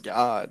fast. Oh, my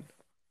God.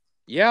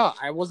 Yeah,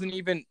 I wasn't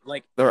even,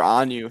 They're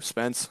on you,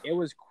 Spence. It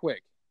was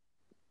quick.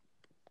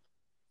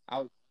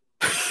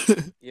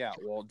 Yeah,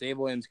 well, Dave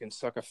Williams can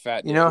suck a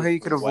fat. You know how you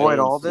could avoid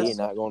all this?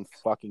 Not going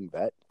fucking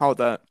vet. How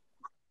about that?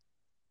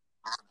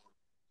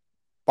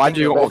 Why'd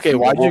you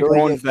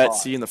go in vet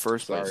C in the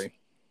first place? Sorry.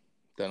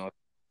 Don't.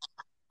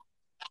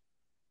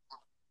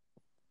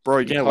 Bro,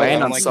 you're going to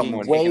land on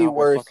someone. Way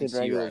worse than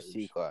regular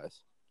C class.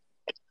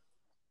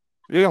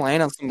 You're going to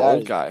land on some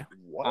old guy.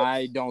 What?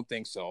 I don't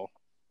think so.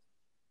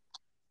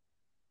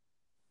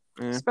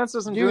 Spence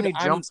doesn't do any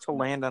jumps to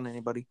land on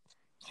anybody.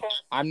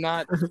 I'm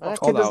not. That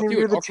kid doesn't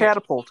even do the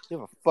catapult. You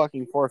have a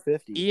fucking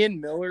 450.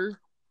 Ian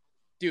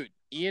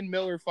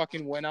Miller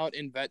fucking went out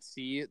in vet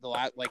C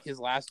his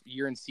last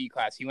year in C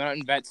class. He went out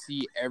in vet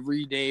C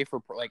every day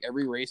for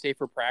every race day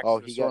for practice. Oh,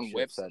 he got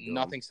whips.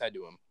 Nothing said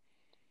to him.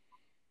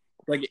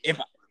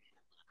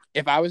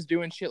 If I was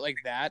doing shit like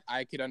that,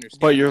 I could understand.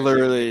 But you're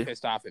literally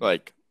pissed off at me.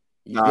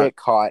 You get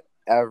caught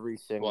every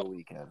single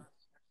weekend.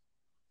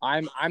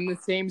 I'm the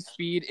same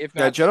speed, if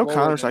not. Yeah, Jed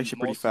O'Connor's actually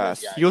pretty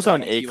fast. He goes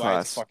on A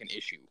class. Fucking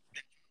issue.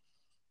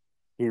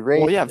 He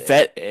raced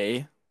vet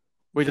A.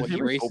 Wait, did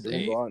he race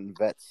A? Go on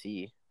vet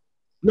C.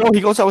 No, he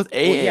goes out with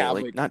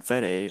AA, not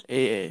vet A.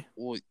 AA.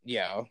 Well,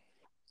 yeah.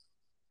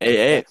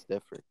 AA. That's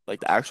different. The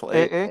actual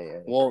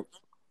AA. Well,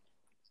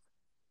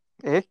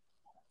 A.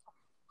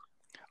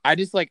 I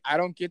just I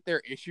don't get their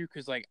issue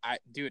because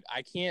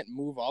I can't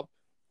move up.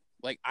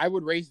 I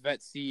would race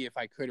vet C if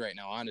I could right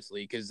now,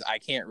 honestly, because I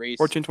can't race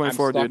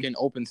 1424, I'm stuck dude. in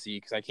open C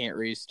because I can't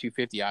race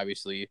 250,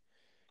 obviously.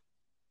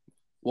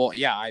 Well,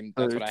 yeah,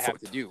 that's what I have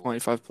to do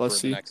 25 plus for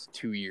C. the next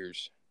 2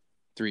 years,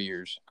 3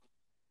 years.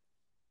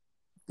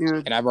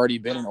 Dude. And I've already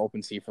been in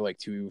open C for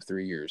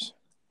 2-3 years.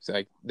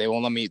 So they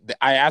won't let me.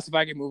 I asked if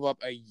I could move up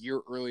a year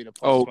early to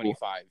plus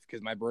 25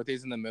 because my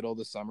birthday's in the middle of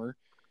the summer.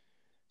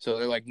 So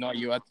they're like, no,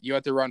 you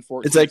have to run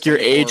 14. It's your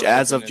age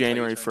as of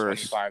January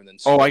 1st.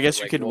 I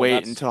guess you could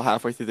wait until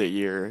halfway through the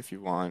year if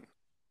you want.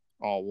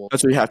 Oh, well.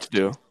 That's what you have to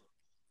do.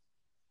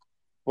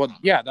 Well,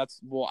 yeah,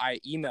 I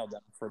emailed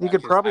them for that. You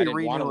could probably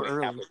renew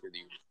early.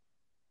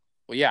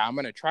 Well, yeah, I'm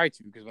going to try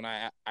to because when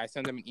I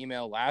sent them an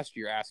email last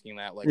year asking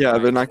that. Yeah,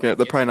 they're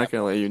probably not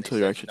going to let you until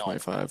you're actually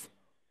 25.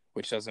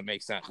 Which doesn't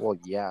make sense. Well,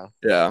 yeah.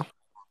 Yeah.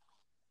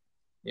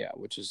 Yeah,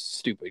 which is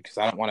stupid because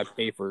I don't want to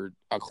pay for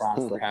a class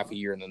for half a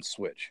year and then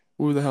switch.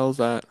 Who the hell is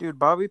that? Dude,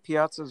 Bobby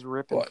Piazza's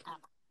ripping.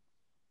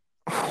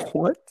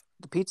 What?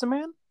 The Pizza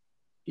Man?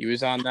 He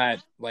was on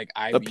that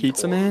IB The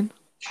Pizza Corps. Man?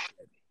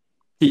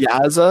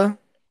 Piazza?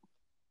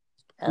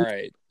 All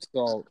right.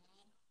 So,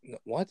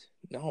 what?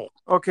 No.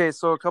 Okay,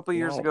 so a couple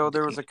years ago,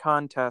 there was a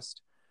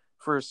contest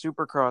for a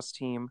Supercross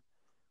team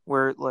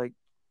where,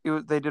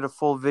 they did a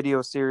full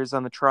video series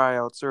on the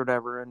tryouts or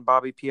whatever, and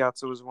Bobby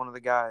Piazza was one of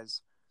the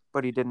guys,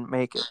 but he didn't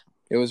make it.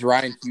 It was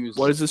Ryan Hughes.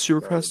 What is the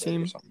Supercross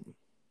team?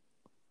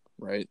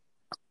 Right.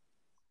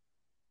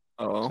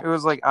 Oh. It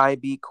was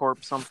IB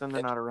Corp something.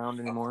 They're not around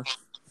anymore.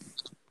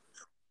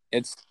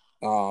 It's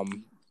I'll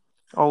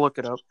look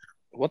it up.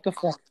 What the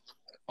fuck?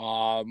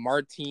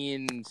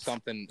 Martin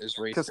something is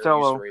racing.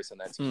 Costello. Racing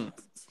that team.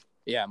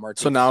 Yeah,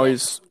 Martin. So now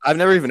I've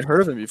never even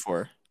heard of him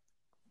before.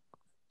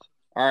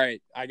 All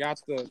right, I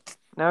got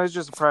Now he's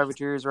just a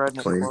privateer. He's riding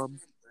at the club.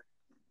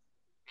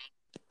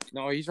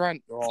 No, he's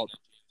riding. Well,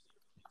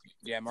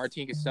 Yeah,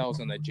 Martin Castell's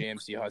on the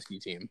JMC Husky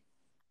team.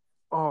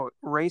 Oh,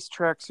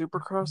 Racetrack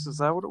Supercross? Is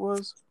that what it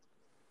was?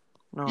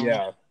 No.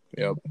 Yeah.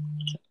 Yep.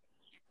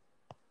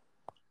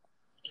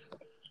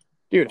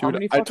 Dude, how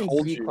many fucking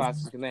C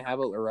classes can they have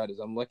at Loretta's?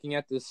 I'm looking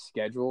at this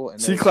schedule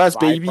and C class,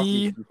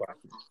 baby.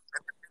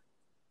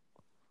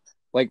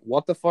 Like,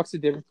 what the fuck's the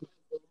difference?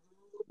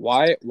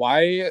 Why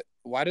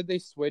did they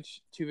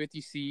switch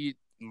 250C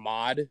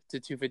mod to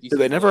 250C?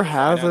 They never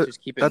have it.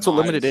 That's what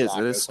limited is.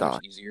 It is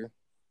stock.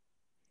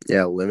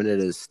 Yeah, limited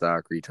is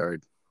stock,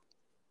 retard.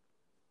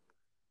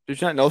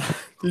 Did you not know that?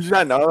 Did you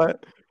not know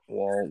that?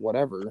 Well,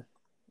 whatever.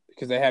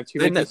 Because they have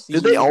 250C.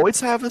 Did they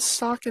always have a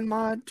stock in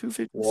mod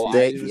 250C? Well,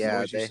 they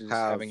have,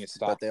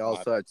 but they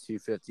also have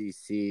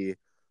 250C.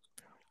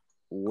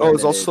 Oh,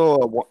 there's also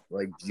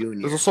like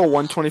junior. There's also a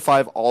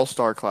 125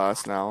 All-Star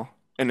class now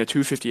and a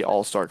 250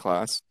 All-Star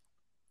class.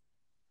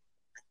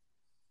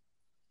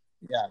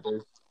 Yeah,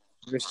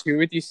 there's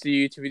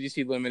 250C,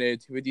 250C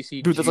limited,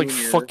 250C. Dude, that's like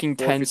fucking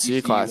 10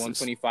 C classes.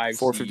 125,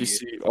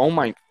 450C. Oh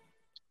my.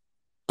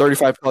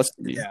 35 plus.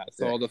 Yeah,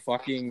 so the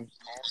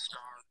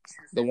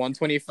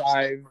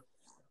 125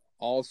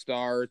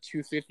 All-Star,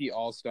 250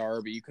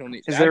 All-Star, but you can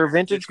only. Is there a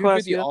vintage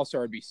class? 250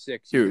 All-Star would be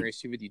 6. Dude, you can race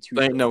 252.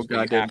 There ain't no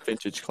goddamn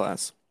vintage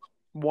class.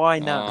 Why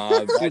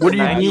not? What do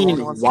you mean?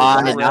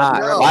 Why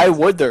not? Why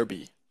would there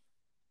be?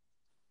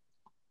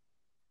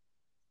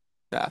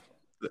 Yeah.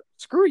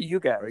 Screw you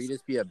guys. Or you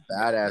just be a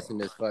badass in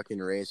this fucking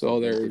race. So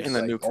they're in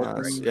the new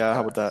class. Yeah,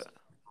 how about that?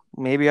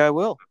 Maybe I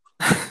will.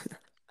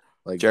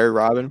 Like Jerry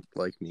Robin,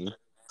 like me.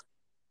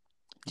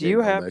 Do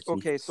you have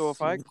so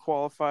if I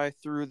qualify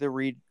through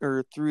the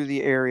through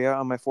the area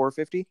on my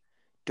 450,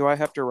 do I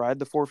have to ride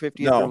the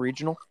 450 at the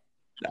regional?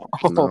 No.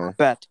 No.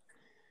 Bet.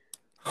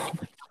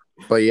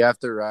 But you have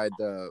to ride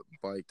the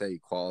bike that you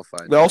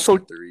qualified. They also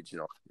the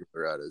regional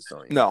Loretta's,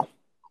 don't you? No.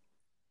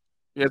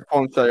 You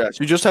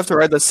just have to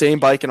ride the same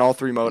bike in all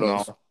three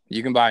motos. No.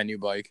 You can buy a new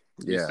bike.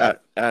 Yeah.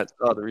 At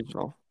the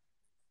regional.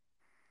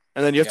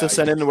 And then you have to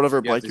send in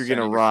whatever bike you're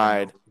gonna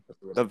ride,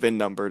 the VIN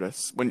number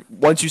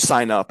once you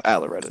sign up at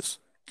Loretta's.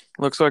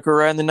 Looks like we're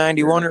riding the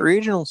 91 at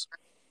regionals.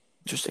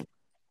 Interesting.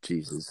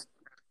 Jesus.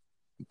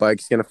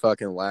 Bike's gonna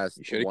fucking last.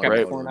 You should have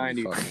kept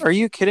 490. Are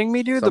you kidding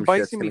me, dude? The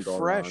bike's gonna be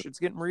fresh. Wrong. It's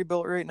getting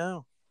rebuilt right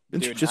now.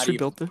 Didn't you just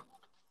rebuilt it?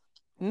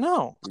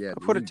 No. Yeah,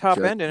 I put a top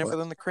end in it, but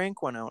then the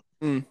crank went out.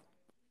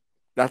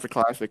 That's a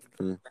classic.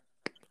 It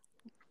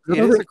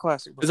is a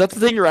classic. Is that the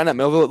thing you ran at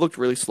Millville? It looked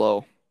really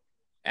slow.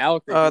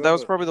 Alec, that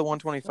was probably the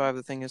 125.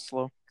 The thing is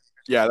slow.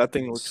 Yeah, that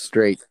thing looks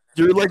straight.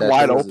 You're like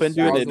wide open,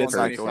 dude, and it's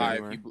not going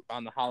anywhere.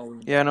 On the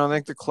Halloween. Yeah, no, I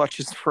think the clutch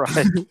is fried.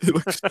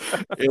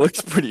 it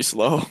looks pretty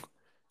slow.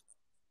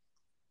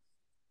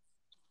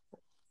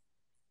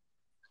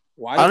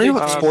 I don't know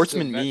what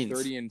sportsman means.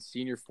 30 and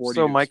senior 40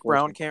 so Mike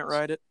Brown can't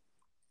ride it?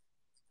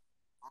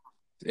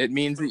 It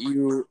means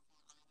that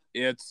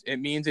it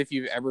means if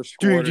you've ever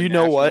scored. Dude, do you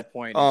know what?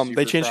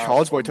 They changed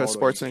College Boy to a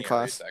sportsman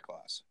class.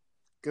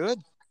 Good.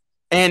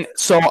 And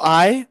so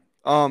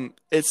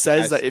it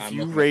says that if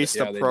you raced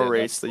a pro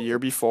race the year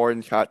before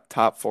and got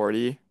top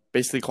 40,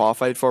 basically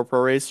qualified for a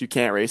pro race, you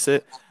can't race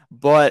it.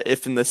 But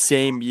if in the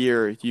same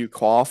year you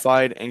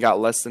qualified and got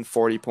less than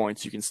 40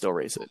 points, you can still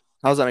race it.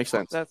 How does that make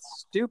sense? That's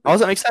stupid. How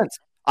does that make sense?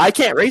 I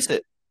can't race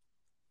it.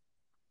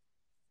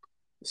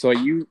 So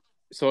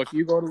if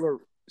you go to the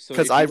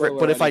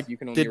but if I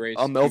did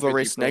a Millville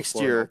race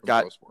next year,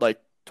 got like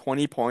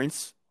 20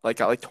 points,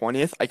 got like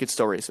 20th, I could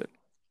still race it.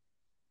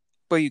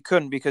 But you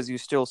couldn't because you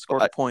still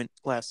scored a point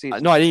last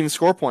season. No, I didn't even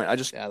score a point. I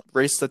just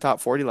raced the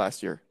top 40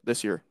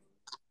 this year.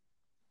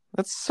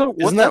 That's so.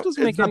 Isn't that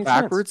doesn't make any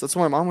backwards? sense. That's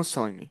what my mom was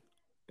telling me.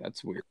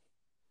 That's weird.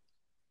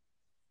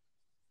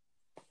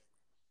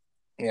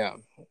 Yeah.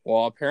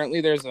 Well,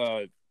 apparently there's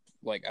so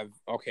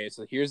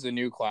here's the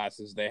new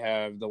classes. They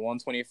have the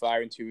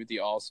 125 and 2 with the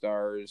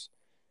All-Stars,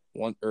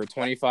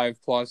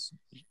 25 plus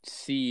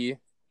C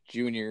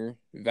junior,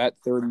 vet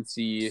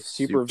 30C,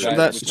 super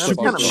vet.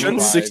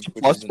 Shouldn't 60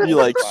 plus be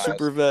like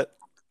super vet?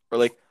 Or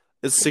like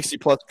is 60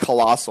 plus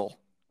colossal?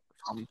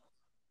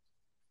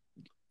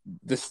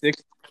 The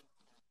 60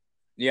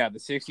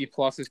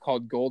 plus is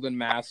called Golden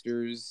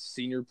Masters.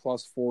 Senior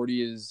plus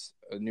 40 is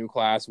a new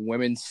class.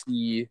 Women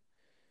C.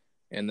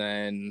 And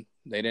then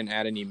they didn't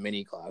add any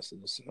mini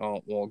classes.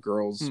 Oh, well,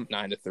 girls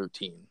 9 to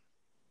 13.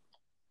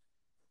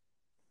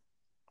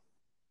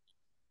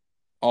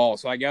 Oh,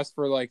 so I guess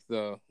for what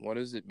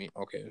does it mean?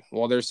 Okay.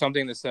 Well, there's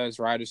something that says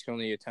riders can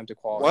only attempt to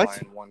qualify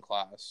in one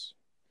class.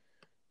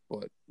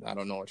 But I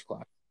don't know which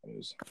class it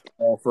is.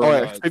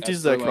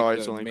 50s that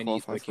cars only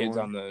qualify the kids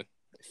on the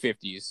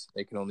 50s,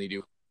 they can only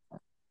do.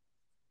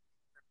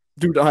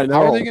 Dude, I know.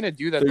 How are they going to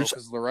do that, though?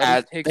 Because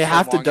Loretta takes they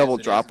have to double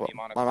drop them.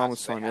 My mom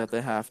was telling me that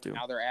they have to.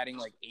 Now they're adding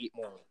 8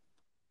 more.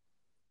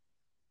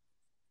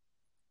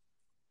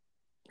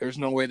 There's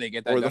no way they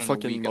get that. Or the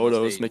fucking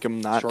motos make them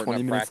not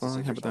 20 minutes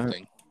long. How about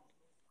that?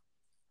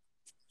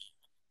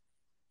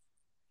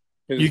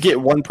 You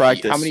get one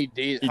practice. How many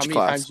days? How many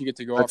times you get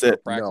to go out for a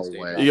practice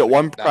day? You get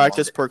one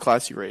practice per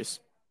class you race.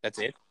 That's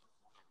it.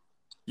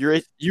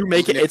 You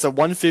make it. It's a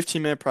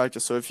 15-minute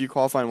practice. So if you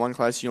qualify in one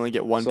class, you only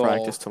get one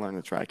practice to learn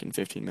the track in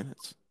 15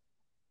 minutes.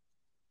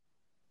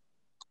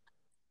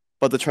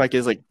 But the track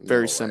is like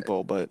very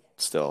simple, but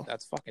still.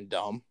 That's fucking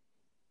dumb.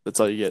 That's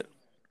all you get.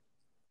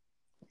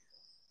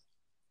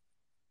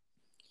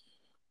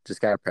 Just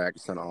gotta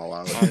practice on all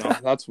out. I know.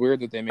 That's weird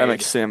that they made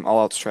MX Sim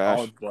all out's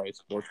trash.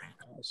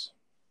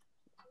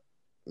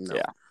 No.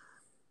 Yeah.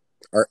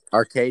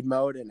 Arcade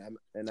mode and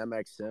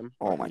MX Sim.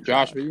 Oh my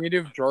Josh, God. what are you gonna do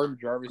if Jordan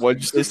Jarvis?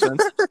 What'd you say,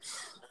 Spence?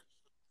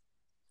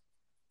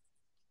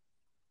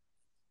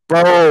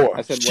 Bro,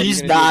 I said,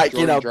 she's not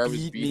gonna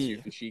beat me.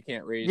 Because she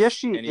can't raise. Yes,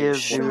 she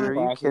is, dude. Are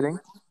you kidding?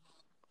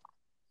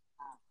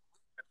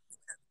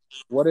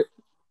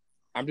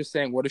 I'm just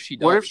saying, what if she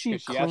does? What if she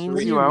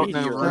cleans you out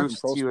and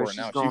roasts you as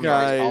she's going you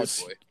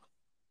guys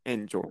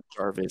and Jordan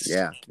Jarvis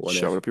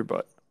showed up your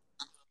butt?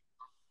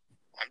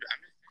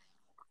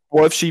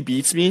 What if she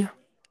beats me?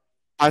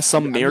 By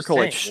some miracle,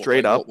 like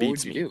straight up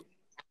beats me.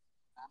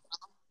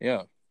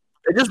 Yeah.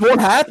 It just won't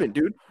happen,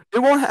 dude. It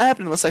won't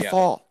happen unless I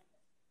fall.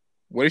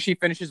 What if she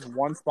finishes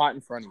one spot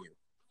in front of you?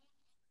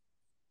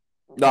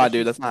 Nah,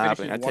 dude, that's not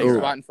happening. I take her out.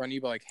 Spot in front of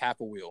you by like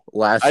half a wheel.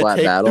 Last lap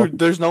battle. Dude,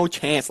 there's no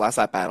chance. Last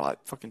lap battle. I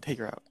fucking take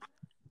her out.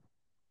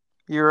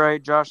 You're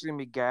right. Josh is gonna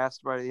be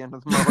gassed by the end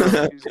of the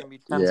motor. He's gonna be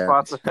 10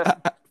 spots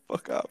ahead.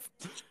 Fuck up.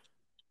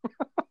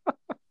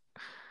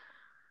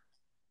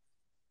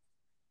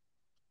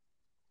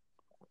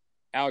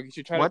 Alex, you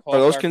should try to. Are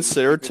those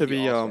considered to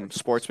be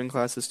sportsman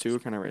classes too?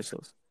 Can I race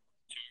those?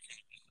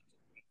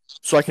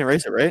 So I can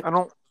race it, right? I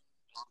don't.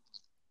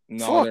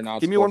 No, they're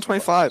not. Give me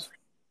 125.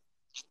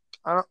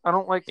 I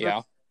don't like.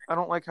 Yeah. I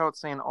don't like how it's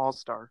saying all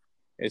star.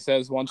 It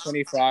says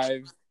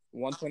 125,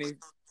 120.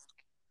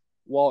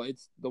 Well,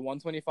 it's the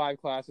 125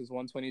 class is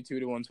 122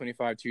 to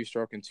 125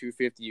 two-stroke, and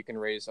 250 you can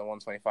raise a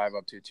 125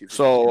 up to 250.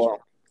 So,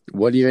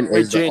 what even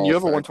is Jane, you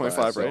have a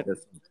 125, class, right? So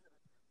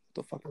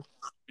the fuck? You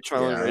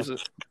trying to raise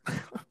it?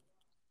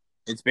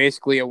 It's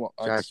basically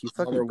Josh, you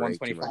fucking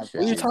 125. What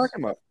are you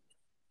talking about?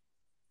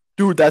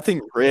 Dude, that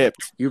thing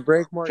rips. You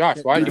break more. Josh,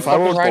 why? Dude, if I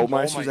rode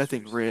Goldmeisters, that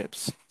thing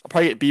rips. I'll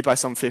probably get beat by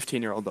some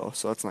 15-year-old though,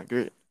 so that's not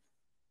great.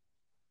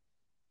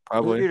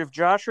 Probably. Dude, if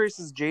Josh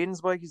races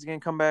Jaden's bike, he's gonna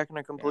come back in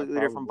a completely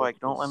different bike.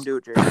 Don't let him do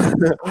it,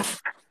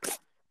 Jaden.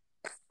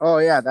 Oh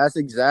yeah, that's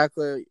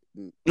exactly.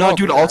 No,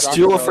 dude, I'll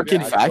steal a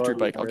freaking factory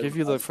bike. I'll give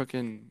you the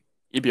freaking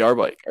EBR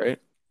bike, right?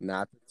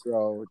 Not to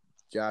throw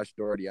Josh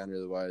Doherty under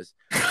the bus,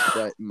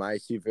 but my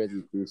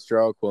 250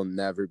 stroke will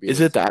never be. Is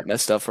it that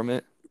messed up from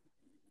it?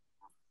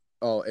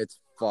 Oh, it's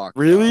fucked.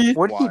 Really?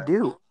 What did he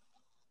do?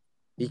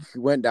 He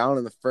went down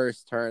in the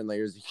first turn. Like,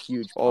 there's a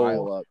huge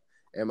pile up,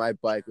 and my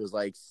bike was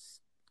like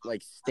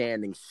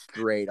standing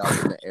straight up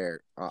in the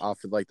air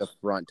off of like the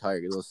front tire.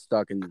 It was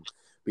stuck in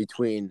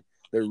between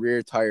the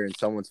rear tire and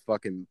someone's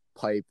fucking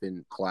pipe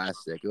and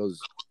plastic. It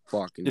was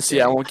fucking. You see,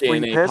 I won't get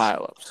any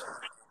pileups.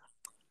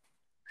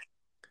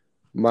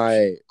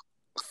 My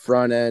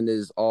front end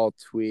is all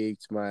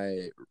tweaked.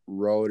 My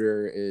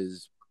rotor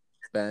is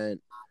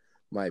bent.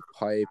 My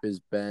pipe is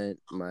bent.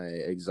 My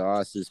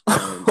exhaust is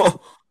bent.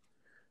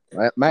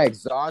 my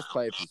exhaust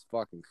pipe is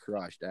fucking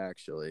crushed,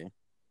 actually.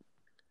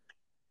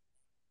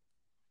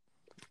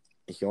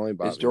 He only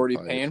bought. Is Jordy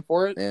paying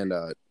for it? And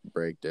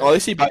brake disc. Oh, at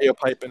least he bought you a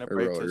pipe and a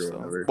brake disc.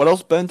 What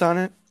else bent on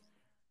it?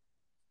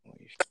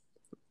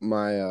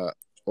 My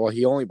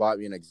he only bought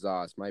me an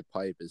exhaust. My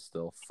pipe is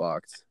still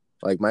fucked.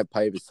 Like, my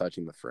pipe is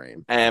touching the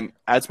frame.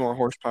 Adds more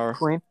horsepower.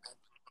 Clean.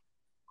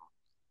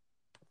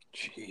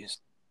 Jeez.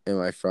 And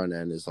my front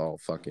end is all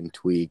fucking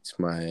tweaked.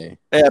 I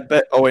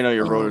bet. Oh wait, no,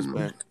 your rotor's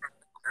bent.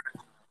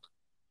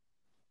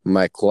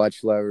 My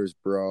clutch lever's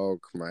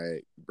broke.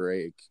 My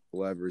brake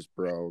lever's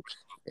broke.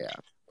 Yeah,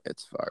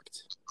 it's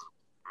fucked.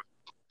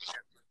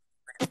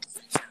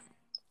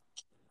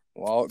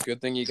 Well,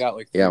 good thing you got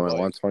my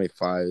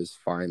 125 is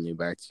finally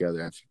back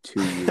together after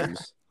 2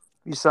 years.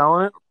 You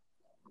selling it?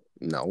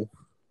 No.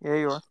 Yeah,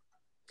 you are.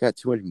 Got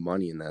too much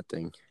money in that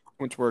thing.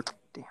 Much work.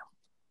 Damn.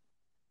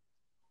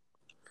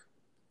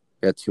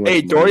 Got too much.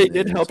 Hey, Dory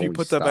did help you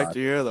put that back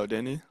together, though,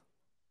 didn't he?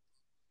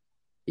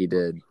 He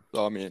did.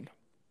 Oh, I mean,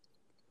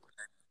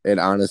 it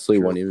honestly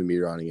won't even be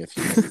running if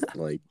you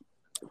like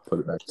put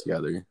it back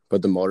together.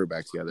 Put the motor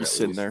back together. It's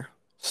sitting there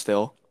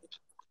still.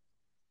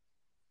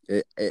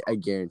 I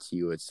guarantee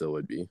you, it still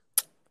would be.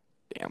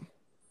 Damn.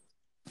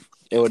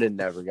 It would have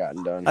never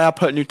gotten done. I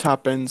put new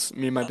top ends.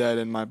 Me and my dad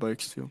and my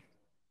bikes too.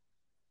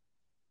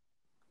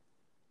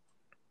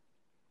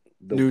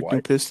 New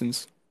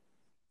pistons.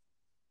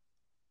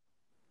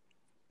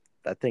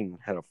 That thing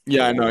had a.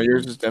 Yeah, I know.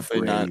 Yours is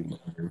definitely not.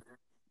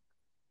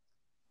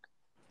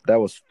 That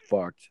was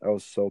fucked. I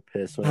was so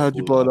pissed. How'd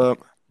you blow it up?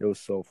 It was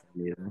so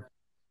funny.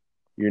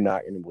 You're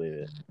not gonna believe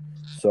it.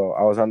 So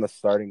I was on the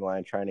starting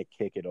line trying to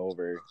kick it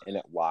over, and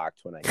it locked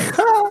when I.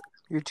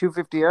 You're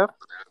 250 up.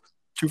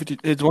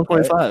 250. It's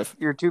 125.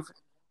 You're 2.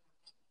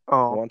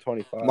 Oh,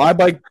 125. My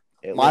bike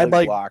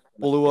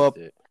blew up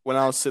when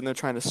I was sitting there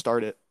trying to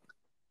start it.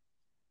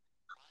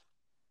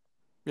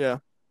 Yeah.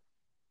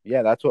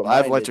 Yeah, that's what I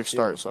have electric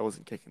start, so I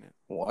wasn't kicking it.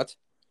 What?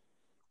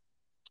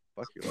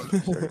 Fuck your lucky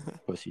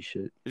stroke, pussy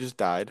shit. It just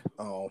died.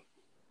 Oh,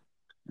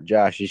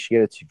 Josh, you should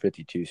get a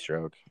 252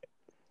 stroke.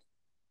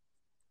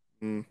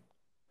 Mm.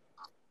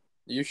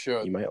 You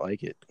should. You might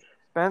like it.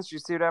 Spence, you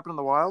see what happened in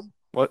the Wild?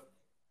 What?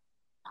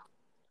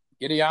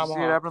 Get a You see what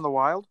Yamaha. happened in the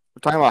Wild? We're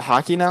talking about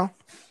hockey now?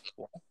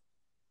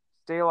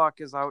 Stalock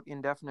is out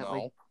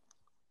indefinitely.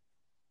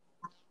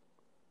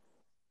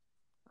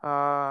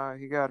 No.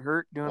 He got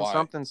hurt doing Why?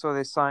 something, so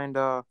they signed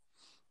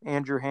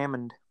Andrew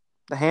Hammond,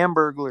 the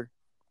Hamburglar.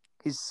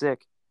 He's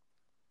sick.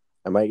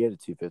 I might get a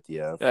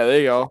 250F. Yeah,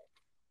 there you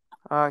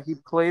go. He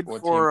played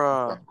What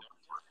for team?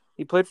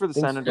 he played for the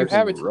Thanks, Senators. You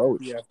have a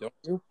Roach. TPF, don't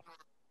you?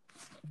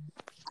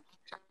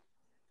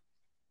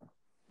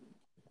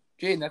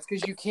 Jaden, that's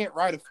because you can't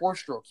ride a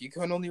 4-stroke. You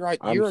can only ride.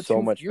 I'm You're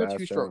so much you're a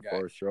faster 2-stroke on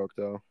a guy. 4-stroke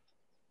though.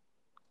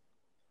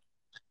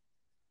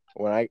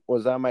 When I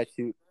was on my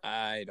two,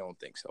 I don't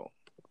think so.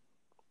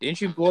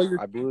 Didn't you blow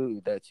your? I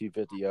blew that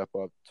 250 up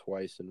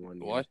twice in 1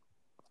 year. What?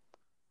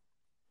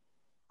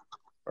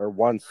 Or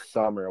one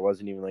summer. It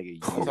wasn't even like a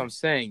That's what year. I'm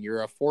saying.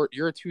 You're a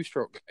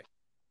 2-stroke guy.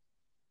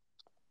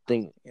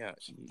 Thing. Yeah,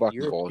 Fucking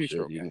you're a bullshit.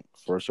 2-stroke guy.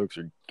 4-strokes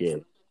are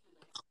gay.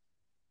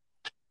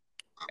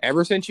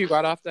 Ever since you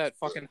got off that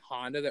fucking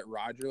Honda that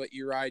Roger let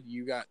you ride,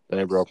 you got. Then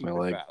I broke my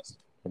super leg, fast.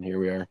 and here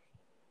we are.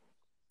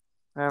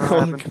 Haven't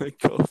I'm happened.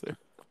 gonna go there.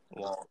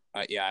 Well,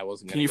 yeah, I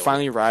wasn't. Can you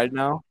finally ride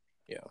now?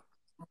 Yeah.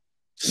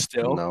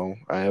 Still? No,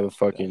 I have a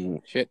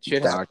fucking Shit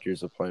happens.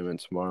 doctor's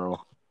appointment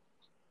tomorrow.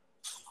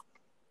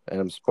 And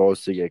I'm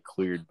supposed to get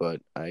cleared,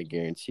 but I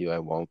guarantee you I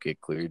won't get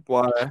cleared.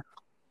 Why?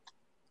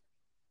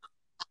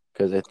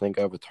 Because I think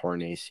I have a torn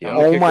ACL.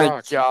 Oh kick my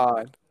rocks.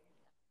 god.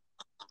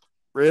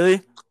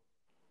 Really?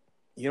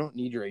 You don't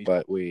need your.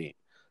 But we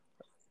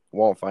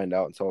won't find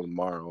out until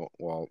tomorrow.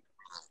 Well,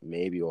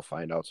 maybe we'll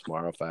find out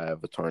tomorrow if I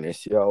have a torn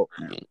ACL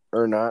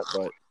or not.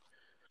 But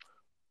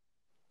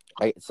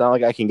it's not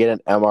like I can get an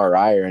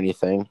MRI or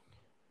anything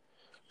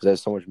because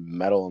there's so much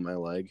metal in my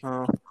leg.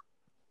 Oh.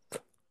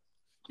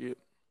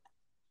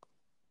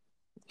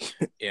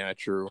 Yeah,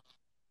 true.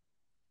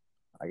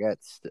 I got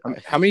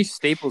How many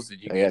staples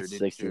did you I get? got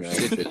 69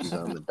 stitches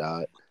on the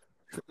dot.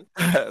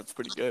 That's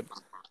pretty good.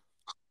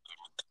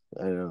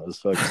 I know, it was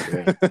fucking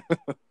great.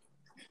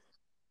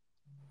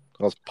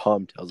 I was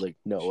pumped. I was like,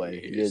 no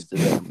way. You guys did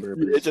that on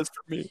purpose. Yeah, just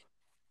for me.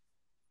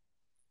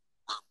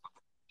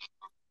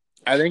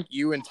 I think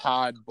you and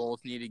Todd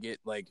both need to get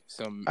like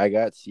some I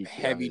got CPIs.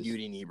 heavy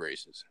duty knee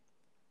braces.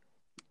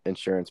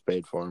 Insurance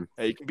paid for them.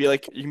 Hey, you can be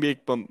like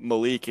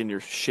Malik and your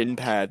shin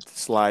pad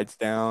slides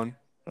down.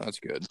 That's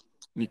good.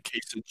 In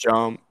case of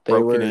jump, They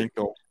broken were-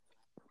 ankle.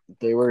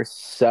 They were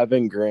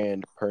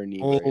 $7,000 per knee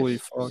Holy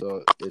brace. fuck.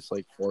 So it's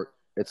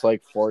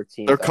like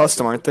 14. They're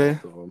custom, aren't they?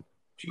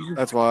 Jesus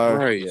That's why.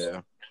 Christ.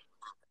 Yeah.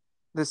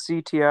 The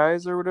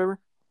CTIs or whatever.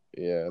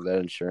 Yeah, that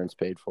insurance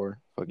paid for.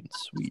 Fucking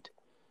sweet.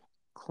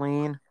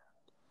 Clean.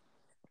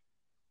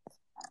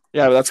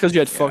 Yeah, but that's because you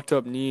had Yeah. fucked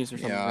up knees or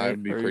something, Yeah, right?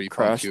 I'd be or pretty you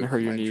crashed and pumped, hurt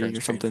too, your if my knee insurance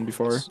or paid something for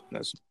before. this.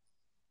 That's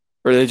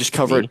Or they just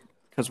covered Me?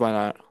 because why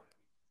not?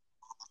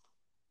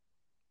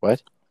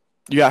 What?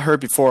 You got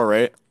hurt before,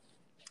 right?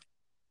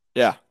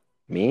 Yeah.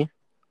 Me?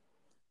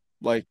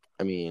 Like,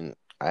 I mean,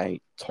 I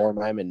tore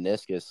my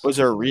meniscus. was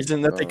there a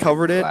reason that they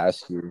covered it?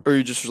 last year? Or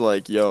you just were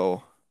like,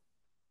 yo.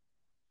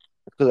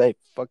 Because I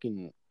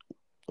fucking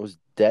was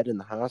dead in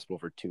the hospital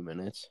for 2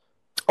 minutes.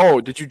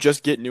 Oh, did you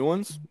just get new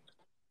ones?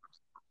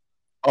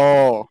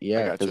 Oh, Yeah,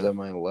 I because gotcha. of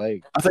my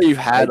leg. I thought you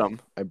had them.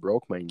 I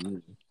broke my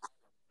knee.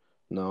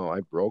 No,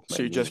 I broke my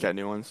So you knee. just got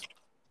new ones.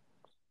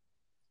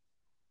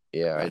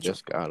 Yeah, I Gotcha.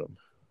 just got them.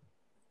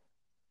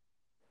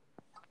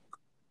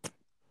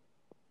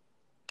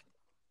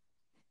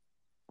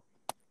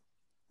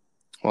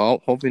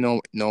 well. Hopefully,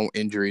 no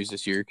injuries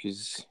this year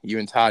because you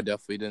and Todd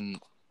definitely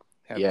didn't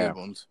have good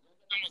ones.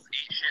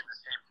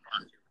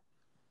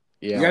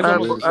 Yeah, You guys I,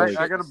 almost I, shit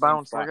I in the gotta same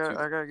bounce. spot, too.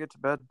 I gotta get to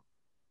bed.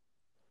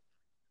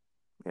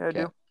 Yeah, I Okay.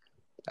 do.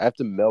 I have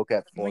to milk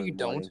at 4 No, in you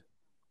the morning.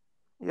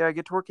 don't. Yeah, I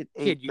get to work at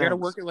 8. Kid, you got to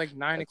Spence. work at like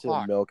 9 I have to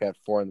o'clock. milk at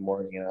 4 in the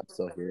morning, and I'm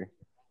still here.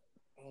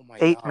 Oh my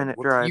 8-minute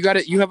God.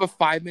 drive. You have a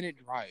 5-minute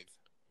drive.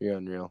 You're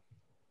unreal.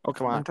 Oh,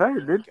 come I'm on.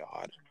 tired, dude.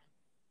 God.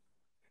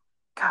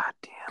 God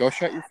damn. Go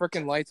shut your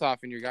freaking lights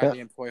off in your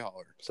goddamn toy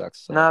hauler.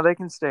 Sucks. No, they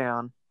can stay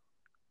on.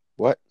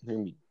 What? You're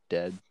gonna be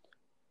dead.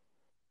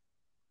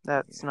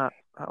 That's not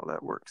how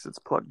that works. It's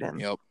plugged in.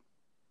 Yep.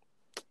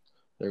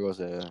 There goes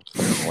an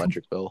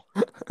electric bill.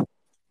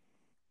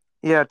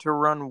 Yeah, to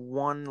run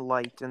one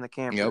light in the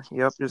camper.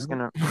 Yep. Just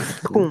gonna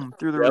boom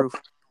through the Yep. roof.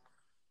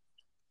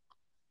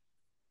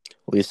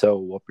 Lisa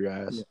will whoop your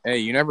ass. Hey,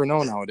 you never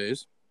know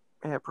nowadays.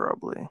 Yeah,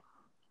 probably.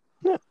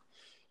 Yeah.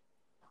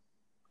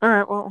 All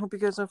right. Well, hope you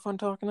guys have fun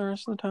talking the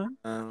rest of the time.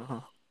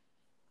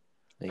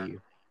 Thank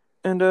you.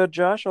 And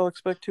Josh, I'll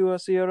expect to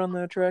see you out on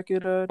the track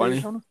at Funny.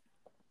 Daytona.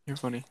 You're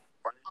funny.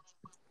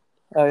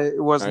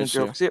 It wasn't Nice, a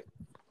joke. yeah. See ya.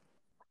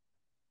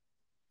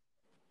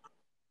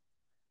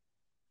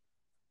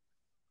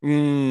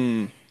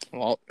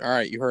 Well, all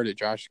right. You heard it.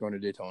 Josh is going to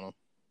Daytona.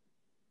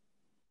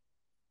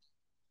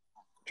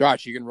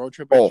 Josh, you can road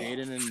trip with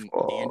Jaden and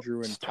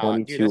Andrew and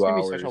Todd. Dude, that's going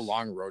to be such a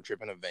long road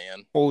trip in a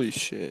van. Holy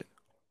shit.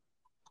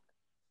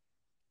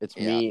 It's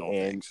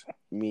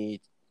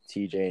me,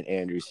 TJ, and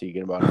Andrew, so you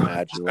can about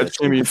imagine. That's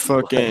going to be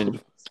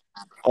fucking...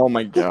 Oh,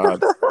 my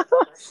God.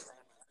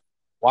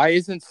 Why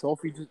isn't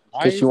Sophie just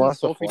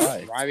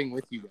driving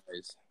with you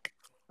guys?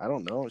 I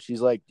don't know.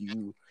 She's like, do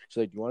you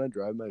want to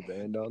drive my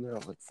van down there? I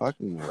was like,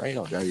 fucking right,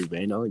 I'll drive your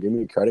van down there. Give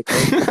me a credit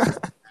card.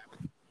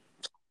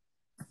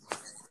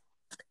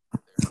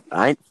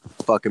 I ain't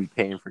fucking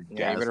paying for gas.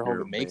 Yeah, you better hope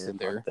it makes it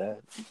there.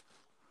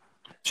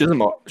 She has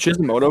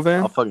a moto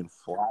van? I'll fucking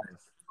fly.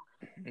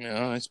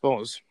 Yeah, I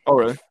suppose. Oh,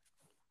 really?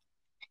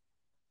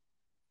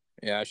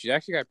 Yeah, she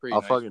actually got pretty I'll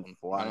nice fucking one.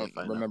 fly. I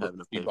don't remember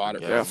if she bought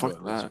it. Yeah,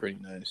 fuck that. It's pretty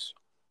nice.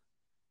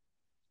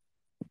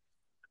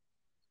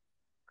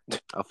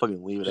 I'll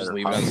fucking leave it. Just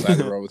leave it on the side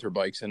of the road with her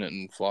bikes in it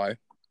and fly.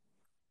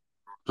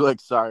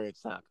 Like, sorry,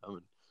 it's not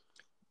coming.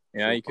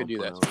 Yeah, you could do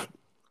that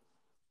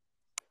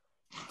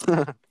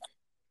too.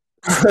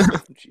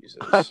 Jesus.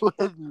 I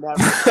would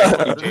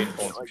never. Jane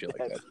pulling some shit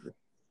like that.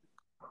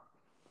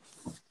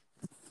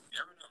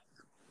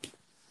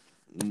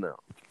 No.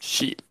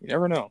 Shit. You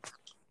never know.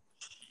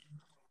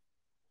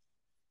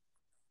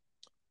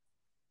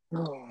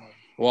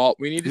 Well,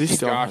 we need to see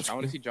Josh. I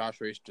want to see Josh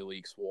race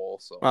Jalik Swole.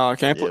 So. I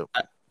can't put.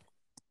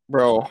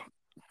 Bro,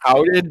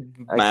 how did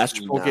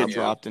Masterpool get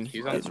dropped in?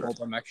 He's on the Swole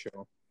MX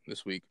show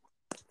this week.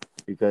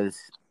 Because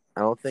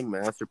I don't think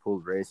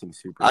Masterpool's racing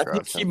Supercross. I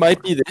think he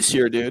might be this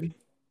year, dude.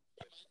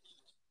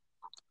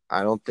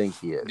 I don't think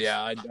he is.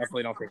 Yeah, I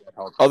definitely don't think that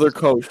helps. Other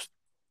coach.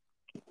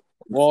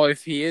 Well,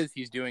 if he is,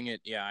 he's doing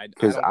it. Yeah,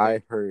 because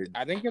I heard.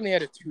 I think he only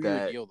had a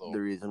 2-year deal though.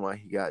 The reason why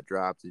he got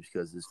dropped is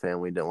because his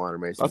family didn't want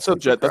him racing. That's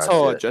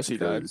how Jesse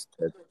died.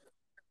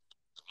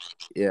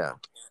 Yeah.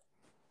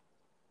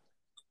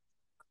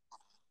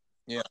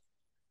 Yeah.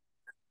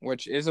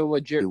 Which is a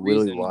legit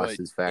really reason. Lost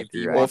his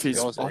factory. Well, if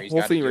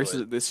hopefully he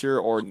races it this year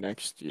or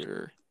next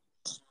year,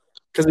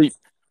 because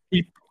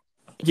he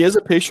has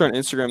a picture on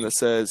Instagram that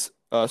says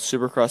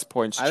Supercross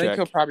points. I think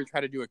he'll probably try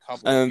to do a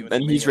couple.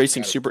 And he's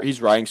racing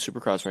He's riding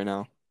Supercross right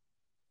now.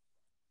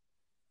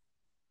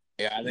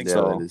 Yeah, I think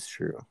so. That is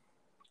true.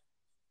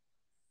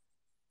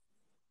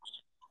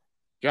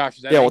 Josh,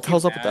 is that what the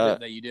hell's up with that?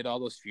 That you did all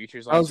those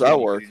features. How does that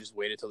work? You just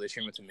waited till they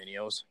stream it to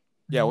Minios.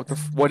 Yeah,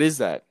 what is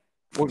that?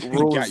 What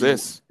rule is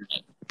this?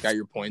 Got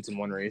your points in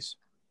one race.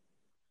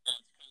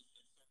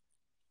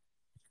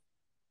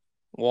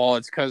 Well,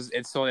 it's because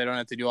it's so they don't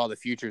have to do all the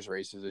futures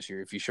races this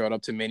year. If you showed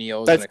up to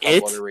Minios and a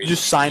couple other races,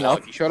 just sign up.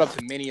 If you showed up to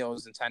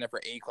Minios and signed up for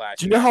A class,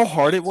 do you know how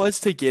hard it was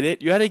to get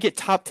it? You had to get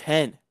top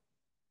 10.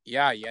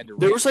 Yeah, you had to.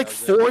 There was like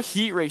 4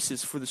 heat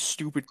races for the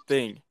stupid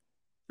thing.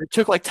 They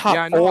took like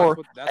top 4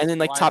 and then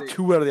like top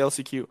 2 out of the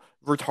LCQ.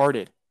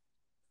 Retarded.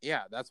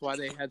 Yeah, that's why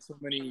they had so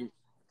many.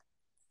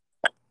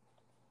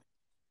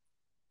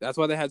 That's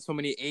why they had so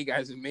many A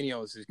guys in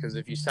Minios, is because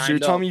if you signed up... So you're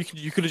telling me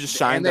you could have just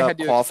signed up,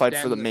 qualified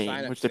for the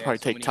main, which they probably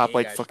take top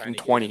like fucking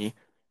 20,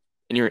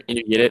 and you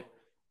get it?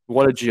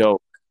 What a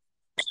joke.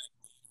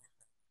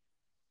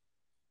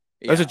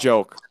 That's a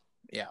joke.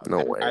 Yeah.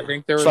 No way. I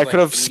think there was I could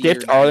have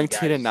skipped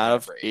Arlington and not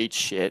have ate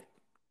shit.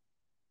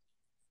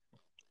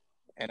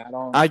 And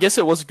I guess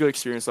it was a good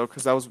experience though,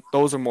 because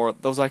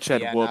those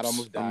actually had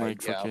whoops on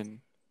like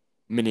fucking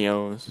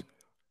Minios.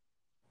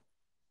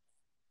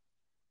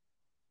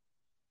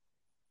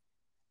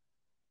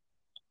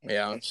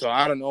 Yeah, so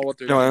I don't know what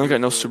they're. No, I don't got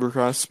no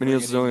Supercross.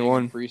 Minios is the only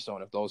one.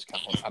 Freestone, if those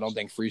count. I don't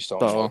think Freestone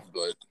helps,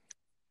 but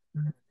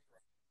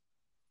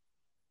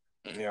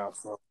yeah.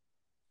 So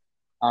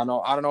I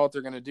don't know what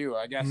they're gonna do.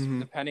 I guess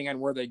depending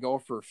on where they go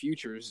for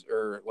futures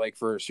or like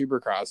for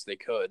Supercross, they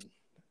could.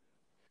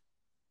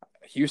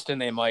 Houston,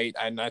 they might,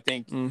 and I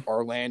think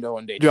Orlando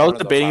and Daytona. Dude, I was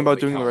debating about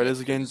doing Loretta's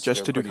again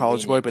just to do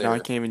College Boy, but now I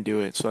can't even do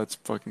it, so that's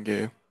fucking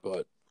gay.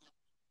 But.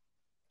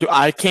 Dude,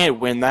 I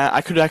can't win that.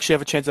 I could actually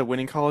have a chance of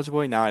winning College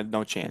Boy. Now I have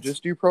no chance.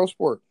 Just do Pro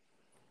Sport.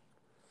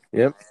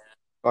 Yep.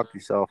 Fuck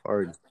yourself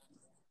hard.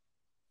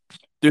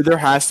 Dude, there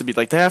has to be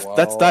like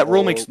that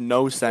rule makes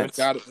no sense.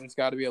 It's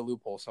got to be a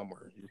loophole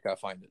somewhere. You just gotta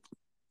find it.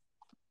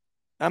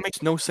 That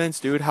makes no sense,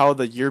 dude. How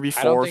the year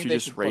before, if you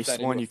just raced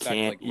one, you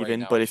can't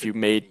even. But if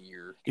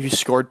you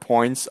scored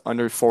points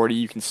under 40,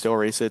 you can still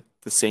race it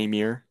the same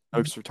year. That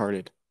looks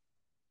retarded.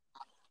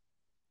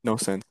 No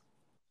sense.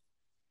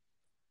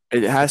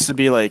 It has to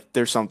be like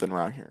there's something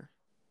wrong here.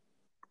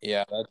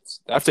 Yeah, that's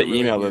I have to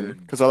email them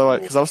because I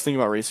was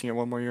thinking about racing it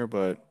one more year,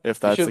 but if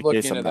that's the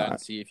case, I'm not. And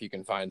see if you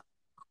can find.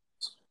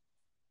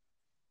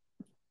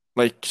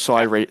 Like so,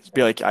 I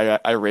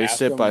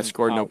raced it, but I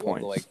scored no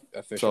points. Like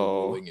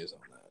official ruling is on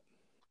that.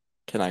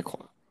 Can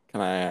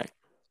I?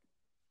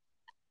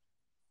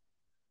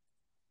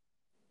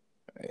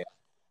 Yeah.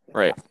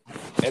 Right.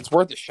 It's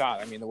worth a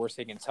shot. I mean, the worst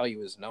they can tell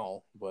you is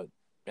no, but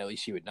at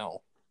least you would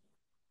know.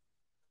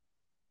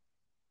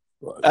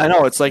 I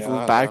know it's like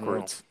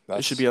backwards.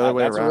 It should be the other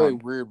way around. That's a really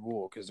weird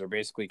rule because they're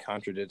basically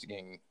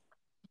contradicting.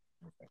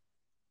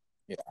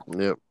 Yeah.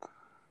 Yep.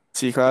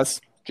 C class.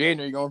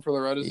 Jaden, are you going for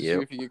Loretta's to see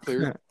if you get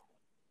cleared?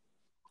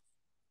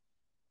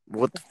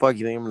 What the fuck?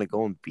 You think I'm gonna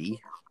go in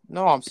B?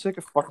 No, I'm sick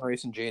of fucking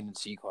racing Jaden in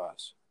C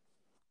class.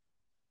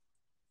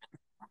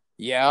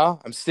 Yeah,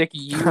 I'm sick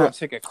of you. I'm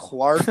sick of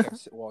Clark.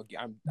 Well,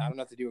 I don't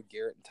have to do with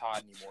Garrett and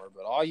Todd anymore,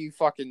 but all you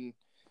fucking.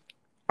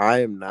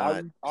 I am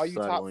not all you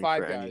top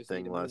 5 for guys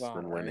anything less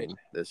than winning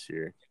this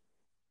year.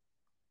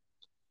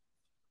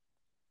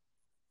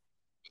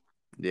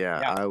 Yeah,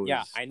 I was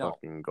I know.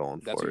 fucking going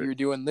for it. That's what you were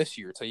doing this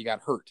year until you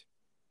got hurt.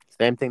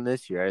 Same thing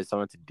this year. I just don't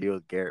have to deal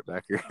with Garrett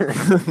Becker.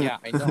 Yeah,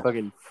 I know.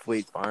 Fucking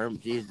Fleet Farm.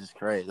 Jesus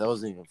Christ, that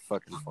wasn't even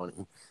fucking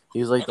funny. He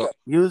was like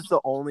he was the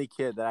only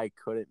kid that I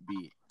couldn't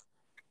beat.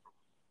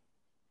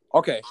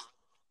 Okay.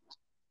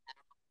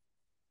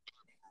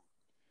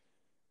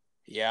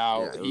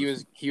 Yeah, he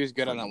was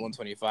good on that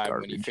 125.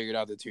 Garbage. When he figured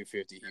out the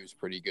 250, he was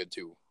pretty good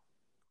too.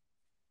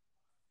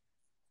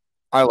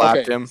 I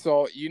lapped him.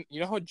 So you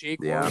know how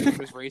Jake Williams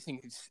was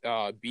racing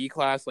B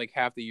class like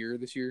half the year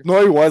this year?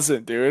 No, he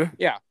wasn't, dude.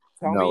 Yeah.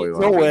 No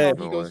way.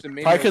 Probably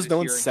because no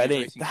one said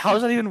it. How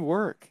does that even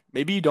work?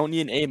 Maybe you don't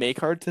need an AMA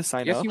card to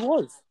sign up. Yes, he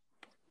was.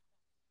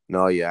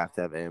 No, you have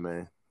to have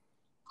AMA.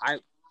 I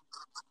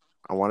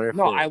wonder if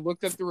I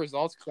looked up the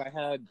results because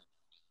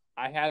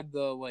I had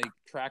the like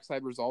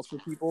trackside results for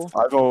people.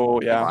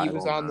 50, yeah. He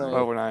was on the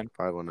 509.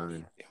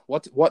 509.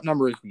 What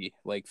number is he?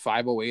 Like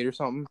 508 or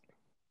something?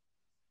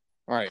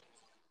 All right,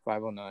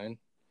 509.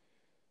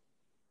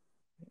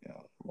 Yeah.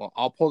 Well,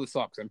 I'll pull this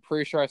up because I'm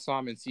pretty sure I saw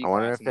him in C class. I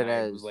wonder if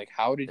it was like,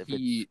 how does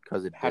he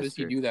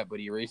do that? But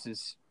he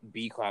races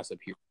B class up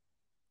here.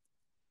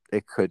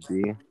 It could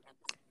be.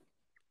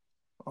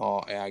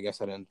 Oh, yeah, I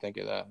guess I didn't think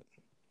of that.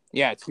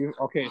 Yeah,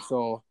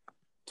 so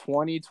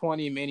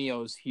 2020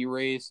 Minios, he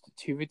raced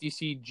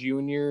 250C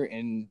Junior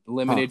and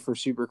Limited for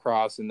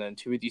Supercross, and then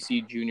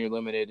 250C Junior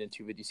Limited and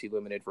 250C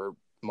Limited for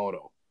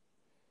Moto.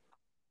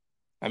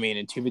 I mean,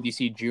 in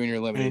 250C Junior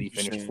Limited, he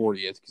finished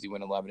 40th because he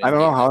went 11. I don't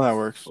know how that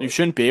works. You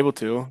shouldn't be able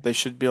to. They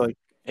should be like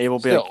able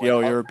to be like, yo,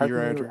 you're a B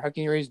rider. How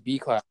can you race B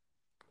class?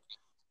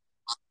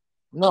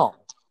 No.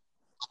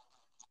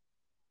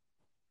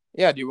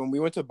 Yeah, dude. When we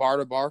went to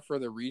bar for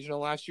the regional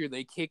last year,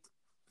 they kicked.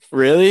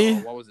 Really?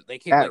 What was it? They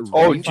kicked.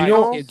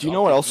 Do you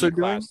know what else they're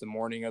doing? The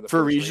morning of the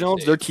for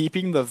regionals, they're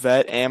keeping the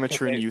vet,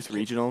 amateur, and youth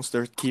regionals.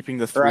 They're keeping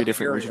the 3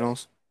 different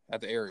regionals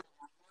at the area.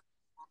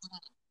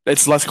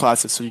 It's less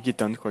classes, so you get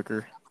done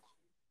quicker.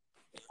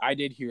 I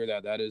did hear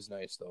that. That is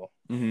nice, though.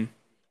 Mm-hmm.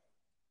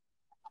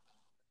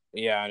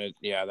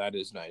 Yeah, that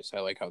is nice. I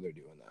like how they're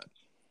doing that.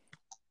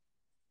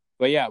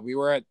 But yeah, we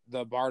were at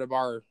the bar.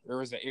 There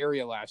was an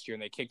area last year,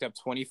 and they kicked up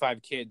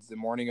 25 kids the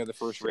morning of the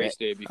first race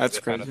day because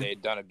they found out they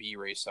had done a B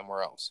race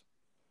somewhere else.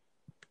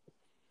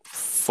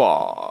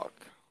 Fuck.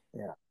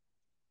 Yeah.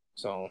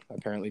 So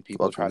apparently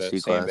people try to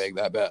sandbag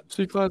that bet.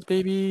 C-class,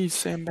 baby.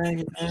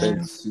 Sandbag it.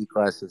 Been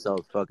C-class since I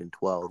was fucking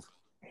 12.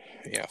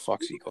 Yeah,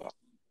 fuck C-class.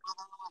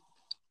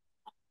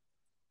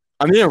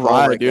 I need a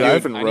ride, dude. I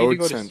haven't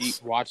rode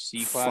since. Watch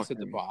C-class at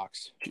the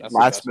box. That's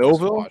last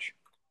Millville?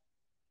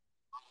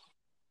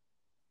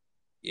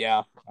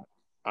 Yeah.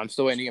 I'm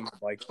still waiting to get my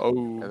bike. I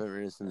haven't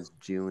ridden since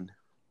June.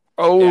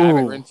 Yeah, I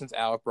haven't ridden since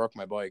Alec broke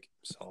my bike.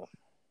 So.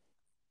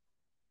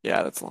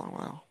 Yeah, that's a long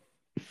while.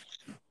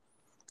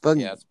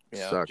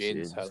 Sucks,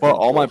 well,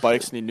 all my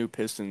bikes need new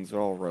pistons. They're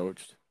all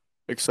roached.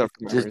 Except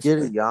for just get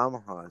a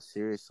Yamaha,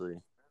 seriously.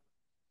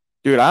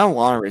 Dude, I don't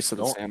want to race at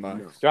the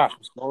sandbox. Josh,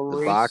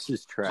 the box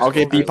is trash. I'll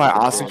get beat by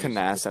Austin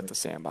Canas at the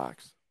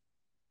sandbox.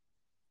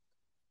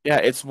 Yeah,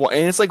 it's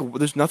like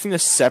there's nothing to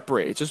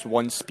separate. It's just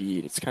one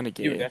speed. It's kind of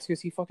gay. Dude, that's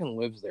because he fucking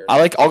lives there.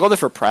 I'll go there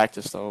for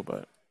practice though,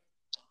 but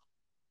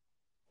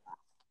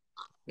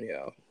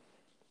yeah.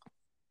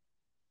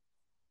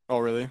 Oh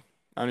really?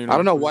 I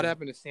don't know what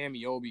happened to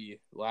Sammy Obi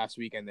last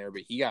weekend there,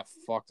 but he got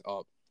fucked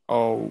up.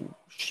 Oh,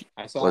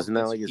 I saw. Wasn't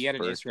that like his he had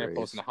an first Instagram race?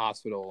 post in the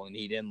hospital, and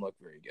he didn't look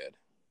very good.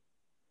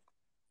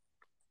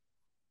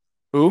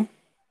 Who?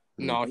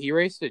 No, he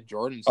raced at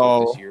Jordan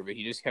this year, but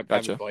he just kept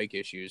having bike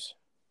issues.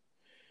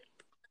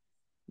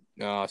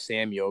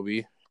 Sam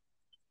Yobi.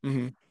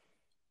 Mm-hmm.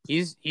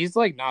 He's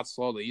like not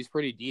slow, but he's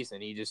pretty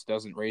decent. He just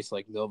doesn't race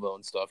like Millville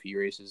and stuff. He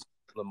races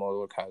the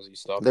Moto Kazi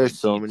stuff. There's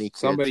so many kids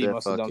somebody that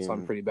must have done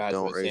something pretty bad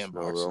with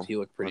sandbox. He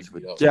looked pretty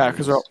beat up. Yeah,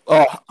 because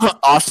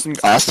Austin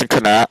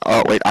Canas.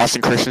 Oh wait,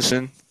 Austin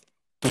Christensen.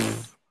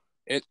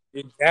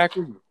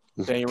 Exactly.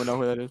 Don't even know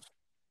who that is.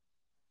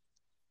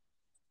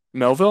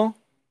 Melville?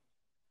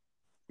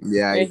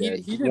 Yeah,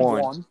 he did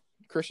one.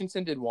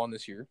 Christensen did one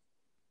this year.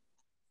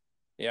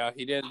 Yeah,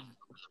 he did.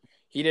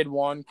 He did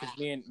one because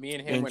me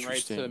and him went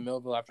right to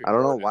Millville after. I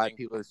don't know why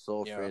people are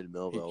so afraid of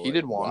Millville. He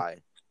did one. Why?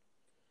 It's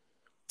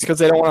because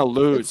they don't want to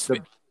lose.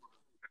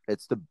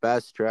 It's the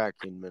best track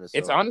in Minnesota.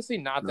 It's honestly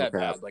not that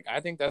bad. Like I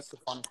think that's the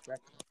funnest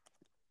track.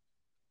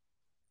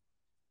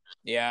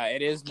 Yeah,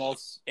 it is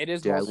most. It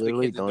is most of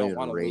the kids that don't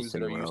want to lose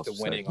that are used to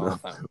winning all the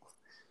time.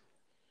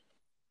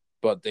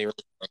 But they were.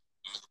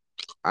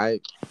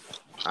 I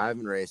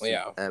haven't raced. Well,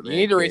 yeah, at you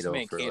need to race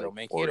Mankato.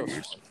 Mankato.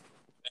 Mankato's fun.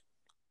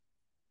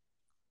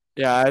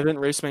 Yeah, I haven't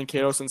raced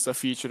Mankato since the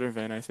featured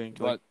event, I think.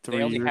 But like 3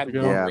 they only years had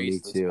ago. one Yeah,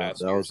 race me too. That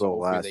was the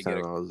last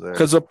time I was there.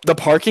 Because the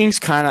parking's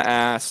kind of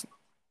ass.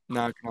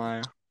 Not gonna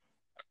lie.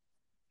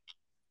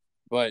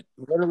 But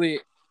literally,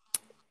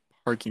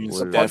 parking is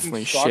Literally.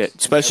 definitely Parking sucks, shit, and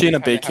especially in a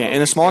every time big they have camp. a In a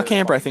race, small they're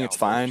camper, I fucking think it's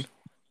down fine.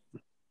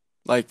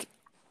 Like,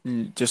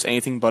 just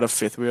anything but a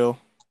fifth wheel.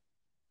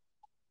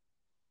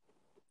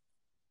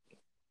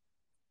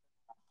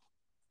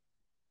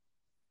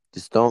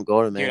 Just don't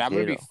go to Dude, I'm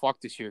gonna be Mankato.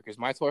 fucked this year because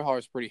my toy hauler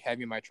is pretty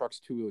heavy. My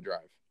truck's 2-wheel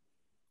drive.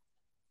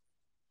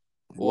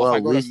 Well, if I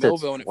at go to least it's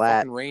Millville and it flat.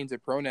 fucking rains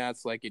at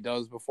Pronats like it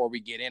does before we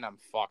get in, I'm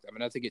fucked. I'm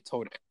gonna have to get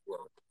towed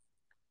everywhere.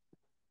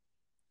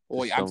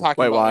 Well, Just I'm don't-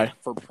 talking Wait, about why?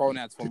 like, for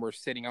Pronats when we're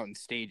sitting out and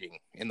staging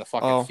in the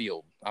fucking Oh.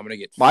 field. I'm gonna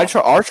get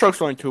Our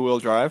truck's only 2-wheel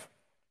drive.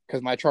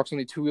 because my truck's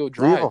only 2-wheel We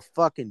have drive. a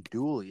fucking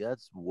dually.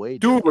 That's way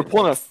Dude, we're different.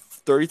 pulling a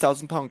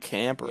 30,000-pound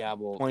camper. Yeah,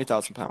 well,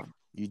 20,000 pound.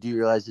 You do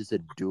realize it's a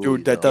dually,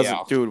 Dude, that though. doesn't.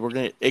 Yeah.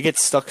 Dude, it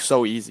gets stuck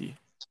so easy.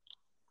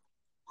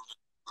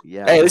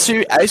 Yeah. Hey, at least well,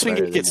 we that's can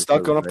better get than stuck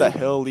just going up that racing.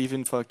 hill,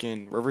 leaving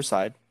fucking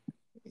Riverside.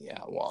 yeah,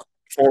 well.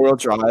 4-wheel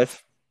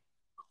drive.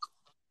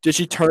 Did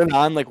she turn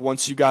on like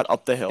once you got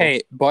up the hill?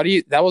 Hey,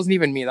 buddy, that wasn't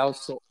even me. That was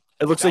so.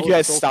 It looks that like you was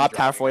guys Sophie stopped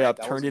driving, halfway right? up,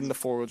 That turned wasn't- into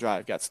 4-wheel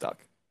drive, got stuck.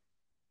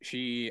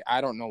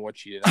 I don't know what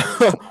she did.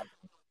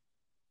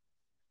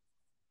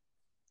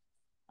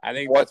 I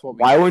think that's what.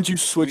 Why wouldn't you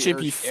switch it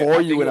before I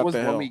you think went it up was the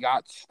when hill? we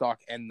got stuck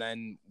and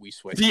then we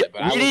switched We it.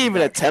 But I didn't wasn't even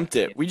driving. attempt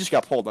it. We just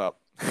got pulled up.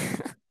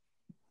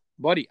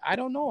 Buddy, I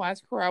don't know.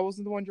 Ask her. I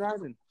wasn't the one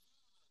driving.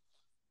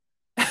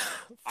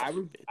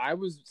 I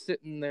was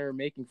sitting there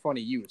making fun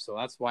of you, so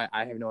that's why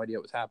I have no idea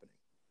what was happening.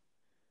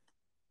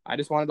 I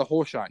just wanted the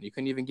whole shot, and you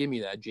couldn't even give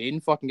me that.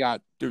 Jaden fucking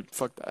got. Dude,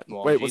 fuck that.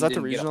 Well, Wait, Jaden was that the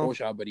didn't get a whole regional?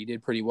 shot, but he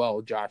did pretty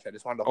well. Josh, I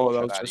just wanted the whole that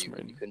shot was out of Justin you,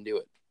 and you Brayton. couldn't do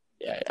it.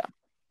 Yeah.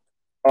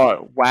 Oh,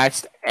 it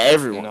waxed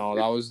everyone. No,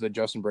 that was the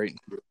Justin Brayton,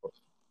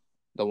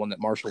 the one that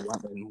Marshall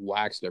went and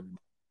waxed everybody.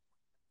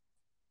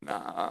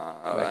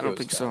 Nah, I don't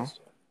think so.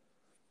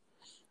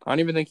 I don't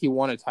even think he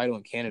won a title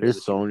in Canada.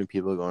 There's so many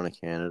people going to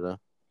Canada.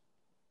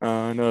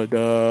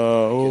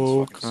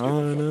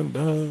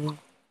 Canada.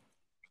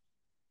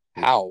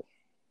 How?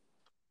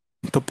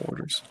 The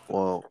borders.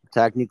 Well,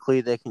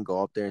 technically, they can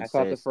go up there I and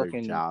thought say the it's their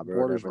frickin' job or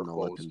borders whatever, and were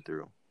they'll let closed. them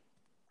through.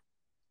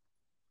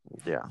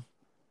 Yeah,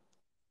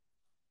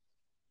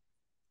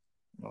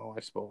 Oh,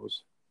 I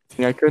suppose.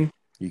 Think I could?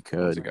 you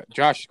could.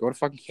 Josh, go to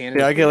fucking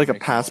Canada. Yeah, I get like a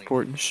Make some money.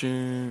 passport and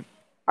shit.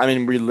 I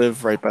mean, we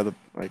live right by the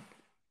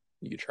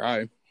You could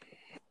try.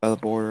 by the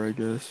border, I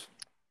guess.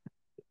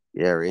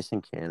 Yeah, race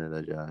in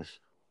Canada, Josh.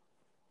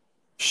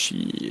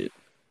 Shit.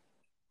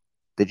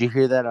 Did you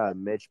hear that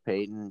Mitch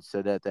Payton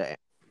said that the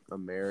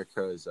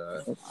America's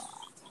That's what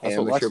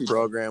amateur Lexi-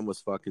 program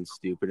was fucking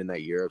stupid and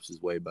that Europe's is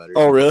way better?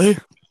 Oh, really?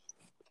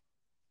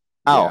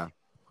 How? Yeah.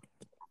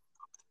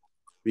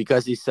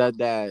 Because he said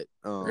that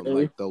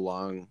Really? like the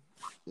long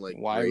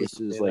Why would he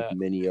races say like that?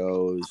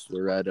 Minios,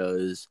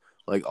 Loretta's,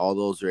 like all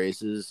those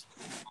races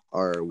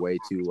are way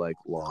too like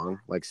long,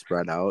 like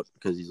spread out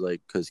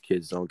because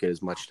kids don't get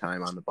as much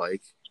time on the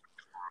bike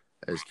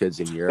as kids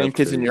in Europe. And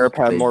kids in 'cause Europe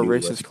have they more do,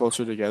 races like,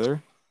 closer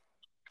together.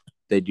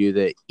 they do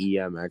the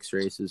EMX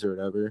races or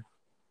whatever.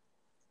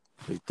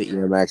 Like the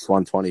EMX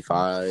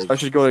 125. I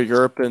should go to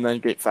Europe and then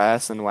get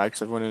fast and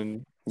wax everyone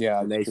in.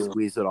 Yeah, And they true.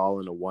 squeeze it all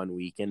into one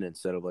weekend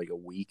instead of like a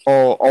week.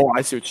 Oh,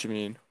 I see what you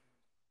mean.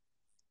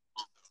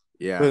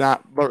 Yeah. They're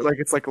not, but like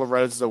it's like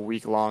Loretta's is a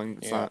week long.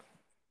 It's Yeah. not.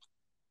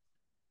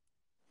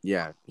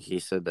 Yeah. He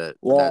said that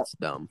Well- that's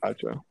dumb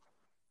Gotcha.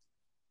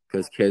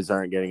 because kids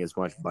aren't getting as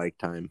much bike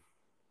time.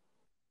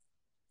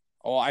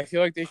 Oh, I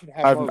feel like they should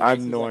have. I've- more I have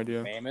races no like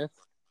idea. Mammoth,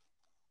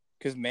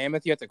 because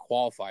Mammoth you have to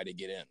qualify to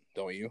get in,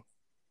 don't you?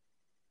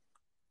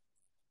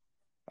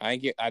 I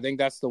think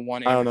that's the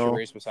one I don't amateur know.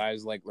 race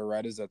besides like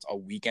Loretta's that's a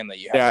weekend that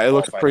you have. Yeah, to it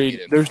looks qualify to get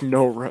pretty. in. There's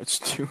no ruts,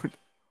 dude.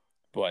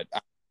 But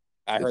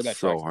I heard It's that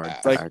so track's hard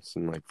bad. Like- tracks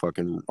and like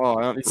fucking Oh,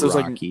 I don't, it says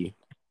like rocky.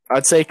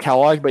 I'd say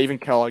Kellogg, but even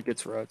Kellogg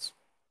gets ruts.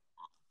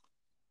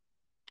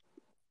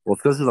 Well,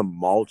 it's because of the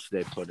mulch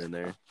they put in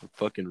there. It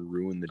fucking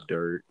ruined the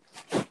dirt.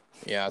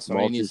 Yeah, so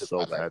Mulch he needs is to so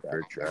buy that bad for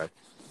a track. track.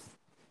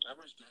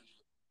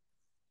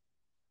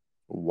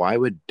 Why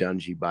would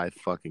Dungy buy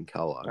fucking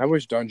Kellogg? I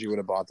wish Dungy would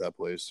have bought that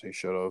place. He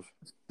should have,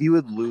 He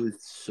would lose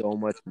so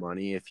much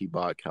money if he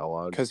bought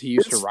Kellogg. because he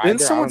used to Didn't ride there. I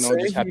someone don't know,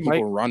 say just have he people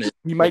might- run it.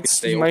 He Like, might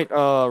stay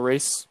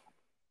race.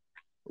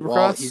 Well,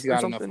 Supercross he's or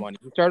got enough something? money.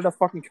 He started a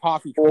fucking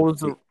coffee What company. was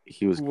the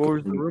He was What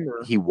was the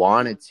rumor? He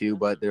wanted to,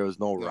 but there was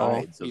no No,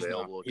 rides he's not.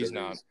 available. He's 'cause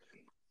there not. was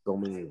So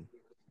many.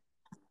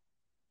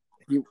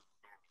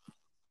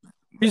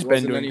 He's There been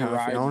wasn't doing any coffee. I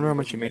rides don't and know how he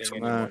much he wasn't makes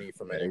getting from any that. money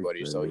from Yeah, anybody.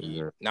 he's So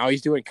doing that. now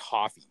he's doing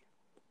coffee.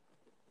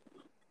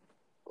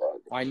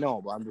 I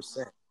know, but I'm just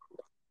saying.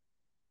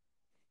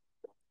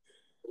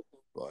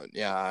 But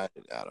yeah,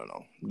 I don't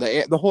know.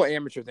 The whole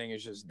amateur thing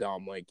is just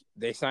dumb. Like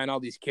they sign all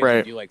these kids Right.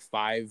 and do like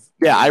 5.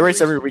 Yeah, I race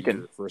races every a weekend.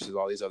 year versus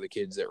all these other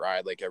kids that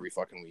ride like every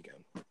fucking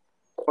weekend.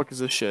 Fuck is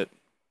this shit?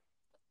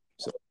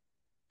 So-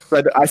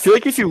 But I feel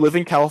like if you live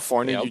in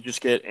California, Yep. you just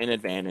get an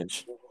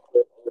advantage.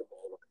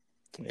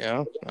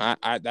 Yeah,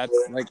 I that's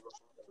like,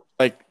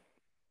 Like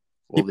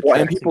Well, the People- and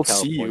tracks in people see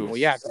you. California well,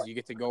 yeah, because you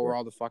get to go where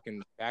all the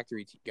fucking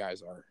factory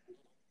guys are.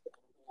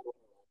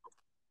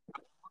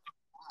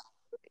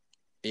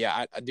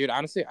 Yeah, dude.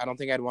 Honestly, I don't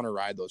think I'd want to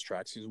ride those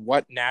tracks. Because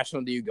what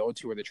national do you go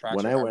to where the tracks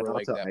when are I went ever out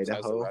like to that?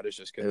 Besides the Idaho, red is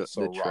just because it's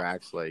so the rough.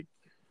 tracks like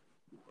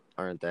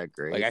aren't that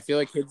great. Like I feel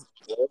like kids.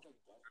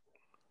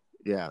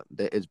 Yeah,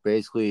 it's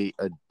basically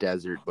a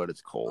desert, but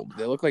it's cold.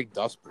 They look like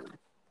Dust Bowl.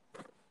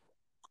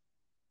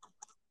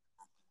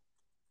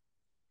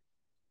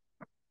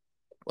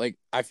 Like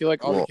I feel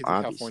like all the kids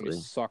in California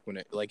suck when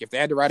it. Like if they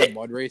had to ride a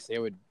mud race, they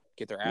would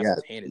get their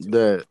asses handed to them.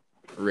 The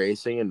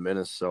racing in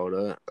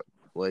Minnesota,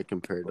 like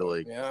compared to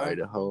like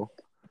Idaho,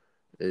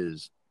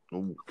 is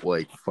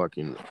like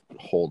fucking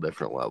whole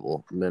different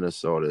level.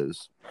 Minnesota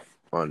is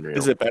unreal.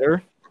 Is it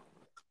better?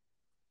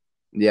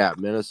 Yeah,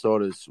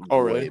 Minnesota's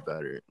way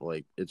better.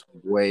 Like it's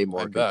way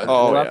more competitive.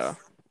 Oh yeah.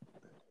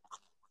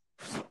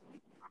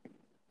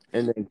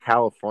 And then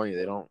California,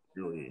 they don't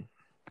really.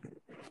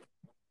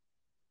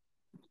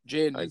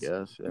 Jaden, I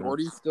guess. Yeah.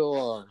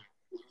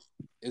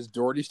 Is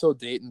Doherty still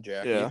dating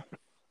Jackie? Yeah.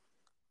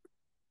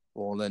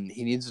 Well, then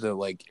he needs to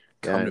like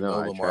come to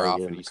Millville more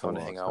often. He's fun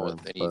to hang out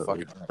with, and he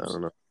fucking. I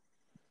don't know.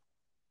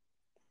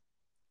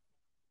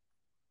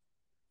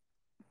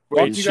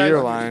 Wait,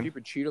 cheater line.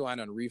 Stupid cheater line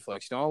on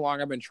Reflex. You know how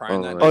long I've been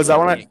trying that? Oh, is that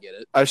when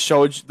I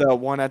showed you the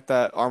one at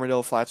the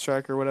Armadillo Flats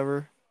track or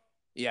whatever?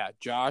 Yeah,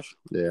 Josh.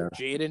 Yeah.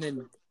 Jaden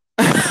and.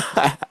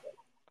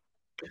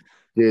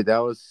 Dude, that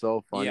was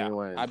so funny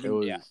when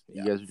you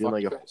guys were doing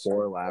like a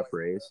 4-lap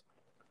race,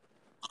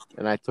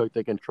 and I took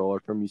the controller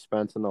from you,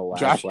 Spence, in the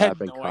last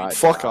lap and caught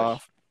fuck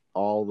off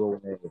all the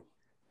way.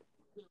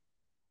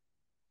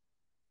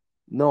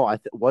 No,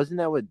 wasn't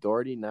that with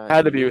Doherty? Not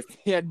had to be with.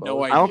 He had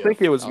no idea. I don't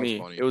think it was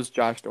me. It was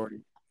Josh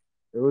Doherty.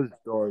 It was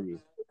Doherty.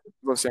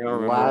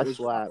 Last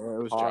lap, it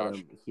was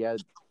Josh. He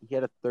had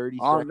a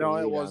 30-second lead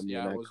on me,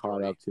 and I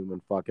caught up to him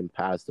and fucking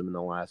passed him in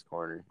the last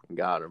corner and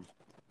got him.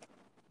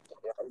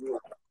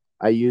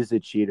 I used the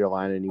cheater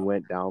line, and he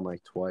went down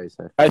like twice.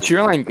 That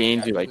cheater line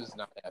gains you like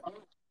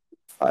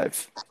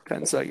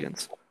 5-10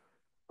 seconds.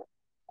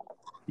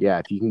 Yeah,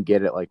 if you can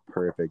get it like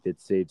perfect,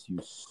 it saves you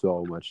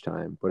so much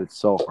time. But it's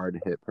so hard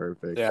to hit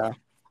perfect. Yeah.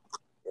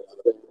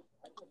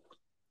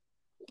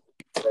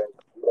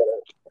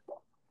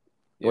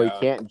 Well, you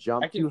can't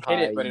jump too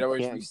high. But it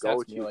always you can't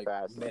go too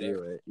fast to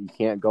do it. You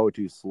can't go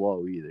too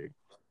slow either.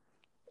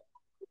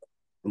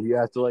 You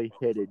have to like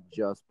hit it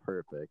just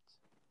perfect.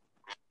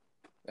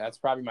 That's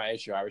probably my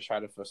issue. I always try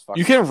to just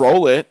You can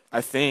roll it,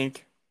 I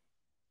think.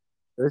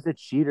 There's a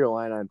cheater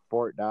line on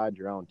Fort Dodge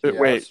round 2.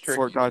 Wait,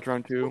 Fort Dodge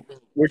round 2?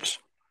 Which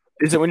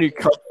is it when you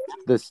cut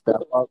the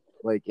step up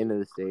like into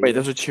the stadium? Wait,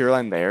 there's a cheer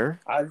line there?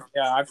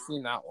 I've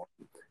seen that one.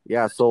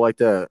 Yeah, so like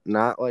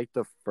not like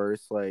the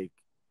first like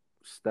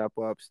step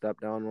up, step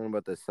down one,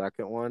 but the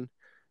second one,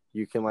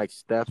 you can like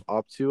step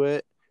up to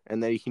it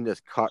and then you can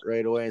just cut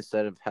right away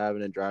instead of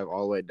having to drive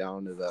all the way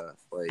down to the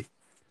like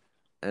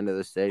end of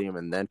the stadium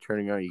and then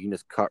turning around. You can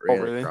just cut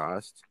right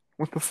across.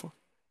 What the fuck?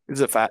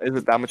 Is it Is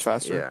it that much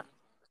faster? Yeah.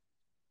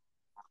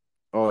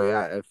 Oh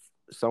yeah. If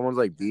someone's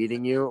like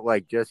beating you,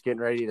 like just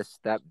getting ready to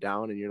step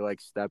down and you're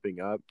like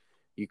stepping up,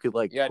 you could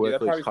like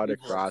quickly cut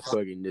across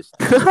quick and just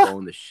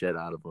blowing the shit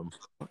out of them.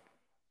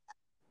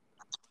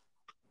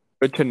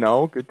 Good to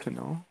know. Good to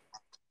know.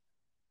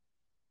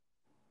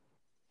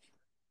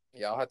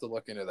 Yeah, I'll have to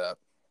look into that.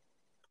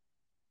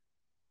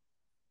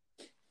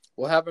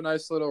 We'll have a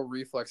nice little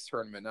reflex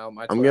tournament now.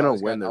 I'm gonna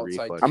win the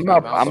reflex. I'm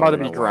about to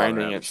be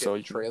grinding it. So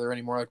trailer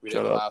anymore like we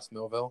did last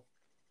Millville.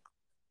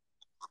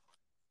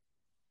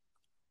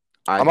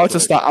 I'm about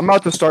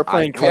to start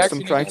playing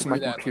custom tracks on my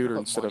computer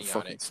instead of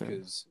fucking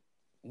because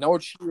no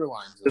cheater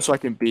lines. Just so I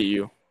can beat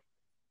you.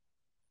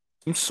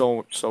 I'm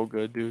so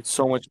good, dude.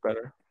 So much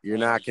better. You're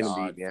not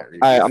gonna beat me.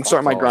 I'm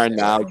starting my grind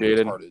now,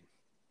 Jaden.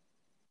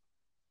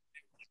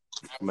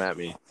 Come at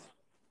me.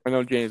 I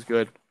know Jaden's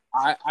good.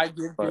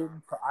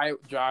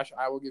 Josh,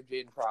 I will give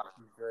Jaden props.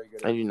 He's very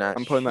good. I do not.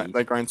 I'm putting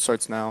that grind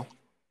starts now.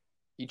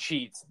 He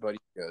cheats, but he's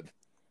good.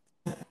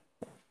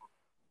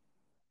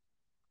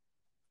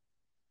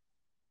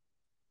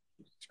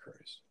 Jesus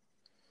Christ.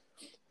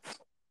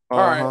 All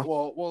right,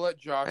 well, we'll let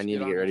Josh. I need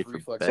to get ready for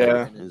reflex.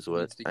 Yeah, is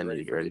what I need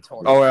to get ready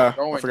for. Oh yeah,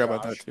 I forgot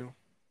about that too.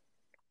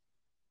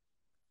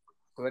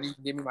 So then you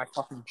can give me my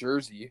fucking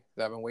jersey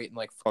that I've been waiting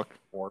like for.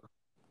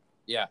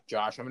 Yeah,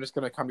 Josh, I'm just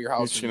gonna come to your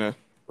house and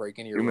break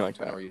into your room like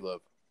where you live.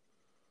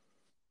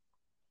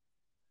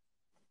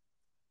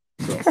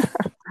 So.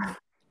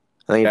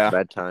 I think it's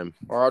bedtime.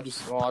 Or I'll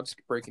just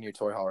break into your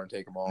toy hauler and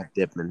take them all.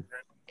 Dipping.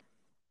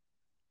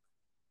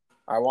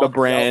 I want the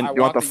brand.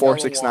 You want the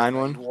 469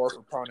 one?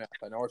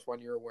 I know which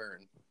one you're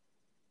wearing.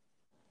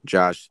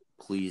 Josh,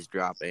 please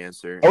drop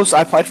answer. Oh, so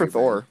I applied for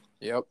Thor.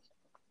 Yep.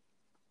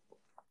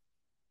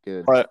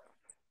 Good. But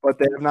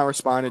they have not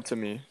responded to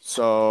me,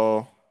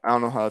 so I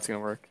don't know how that's gonna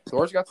work.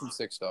 Thor's got some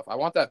sick stuff. I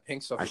want that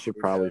pink stuff. I should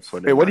probably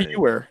put it. Wait, what do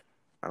you wear?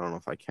 I don't know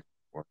if I can.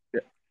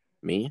 Yeah.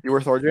 Me? You wear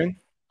Thor, Jane?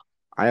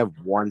 I have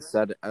one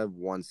set. Of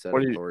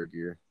Thor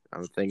gear.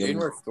 I'm thinking. Jane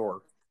wears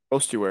Thor.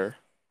 What do you wear?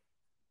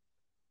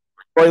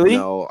 Troy Lee?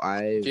 No,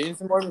 Jaden's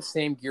been wearing the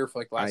same gear for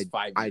like the last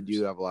 5 years. I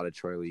do have a lot of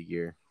Troy Lee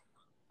gear.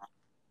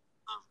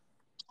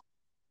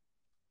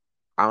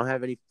 I don't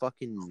have any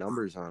fucking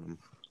numbers on them.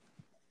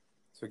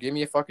 So give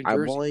me a fucking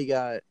jersey. I've only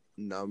got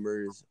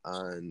numbers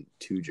on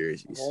 2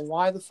 jerseys. Well,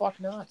 why the fuck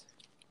not?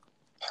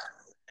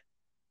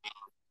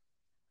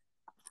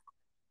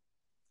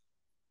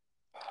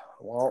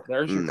 Well,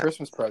 there's your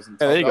Christmas present.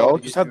 Yeah, there you go.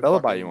 Just have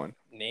Bella buy you one.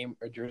 Name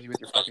a jersey with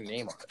your fucking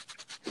name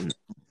on it.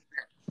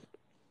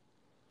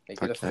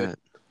 Make it a that. fit.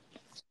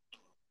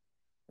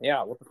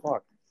 Yeah, what the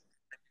fuck?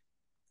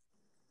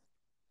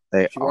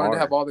 If she wanted to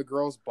have all the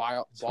girls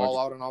ball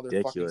out on all their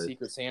ridiculous. fucking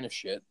Secret Santa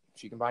shit.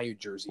 She can buy you a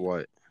jersey.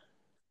 What?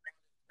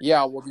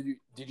 Yeah, well,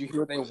 did you hear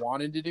what they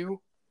wanted to do?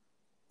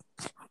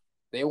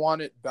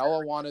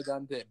 Bella wanted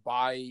them to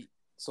buy.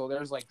 So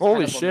there's like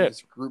holy shit in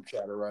this group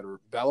chat or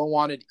whatever. Bella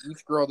wanted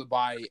each girl to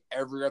buy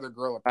every other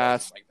girl a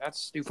present. Like that's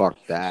stupid.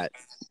 Fuck that.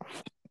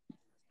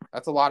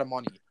 That's a lot of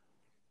money.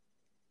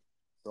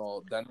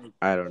 So then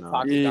I don't know.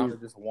 Talk it down to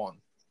just one.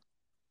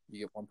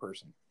 You get one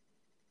person.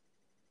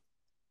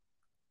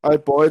 All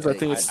right, boys. I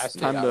think it's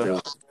time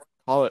to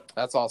call it.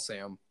 That's all,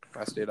 Sam.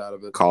 I stayed out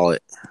of it. Call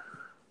it.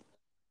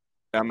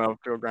 Yeah, I'm out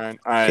to go grind.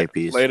 All right,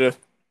 peace. Later.